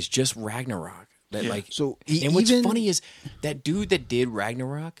 Like it's just Ragnarok. That like So and what's even- funny is that dude that did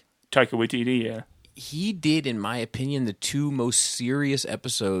Ragnarok, Taika Waititi, yeah. he did, in my opinion, the two most serious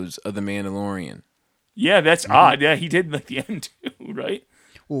episodes of The Mandalorian. Yeah, that's Mm-hmm. odd. Yeah, he did like the end too, right?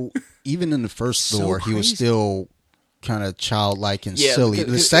 well, even in the first So Thor, he was crazy. still kind of childlike and Yeah, silly.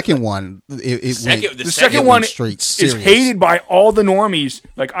 because- The second one, it Second- went, the The second second it one went straight is serious. hated by all the normies.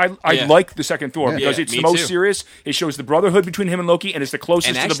 Like I Yeah. like the second Thor because Yeah, it's me the most too. serious. It shows the brotherhood between him and Loki, and it's the closest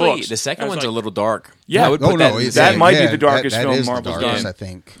And to actually, the books. the second I was one's like, a little dark. Yeah. I would Oh put no, that. it's, that might be the that- darkest that film is the Marvel's darkest, done. I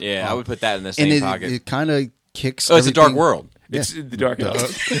think. Yeah, I would put that in the same And pocket. it kind of kicks. Oh, it's a dark everything- world. It's the Dark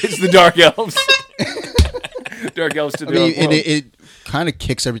Elves. It's the Dark Elves. Dark Elves to the I mean, Dark and World. it kind of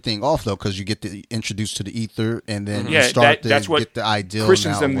kicks everything off though, because you get introduced to the ether, and then you Yeah, start to that's what get the ideal.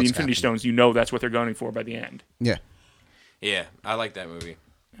 Christians now them of the what's Infinity happening. Stones. You know that's what they're gunning for by the end. Yeah, Yeah, I like that movie.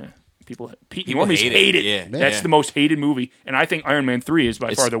 People People normies hate it. it. Yeah. That's Yeah. the most hated movie, and I think Iron Man 3 is by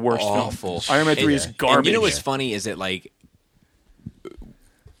It's far the worst awful. film. Iron Man 3 is garbage. And you know what's funny is that like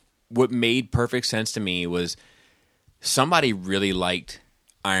what made perfect sense to me was somebody really liked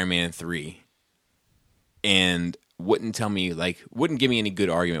Iron Man 3 and wouldn't tell me wouldn't give me any good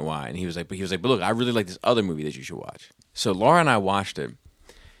argument why. And he was like, but look, I really like this other movie that you should watch. So Laura and I watched it,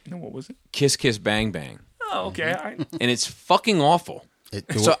 No, what was it? Kiss Kiss Bang Bang, Oh, okay. and it's fucking awful.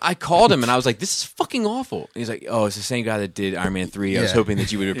 So I called him and I was like, "This is fucking awful." And he's like, "Oh, it's the same guy that did Iron Man 3. I was Yeah. hoping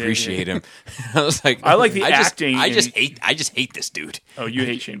that you would appreciate him." I was like, I like the just- acting I in- just hate this dude. Oh, you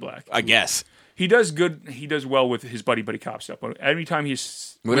hate Shane Black. I guess. He does good. He does well with his buddy cop stuff. But every time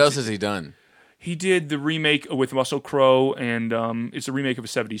What else has he done? He did the remake with Russell Crowe, and it's a remake of a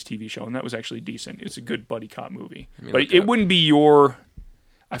 '70s TV show, and that was actually decent. It's a good buddy cop movie, but it wouldn't be your.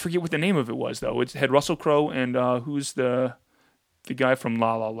 I forget what the name of it was though. It had Russell Crowe and who's the guy from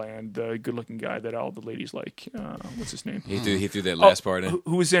La La Land, the good-looking guy that all the ladies like. What's his name? He threw that last part in.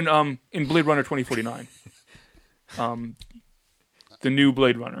 Who was in Blade Runner 2049? The new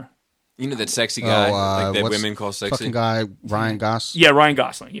Blade Runner. You know that sexy guy that what's women call sexy. Fucking guy, Ryan Gosling. Yeah, Ryan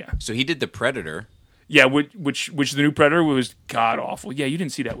Gosling. Yeah, So he did the Predator. yeah. Which the new Predator was god awful. Yeah, you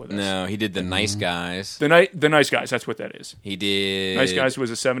didn't see that with us. No, he did the Nice Guys. The Nice Guys. That's what that is. He did Nice Guys was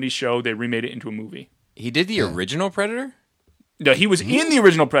a '70s show. They remade it into a movie. He did the original Predator. No, he was in the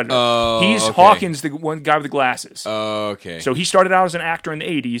original Predator. Oh, He's okay. Hawkins, the one guy with the glasses. Okay, So he started out as an actor in the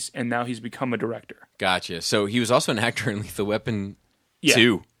 '80s, and now he's become a director. gotcha. So he was also an actor in Lethal Weapon Yeah.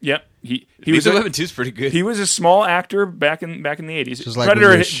 2. Yep. He was Lethal a, Weapon 2 is pretty good. he was a small actor back in the '80s. Just like when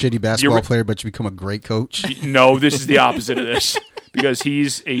you're a shitty basketball player, but you become a great coach. No, this is the opposite of this because he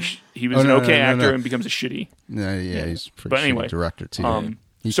was an okay actor and becomes a shitty. No, yeah, he's a pretty But shitty anyway, director too.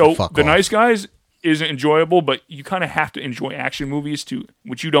 He So can fuck the off. Nice Guys isn't enjoyable, but you kind of have to enjoy action movies too,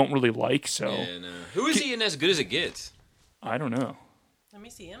 which you don't really like. So And, who is he in As Good as It Gets? I don't know. Let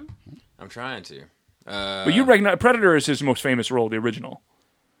me see him. I'm trying to. But you recognize Predator is his most famous role, the original.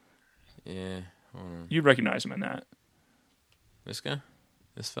 Yeah. You'd recognize him in that. This guy?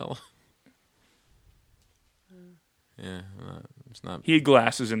 This fella? Yeah, it's not. He had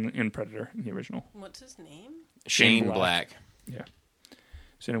glasses in Predator in the original. What's his name? Shane Black. Black. Yeah.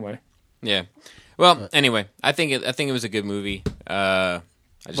 So anyway, Yeah. Well, anyway, I think it was a good movie. I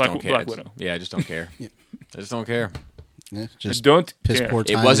just Black- don't care. Black Widow. Yeah, I just don't care. I just don't care. Yeah, just don't piss care. poor It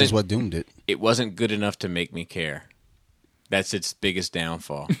timing wasn't- is what doomed it. It wasn't good enough to make me care. That's its biggest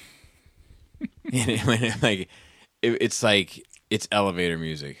downfall. It's like it's elevator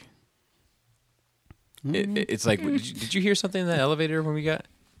music. It's like, did you hear something in the elevator when we got?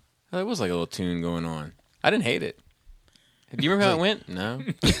 Oh, it was like a little tune going on. I didn't hate it. Do you remember how it went? No.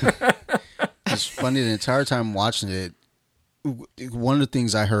 It's funny, the entire time watching it, one of the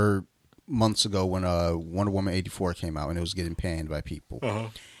things I heard months ago when Wonder Woman 84 came out and it was getting panned by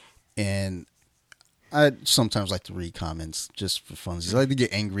people. And I sometimes like to read comments just for fun. I like to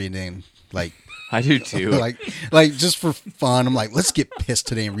get angry and then like I do too. like just for fun. I'm like, let's get pissed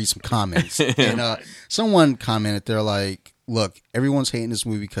today and read some comments. And someone commented, they're like, look, everyone's hating this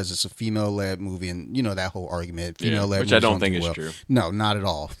movie because it's a female-led movie, and you know that whole argument. Female-led which I movies don't think do is well. true. No, not at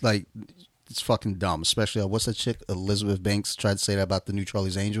all. Like, it's fucking dumb. Especially what's that chick Elizabeth Banks tried to say that about the new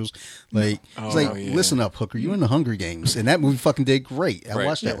Charlie's Angels. Like, it's like, listen up, hooker. You're in the Hunger Games, and that movie fucking did great. I Right.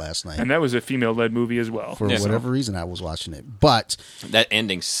 watched that last night. and that was a female-led movie as well. For Yeah. whatever reason, I was watching it, but That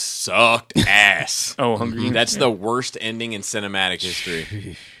ending sucked ass. Oh, Hunger Games. That's the worst ending in cinematic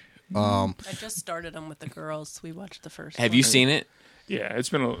history. I just started them with the girls. We watched the first. Have one. you seen it? Yeah, it's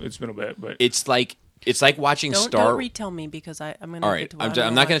been a bit, but It's like watching Don't Star. retell me because I'm gonna. All get right, to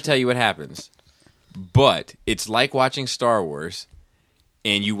I'm not going to tell you what happens, but it's like watching Star Wars,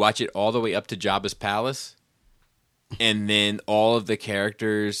 and you watch it all the way up to Jabba's palace, and then all of the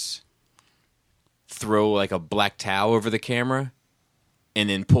characters throw like a black towel over the camera, and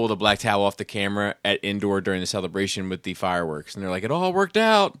then pull the black towel off the camera at indoor during the celebration with the fireworks, and they're like, it all worked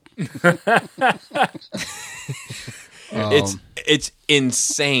out. It's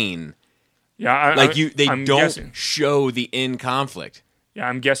insane. yeah, They I'm don't Guessing. show the end conflict. Yeah,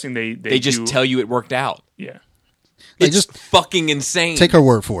 I'm guessing they They just do- tell you it worked out. Yeah, Like, It's just fucking insane. take her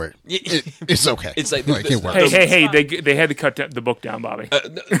word for it. Y- It's okay. It's like it works. hey, they had to cut the book down, Bobby.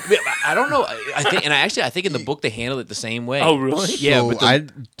 I don't know. I think, and I think in the book they handled it the same way. Oh, really? Yeah, So but I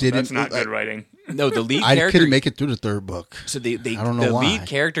didn't. That's not good writing. no, the lead I character. couldn't make it through the third book. So they I don't know the why. lead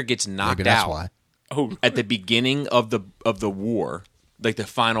character gets knocked Maybe that's out. why. Oh, at the beginning of the war, like the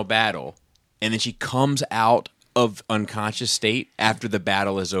final battle, and then she comes out of unconscious state after the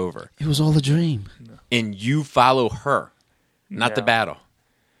battle is over, It was all a dream. and you follow her, not the Yeah. battle.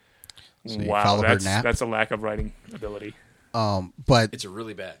 So you wow, follow her nap? that's a lack of writing ability. But It's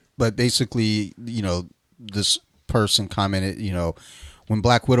really bad. but basically, this person commented, when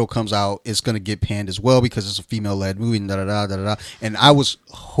Black Widow comes out, it's going to get panned as well because it's a female-led movie, and da-da-da. And I was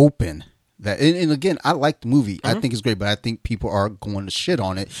hoping that, and again, I like the movie. I think it's great, but I think people are going to shit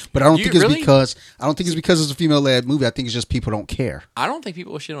on it. But I don't You think it's really? because it's a female-led movie. I think it's just people don't care. I don't think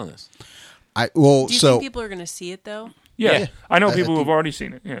people will shit on this. Do you So think people are going to see it though? Yeah, I know I people who think- have already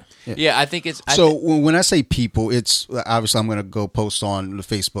seen it. Yeah, Yeah, I think it's. when I say people, it's obviously I'm going to go post on the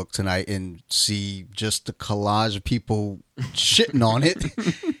Facebook tonight and see just the collage of people shitting on it,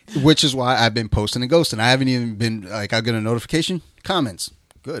 which is why I've been posting and ghosting. I haven't even been like, I get a notification, comments.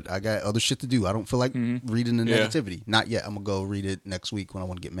 Good. I got other shit to do. I don't feel like reading the Yeah. negativity. Not yet. I'm going to go read it next week when I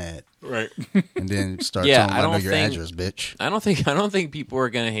want to get mad. right. And then start Yeah, telling I them I know don't your think- address, bitch. I don't think people are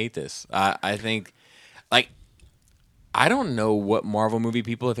gonna hate this. I think, like, I don't know what Marvel movie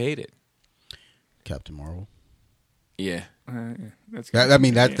people have hated. Captain Marvel. Yeah, that's. I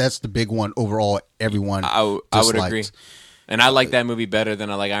mean, yeah. that's the big one overall. Everyone I would disliked. agree. And I like that movie better than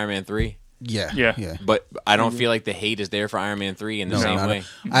I like Iron Man 3. Yeah. Yeah. Yeah. But I don't feel like the hate is there for Iron Man 3 in the same not way.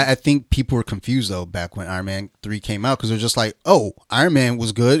 I think people were confused though back when Iron Man 3 came out because they're just like, oh, Iron Man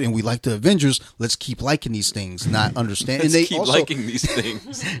was good and we like the Avengers. Let's keep liking these things, not understand. And Let's they keep also, liking these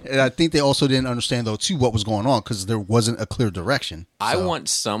things. and I think they also didn't understand though too what was going on because there wasn't a clear direction. I So, want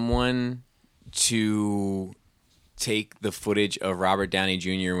someone to take the footage of Robert Downey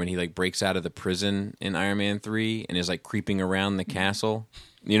Jr. when he like breaks out of the prison in Iron Man 3 and is like creeping around the castle.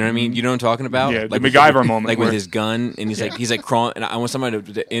 You know what I mean? You know what I'm talking about? Yeah, the like MacGyver moment like with where- his gun, and he's like crawling. And I want somebody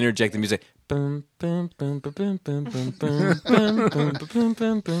to interject the music. Boom, boom, boom, boom, boom, boom, boom, boom, boom, boom,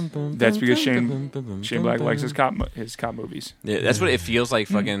 boom, boom, boom. That's because Shane Black likes his cop movies. Yeah, that's what it feels like.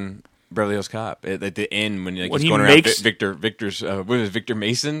 Fucking Beverly Hills Cop at the end when like When he's he going makes- around. Victor's what was it, Victor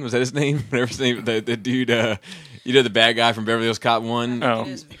Mason? Was that his name? Whatever his name. The dude. The bad guy from Beverly Hills Cop 1. Oh,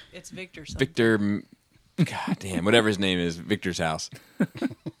 It's Victor. Something. Victor. God damn, whatever his name is, Victor's house.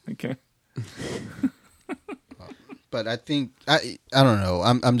 okay. but I think I don't know.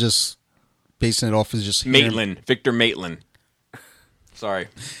 I'm just basing it off as just hearing- Maitland, Victor Maitland. Sorry.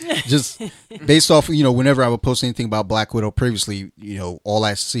 just based off, whenever I would post anything about Black Widow previously, all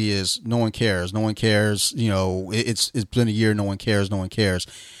I see is no one cares. No one cares. It's been a year. No one cares. No one cares.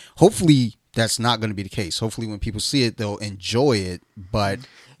 Hopefully that's not going to be the case. Hopefully when people see it, they'll enjoy it. But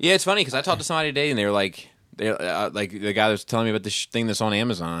Yeah, it's funny because I talked to somebody today and they were like, like the guy that was telling me about this thing that's on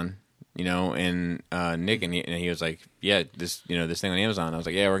Amazon, and Nick, and he was like, yeah, this thing on Amazon. I was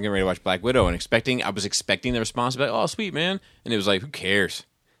like, yeah, we're getting ready to watch Black Widow, and I was expecting the response to be like, oh, sweet, man, and it was like, who cares?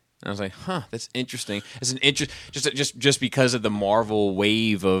 And I was like, huh, that's interesting. It's an just because of the Marvel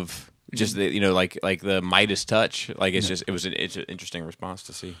wave of just the like the Midas touch, like it's an interesting response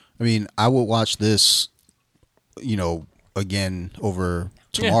to see. I mean, I would watch this, again over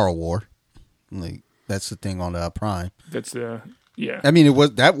Tomorrow War. Like that's the thing on Prime. That's yeah. I mean,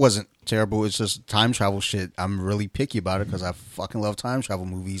 that wasn't terrible. It's just time travel shit. I'm really picky about it because I fucking love time travel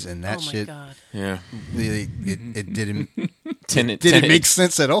movies, and that Oh my shit god. Yeah, it didn't Tenet make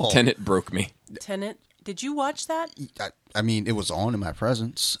sense at all. Tenet broke me. Tenet. Did you watch that? I mean, it was on in my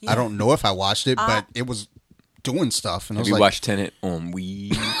presence. Yeah. I don't know if I watched it, but it was doing stuff, and I Have was you like, watched Tenet on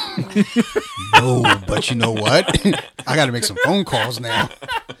Wii? no. But you know what? I got to make some phone calls now.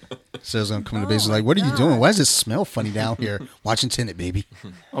 Says I'm coming to base. Like, what are you doing? Why does it smell funny down here? Watching Tenet, baby.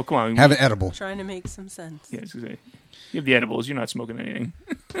 Oh, come on. Have an edible. Trying to make some sense. Yeah, I was gonna say, you have the edibles. You're not smoking anything.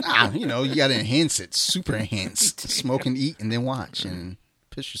 You got to enhance it. Super enhanced. Smoke and eat, and then watch and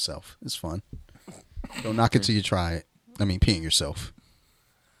piss yourself. It's fun. Don't knock it till you try it. I mean, peeing yourself.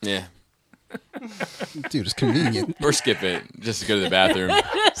 Yeah. Dude, it's convenient. Or skip it just to go to the bathroom.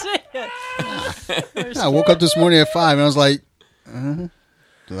 I woke up this morning at 5 and I was like,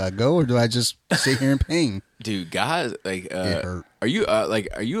 do I go or do I just sit here in pain? Dude, guys, like, It hurt. are you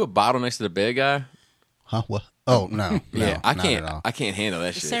a bottle next to the bed guy? Huh? What? Oh, no. Yeah, I not at all. can't handle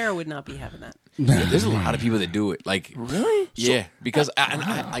that shit. Sarah would not be having that. There's a lot of people that do it. Like, Really? yeah, because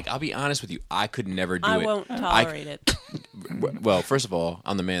I'll be honest with you, I could never do I it. won't tolerate it. Well, first of all,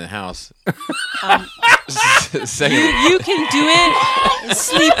 I'm the man of the house. Secondly, You can do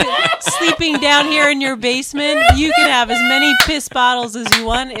it sleeping down here in your basement. You can have as many piss bottles as you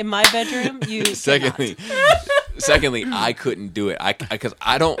want in my bedroom. You secondly, I couldn't do it. Because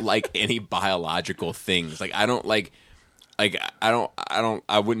I don't like any biological things. Like I don't like Like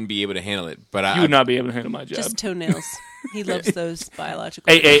I wouldn't be able to handle it. But You would not be able to handle my job. Just toenails. He loves those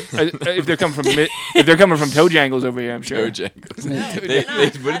biological. Hey, if they're coming from toe jangles over here, I'm sure. What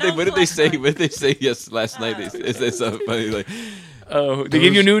did they say? What did they say? Yes, last night they said something funny like. Oh, they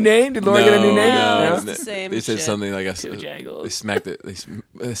give you a new name? Did Laura get a new name? No, It's the same they said shit. something like Toe jangles. they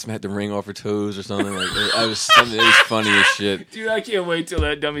smacked the ring off her toes or something like that. I was something. It was funny as shit. Dude, I can't wait till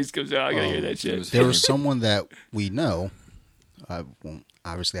that Dummies comes out. I gotta hear that shit. There was someone that we know. I won't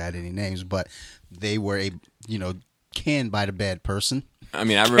obviously add any names, but they were canned by the bad person. I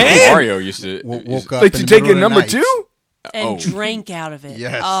mean, I remember Mario used to. Woke up Like in to the take middle a of the number night. 2? And drank out of it.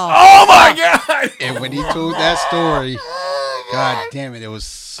 Yes. Oh, Oh my god! And when he told that story, God damn it, it was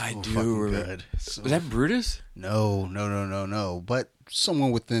so I do fucking remember. good. So, Was that Brutus? No. But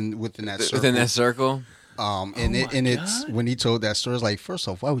someone within that circle. Within that circle? It's when he told that story, it's like, first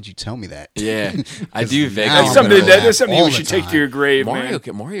off, why would you tell me that? Yeah, I do. now vaguely That's I'm something. gonna laugh That's something all you the should take time. to your grave, Mario,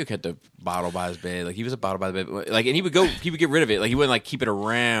 man. Mario kept a bottle by his bed. Like he was a bottle by the bed. Like, and he would get rid of it. Like he wouldn't like keep it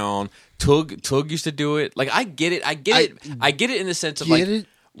around. Tug used to do it. Like I get it. I get it in the sense of like Get it?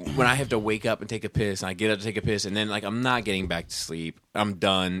 when I have to wake up and take a piss, and I get up to take a piss, and then like I'm not getting back to sleep. I'm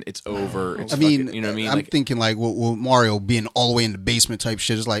done. It's over. It's I mean, fucking, you know what I mean? I'm Like, thinking like with Mario being all the way in the basement type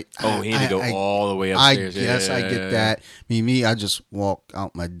shit is like, oh, he had to go all the way I upstairs. guess Yeah, I yeah, get yeah. that. Me, I just walk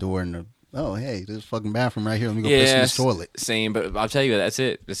out my door and hey, there's a fucking bathroom right here. Let me go piss in this toilet. Same, but I'll tell you, that's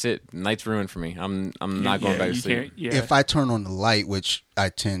it. That's it. Night's ruined for me. I'm not going back to you sleep. can't- Yeah. If I turn on the light, which I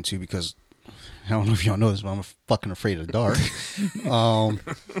tend to because I don't know if y'all know this, but I'm fucking afraid of the dark.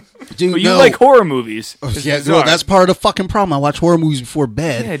 Dude, But you no. like horror movies. It's Yeah, bizarre. well, that's part of the fucking problem. I watch horror movies before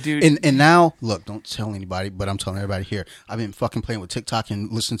bed. Yeah, dude. And now, look, don't tell anybody, but I'm telling everybody here. I've been fucking playing with TikTok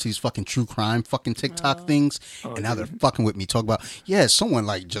and listening to these fucking true crime fucking TikTok things. And now they're fucking with me. Talk about, someone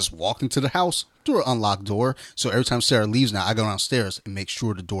like just walked into the house through an unlocked door. So every time Sarah leaves now, I go downstairs and make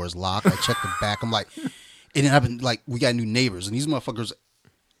sure the door is locked. I check the back. I'm like, and then I've been like, we got new neighbors. And these motherfuckers,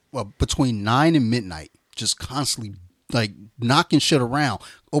 between 9 and midnight, just constantly like knocking shit around,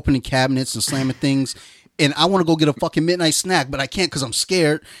 opening cabinets and slamming things. And I want to go get a fucking midnight snack, but I can't because I'm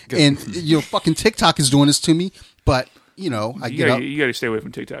scared. And fucking TikTok is doing this to me. But I get up, You gotta stay away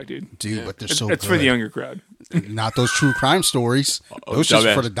from TikTok, dude. but they're so It's good. for the younger crowd. Not those true crime stories. Those shits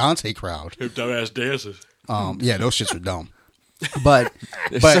are for the Dante crowd. Dumbass dances. Those shits are dumb. But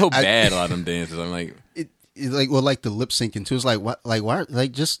They're but so I- bad. A lot of them dances. I'm like, like the lip syncing too. It's like what? Like why?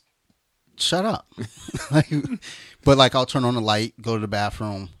 Like just shut up. But like I'll turn on the light, go to the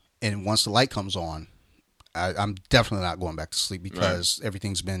bathroom, and once the light comes on, I'm definitely not going back to sleep because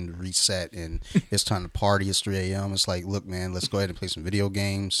everything's been reset and it's time to party. It's 3 a.m. It's like, look, man, let's go ahead and play some video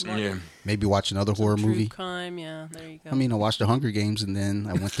games. yeah. Maybe watch another horror true movie. crime. Yeah, there you go. I mean, I watched the Hunger Games and then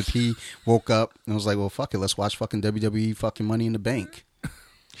I went to pee, woke up, and was like, well, fuck it, let's watch fucking WWE fucking Money in the Bank.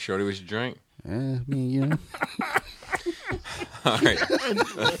 Shorty, what you drink? I mean, All right.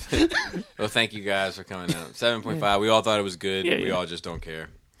 Well, thank you guys for coming out. 7.5. We all thought it was good. Yeah, We yeah. all just don't care.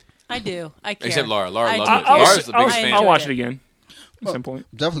 I do. I care. Except Laura. Laura I loves do it. care. Laura's the biggest fan. I'll watch enjoyed it again at some point.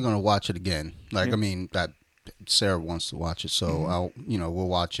 definitely going to watch it again. Like, I mean, that Sarah wants to watch it, so I'll, we'll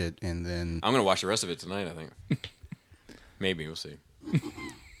watch it and then. I'm going to watch the rest of it tonight, I think. Maybe. We'll see.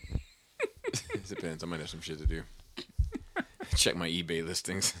 It depends. I might have some shit to do. Check my eBay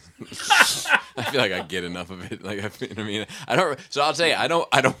listings. I feel like I get enough of it. Like I mean, I don't. So I'll tell you, I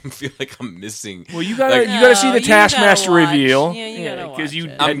don't feel like I'm missing. Well, you gotta like, you gotta see No, the you gotta Taskmaster watch. reveal. Yeah, you gotta watch you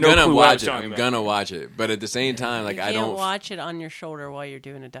it. had I'm no gonna clue what I was watch it. talking I'm about. gonna watch it. But at the same time, like you I can't don't. watch it on your shoulder while you're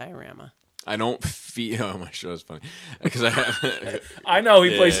doing a diorama. I don't feel. Oh, my show is funny because I. I know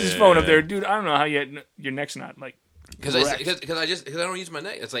he places his phone up Yeah. there, dude. I don't know how your neck's not like. Because I don't use my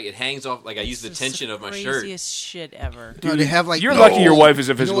neck. It's like it hangs off. Like I use the It's tension of my shirt. Craziest shit ever. No, they have like You're lucky your wife is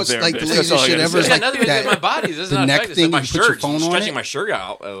a physical what's like the therapist. That's all laziest I shit gotta ever? say. Is It's got like nothing to do with my that. body. This does the not neck affect it. It's thing, like my you put your shirt. phone on Stretching it? my shirt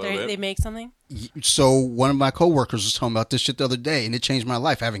out a little They bit. make something? So one of my coworkers was talking about this shit the other day, and it changed my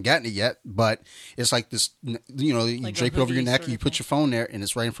life. I haven't gotten it yet, but it's like this. You Like a drape it over your hoodie neck, sort and you of put thing. your phone there, and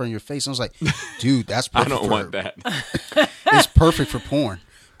it's right in front of your face. And I was like, dude, that's I perfect. don't want that. It's perfect for porn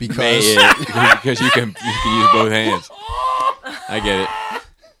because because you can use both hands. I get it.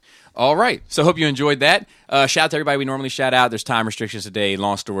 All right. So hope you enjoyed that. Shout out to everybody we normally shout out. There's time restrictions today.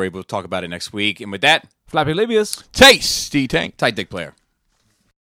 Long story. We'll talk about it next week. And with that, Flappy Libius. Tasty Tank. tight dick player.